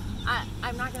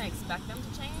 I'm not going to expect them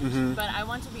to change, but I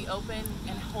want to be open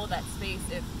and hold that space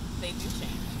if they do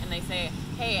change. And they say,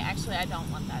 hey, actually, I don't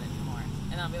want that anymore.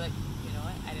 And I'll be like, you know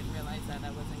what? I didn't realize that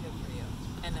wasn't good for you.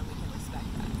 And then we can respect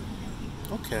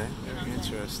that. Okay, very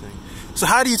interesting. So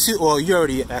how do you well, you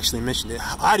already actually mentioned it.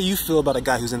 How do you feel about a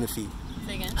guy who's in the feet?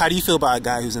 Say again? How do you feel about a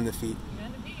guy who's in the feet? You're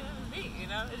in the feet, you're in the feet, you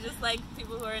know? It's just like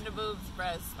people who are into boobs,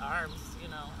 breasts, arms, you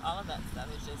know, all of that stuff.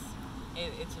 It's just,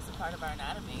 it's just a part of our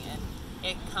anatomy. And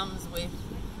it comes with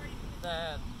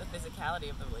the physicality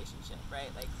of the relationship,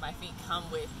 right? Like my feet come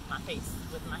with my face,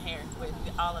 with my hair, with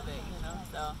all of it, you know?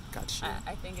 So gotcha.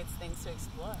 I think it's things to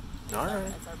explore. It's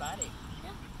our body.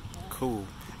 Yeah. Cool.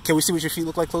 Can we see what your feet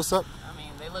look like close up? I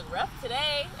mean, they look rough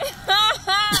today.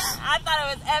 I thought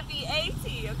it was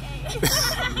F-E-A-T, okay?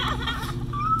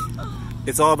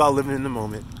 It's all about living in the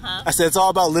moment. Huh? I said it's all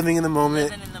about living in the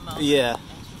moment. Living in the moment. Yeah.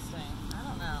 Interesting. I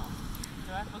don't know.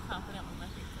 Do I feel confident with my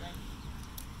feet today?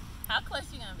 How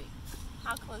close you gonna be?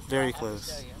 How close? Very do I have close.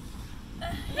 to show you?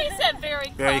 He said very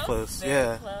close. Very close. Very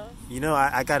Yeah. close. You know,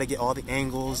 I got to get all the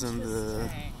angles and the.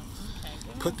 Interesting. Okay,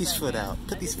 give me Put a these foot second. out.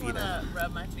 Put these feet out. I just want to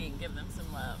rub my feet and give them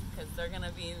some love, because they're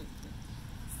gonna be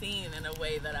seen in a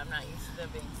way that I'm not used to them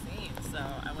being seen. So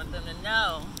I want them to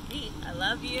know, feet, I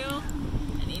love you,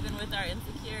 and even with our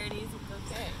insecurities, it's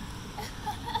okay.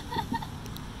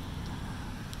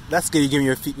 That's good. You give me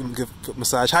your feet a good foot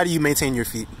massage. How do you maintain your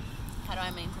feet? How do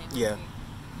I maintain my Yeah. feet?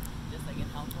 Just like in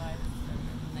health-wise?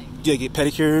 Like, Do you get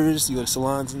pedicures? You go to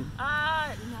salons? And...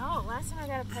 no. Last time I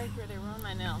got a pedicure, they ruined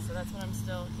my nails, so that's what I'm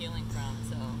still healing from.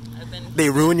 So I've been. They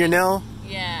ruin your nail?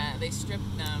 Yeah, they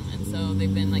stripped them, and so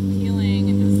they've been like peeling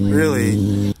and just like. Really?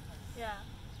 Yeah. Yeah.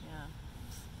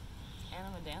 And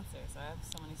I'm a dancer, so I have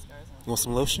so many scars on. You want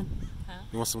some lotion? Huh?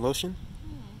 You want some lotion?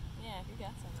 Yeah, if you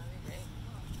got some, that'd be great.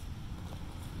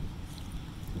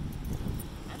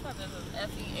 I thought this was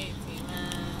F-E-A-T,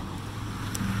 man.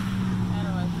 How do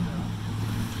I feel?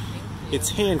 Thank you. It's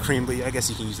hand cream, but I guess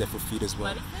you can use that for feet as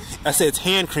well. What is it? I said it's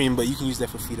hand cream, but you can use that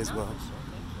for feet as well. Oh, sure,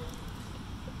 thank you.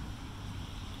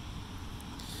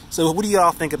 So what do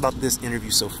y'all think about this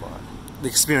interview so far? The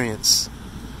experience?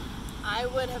 I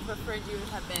would have preferred you to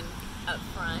have been up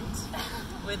front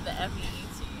with the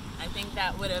F-E-E-T. I think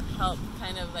that would have helped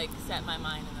kind of like set my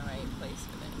mind in the right place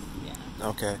for this. Yeah.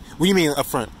 Okay. What do you mean up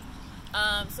front?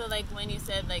 So like when you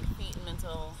said like feet and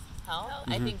mental health,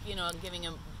 I think, you know, giving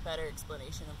a better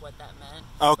explanation of what that meant.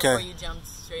 Okay. Before you jumped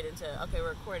straight into, okay, we're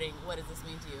recording, what does this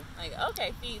mean to you? Like,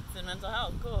 okay, feet and mental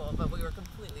health, cool. But we were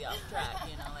completely off track,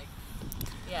 you know, like,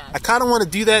 yeah. I kind of want to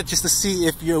do that just to see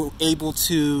if you're able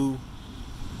to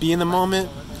be in the moment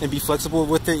and be flexible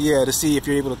with it. Yeah, to see if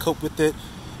you're able to cope with it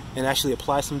and actually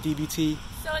apply some DBT.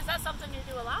 So is that something you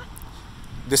do a lot?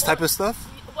 This type of stuff?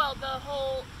 Well, the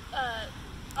whole,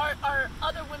 are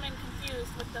other women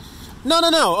confused with the... No.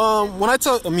 When I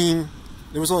mean,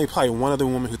 there was only probably one other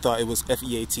woman who thought it was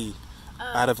F-E-A-T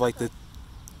out of like the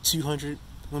 200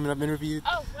 women I've interviewed.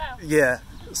 Oh, wow. Yeah,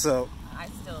 so...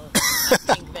 I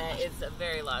think that it's a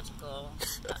very logical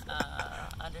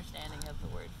understanding of the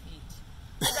word feet.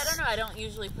 Because I don't know, I don't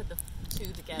usually put the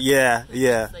two together. Yeah, It's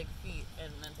yeah. just like feet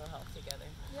and mental health together.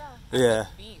 Yeah. Yeah.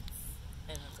 Like feet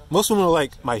and mental health. Most women are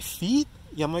like, my feet?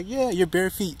 Yeah, I'm like, yeah, your bare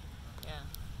feet. Yeah.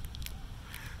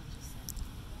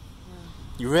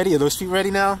 You ready? Are those feet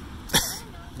ready now?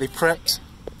 They prepped?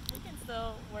 We can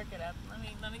still work it up.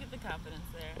 Let me get the confidence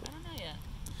there. I don't know yet.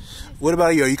 What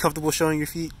about you? Are you comfortable showing your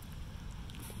feet?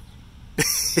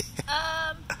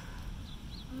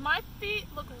 My feet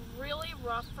look really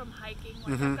rough from hiking.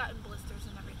 Like I've gotten blisters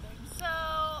and everything. So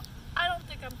I don't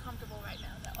think like I'm comfortable right now,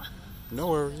 though. No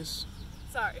worries.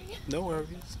 Sorry. No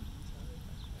worries.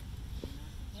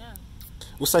 Yeah.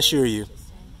 What size shoe are you? I'm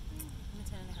a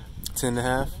 10 and a half. 10 and a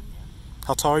half?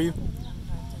 How tall are you?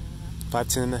 I'm 5'10 and a half.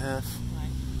 5'10 and a half.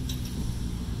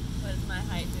 What is my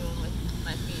height doing with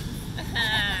my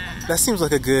feet? That seems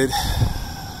like a good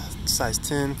size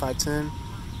 10, 5'10.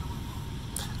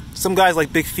 Some guys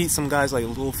like big feet, some guys like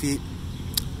little feet.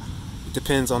 It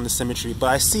depends on the symmetry. But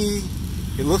I see,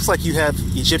 it looks like you have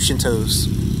Egyptian toes.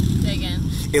 Say again.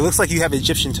 It looks like you have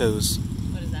Egyptian toes.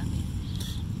 What does that mean?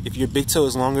 If your big toe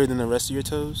is longer than the rest of your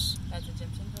toes, That's Egyptian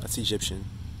toes? that's Egyptian.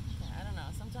 Yeah, I don't know.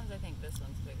 Sometimes I think this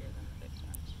one's bigger than the big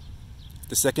one.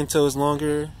 The second toe is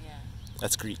longer, Yeah,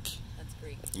 that's Greek. that's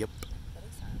Greek. Yep. That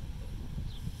is sound.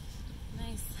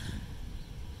 Nice.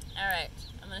 All right,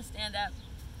 I'm gonna stand up.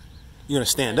 You're gonna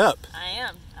stand up. I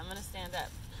am. I'm gonna stand up.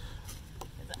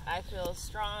 'Cause I feel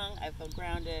strong. I feel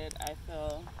grounded. I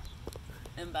feel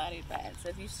embodied by it. So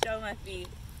if you show my feet,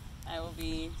 I will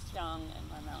be strong and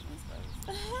my mountains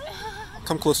closed.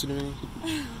 Come closer to me.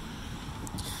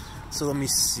 So let me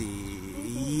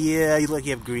see. Yeah, you look like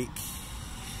you have Greek.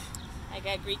 I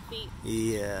got Greek feet.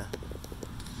 Yeah.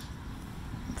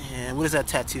 And what does that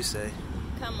tattoo say?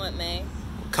 Come what may.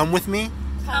 Come with me?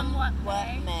 Come what What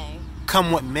may. may.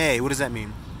 Come what may. What does that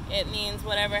mean? It means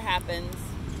whatever happens.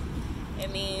 It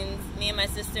means me and my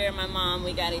sister and my mom,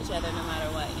 we got each other no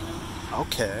matter what, you know?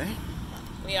 Okay.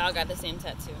 We all got the same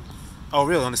tattoo. Oh,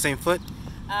 really? On the same foot?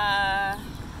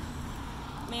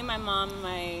 Me and my mom and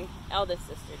my eldest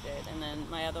sister did, and then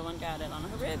my other one got it on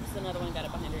her ribs, another one got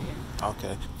it behind her ear.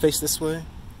 Okay. Face this way.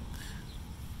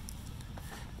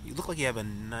 You look like you have a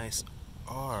nice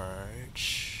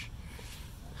arch.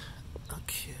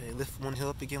 Okay. Lift one heel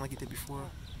up again like you did before.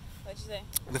 What'd you say?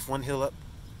 Lift one heel up.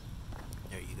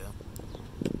 There you go.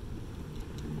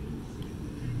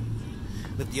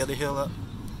 Lift the other heel up.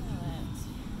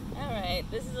 Alright,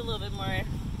 this is a little bit more...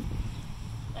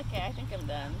 Okay, I think I'm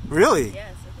done. Really?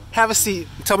 Yes, I think Have a seat.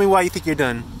 Tell me why you think you're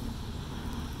done.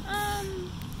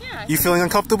 yeah. You feeling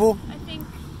uncomfortable? I think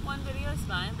one video is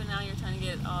fine, but now you're trying to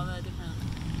get all the different...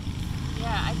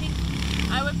 Yeah, I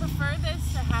think I would prefer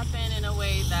this to happen in a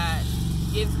way that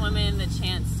gives women the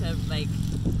chance to, like,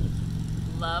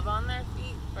 love on their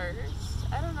feet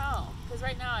first. I don't know. Because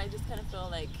right now I just kind of feel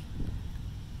like,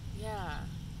 yeah,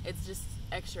 it's just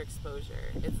extra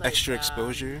exposure. It's like, Extra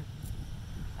exposure?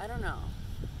 I don't know.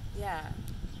 Yeah.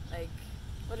 Like,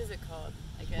 what is it called?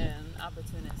 Like an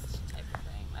opportunist type of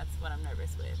thing. That's what I'm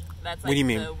nervous with. That's like What do you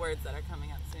mean? the words that are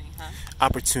coming up to me, huh?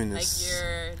 Opportunist. Like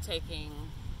you're taking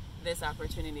this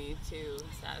opportunity to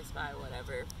satisfy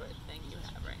whatever thing you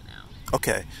have right now.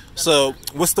 Okay. So,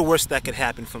 what's the worst that could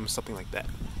happen from something like that?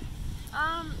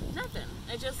 Nothing.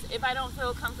 It just, if I don't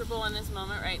feel comfortable in this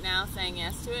moment right now saying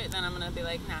yes to it, then I'm going to be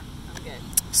like, nah, I'm good.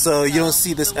 So, you don't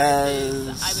see this the worst is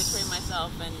as... I betray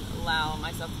myself and allow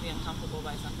myself to be uncomfortable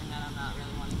by something that I'm not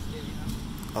really wanting to do,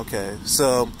 you know? Okay.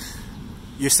 So,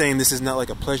 you're saying this is not like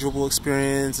a pleasurable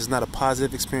experience? It's not a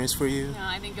positive experience for you? No,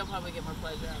 I think you'll probably get more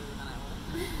pleasure out of it than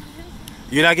I will.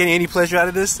 You're not getting any pleasure out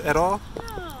of this at all?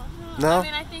 No. No? I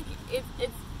mean, I think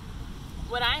it's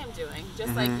what I am doing,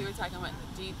 just like you were talking about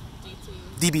DBT.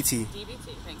 DBT,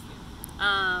 thank you.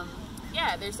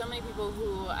 Yeah, there's so many people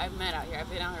who I've met out here. I've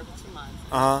been out here for 2 months.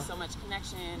 There's so much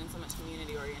connection and so much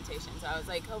community orientation. So I was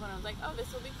like, hoping, I was like, oh,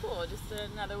 this will be cool. Just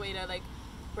another way to like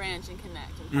branch and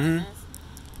connect and find this.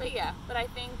 But yeah, but I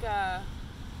think,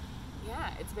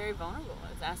 yeah, it's very vulnerable.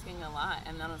 It's asking a lot.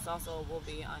 And then it's also will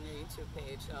be on your YouTube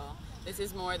page. So this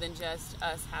is more than just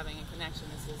us having a connection.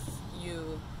 This is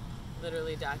you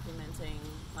literally documenting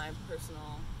my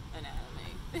personal anatomy.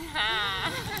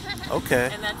 Okay.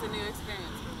 And that's a new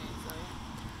experience for me. So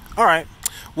yeah. All right.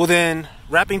 Well then,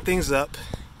 wrapping things up,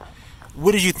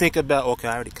 what did you think about, okay,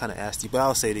 I already kind of asked you, but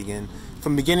I'll say it again.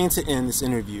 From beginning to end, this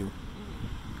interview,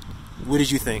 what did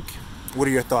you think? What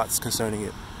are your thoughts concerning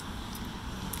it?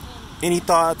 Any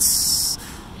thoughts?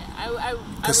 Yeah, I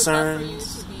concerns? would love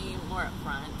for you to be more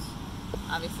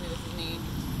upfront. Obviously, this is me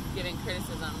giving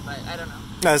criticism, but I don't know.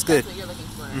 No, it's good. That's what you're looking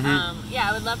for. Yeah,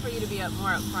 I would love for you to be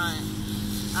more upfront.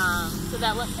 So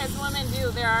that as women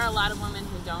do, there are a lot of women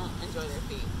who don't enjoy their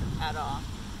feet at all.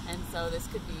 And so this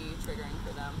could be triggering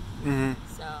for them.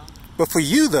 So. But for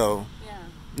you though, Yeah.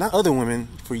 not other women,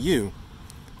 for you,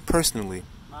 personally.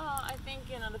 Well, I think,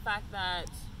 you know, the fact that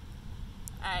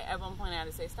at one point I had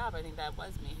to say stop, I think that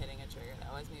was me hitting a trigger.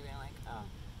 That was me being like, oh,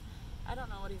 I don't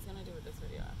know what he's going to do with this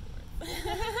video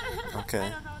afterwards. Okay. I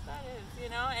don't know what that is, you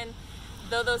know? And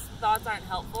though those thoughts aren't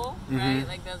helpful, right?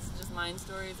 Like those just mind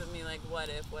stories of me like, what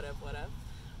if?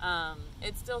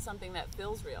 It's still something that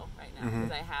feels real right now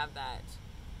because I have that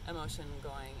emotion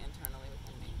going internally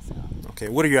within So. Okay,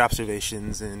 what are your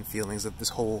observations and feelings of this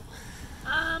whole?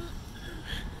 I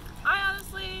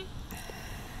honestly,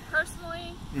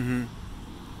 personally, Mm-hmm.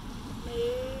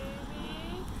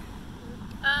 maybe,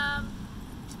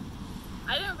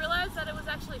 I didn't realize that it was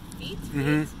actually feet,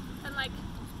 Mm-hmm. and like,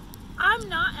 I'm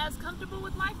not as comfortable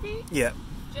with my feet. Yeah.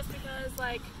 Just because,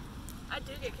 like, I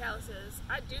do get calluses,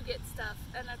 I do get stuff,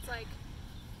 and it's like,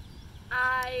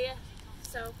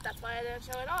 so that's why I didn't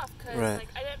show it off, because Right. like,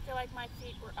 I didn't feel like my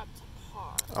feet were up to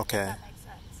par. Okay. If that makes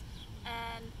sense.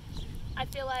 And I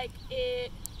feel like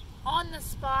it, on the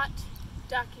spot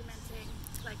documenting,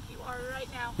 like you are right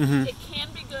now, Mm-hmm. it can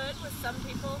be good with some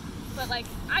people, but like,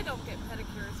 I don't get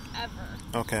pedicures ever.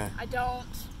 Okay. I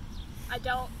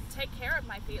don't take care of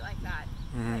my feet like that.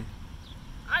 Mm-hmm. Like,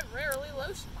 I rarely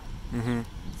lotion them. Mm-hmm.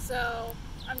 So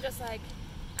I'm just like,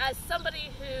 as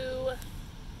somebody who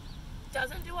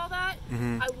doesn't do all that,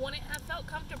 Mm-hmm. I wouldn't have felt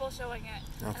comfortable showing it,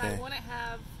 and Okay. I wouldn't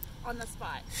have on the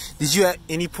spot. Did you at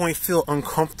any point feel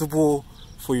uncomfortable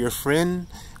for your friend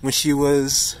when she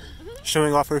was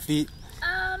showing off her feet?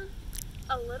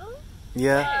 A little.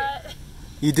 Yeah. But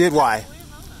You did? Why?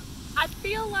 I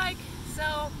feel like,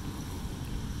 so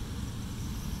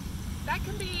that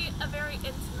can be a very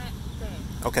intimate thing.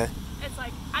 Okay. It's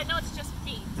like, I know it's just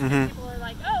feet. Mhm. People are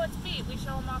like, oh, it's feet. We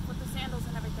show them off with the sandals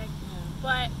and everything.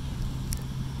 But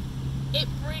it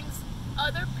brings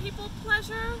other people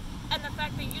pleasure, and the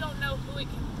fact that you don't know who it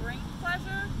can bring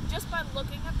pleasure just by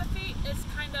looking at the feet is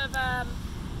kind of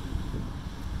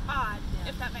odd,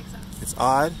 if that makes sense. It's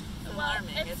odd.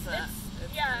 Alarming.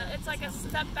 It's like a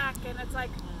step back, and it's like,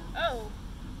 oh,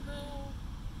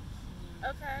 who?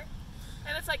 Okay,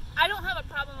 and it's like, I don't have a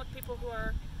problem with people who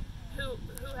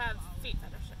have feet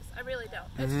fetishes. I really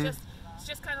don't. Mhm. It's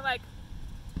just kind of like,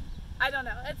 I don't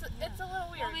know. It's a little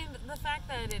weird. Well, I mean, the fact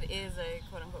that it is a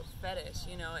quote unquote fetish,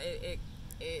 you know, it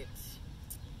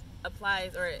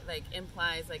applies, or it like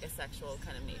implies like a sexual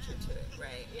kind of nature to it,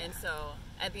 right? Yeah. And so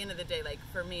at the end of the day, like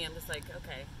for me, I'm just like,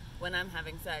 okay, when I'm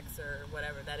having sex or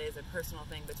whatever, that is a personal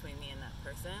thing between me and that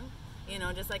person. You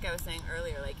know, just like I was saying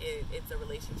earlier, like it's a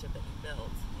relationship that you build,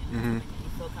 you know, something that you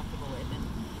feel comfortable with. And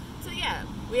so yeah,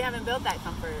 we haven't built that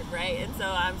comfort, right? And so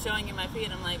I'm showing you my feet,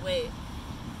 and I'm like, wait,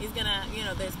 he's gonna, you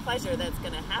know, there's pleasure that's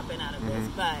gonna happen out of this,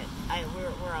 but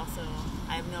we're also,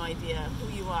 I have no idea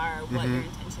who you are, what your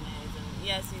intention is, and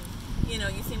yes, you know,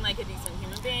 you seem like a decent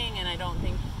human being, and I don't know.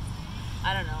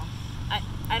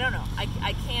 I don't know.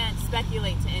 I can't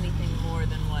speculate to anything more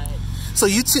than what. So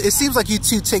you two, it seems like you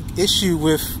two take issue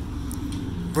with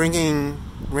bringing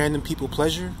random people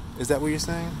pleasure. Is that what you're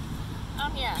saying?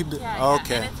 Yeah. People, Yeah.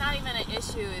 okay. And it's not even an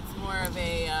issue. It's more of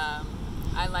a.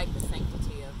 I like the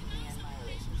sanctity of me and my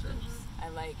relationships. I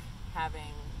like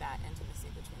having that intimacy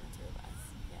between the two of us.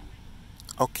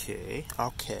 Yeah.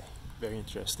 Okay. Very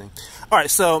interesting. All right.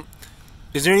 So,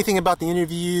 is there anything about the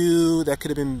interview that could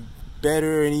have been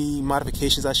better? Any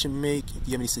modifications I should make? Do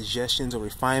you have any suggestions or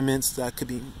refinements that could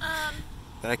be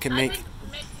that I can make? I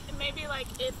think maybe like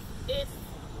if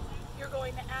you're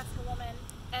going to ask a woman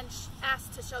and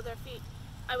ask to show their feet,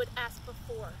 I would ask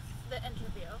before the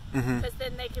interview, because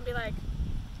then they can be like,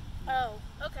 oh,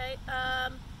 okay,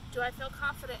 do I feel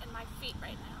confident in my feet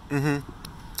right now?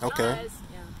 Okay. Because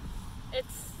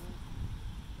it's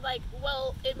like,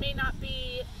 well, it may not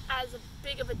be as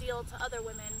big of a deal to other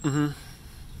women.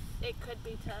 It could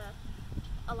be to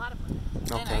a lot of women.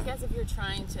 Okay. And I guess if you're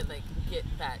trying to like get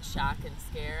that shock and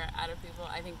scare out of people,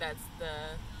 I think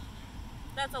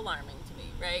that's alarming to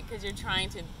me, right? Because you're trying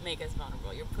to make us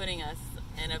vulnerable. You're putting us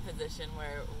in a position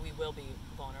where we will be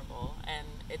vulnerable, and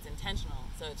it's intentional.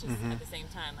 So it's just at the same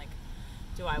time, like,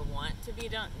 do I want to be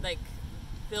done? Like,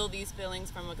 feel these feelings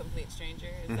from a complete stranger?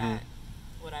 Is that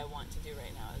what I want to do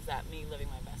right now? Is that me living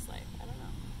my best life? I don't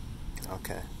know.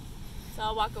 Okay. So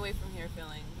I'll walk away from here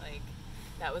feeling like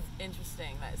that was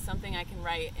interesting. That's something I can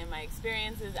write in my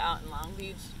experiences out in Long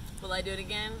Beach. Will I do it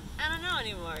again? I don't know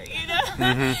anymore. You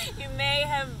know, you may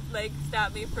have like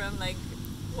stopped me from like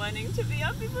wanting to be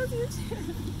on people's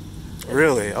YouTube.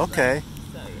 Really? Okay.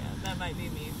 So yeah, that might be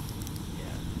me.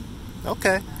 Yeah.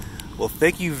 Okay. Well,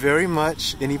 thank you very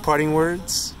much. Any parting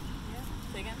words? Yeah.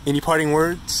 Say again? Any parting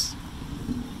words?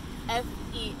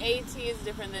 FEAT is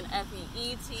different than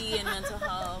FEET in mental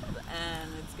health,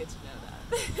 and it's good to know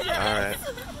that. All right.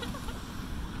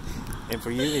 And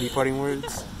for you, any parting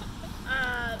words?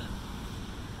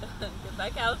 Goodbye,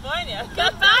 California.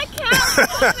 Goodbye,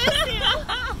 California.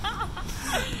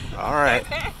 All right.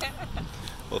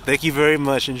 Well, thank you very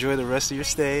much. Enjoy the rest of your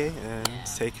stay, and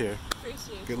take care.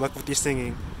 Appreciate it. Good luck with your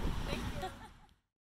singing.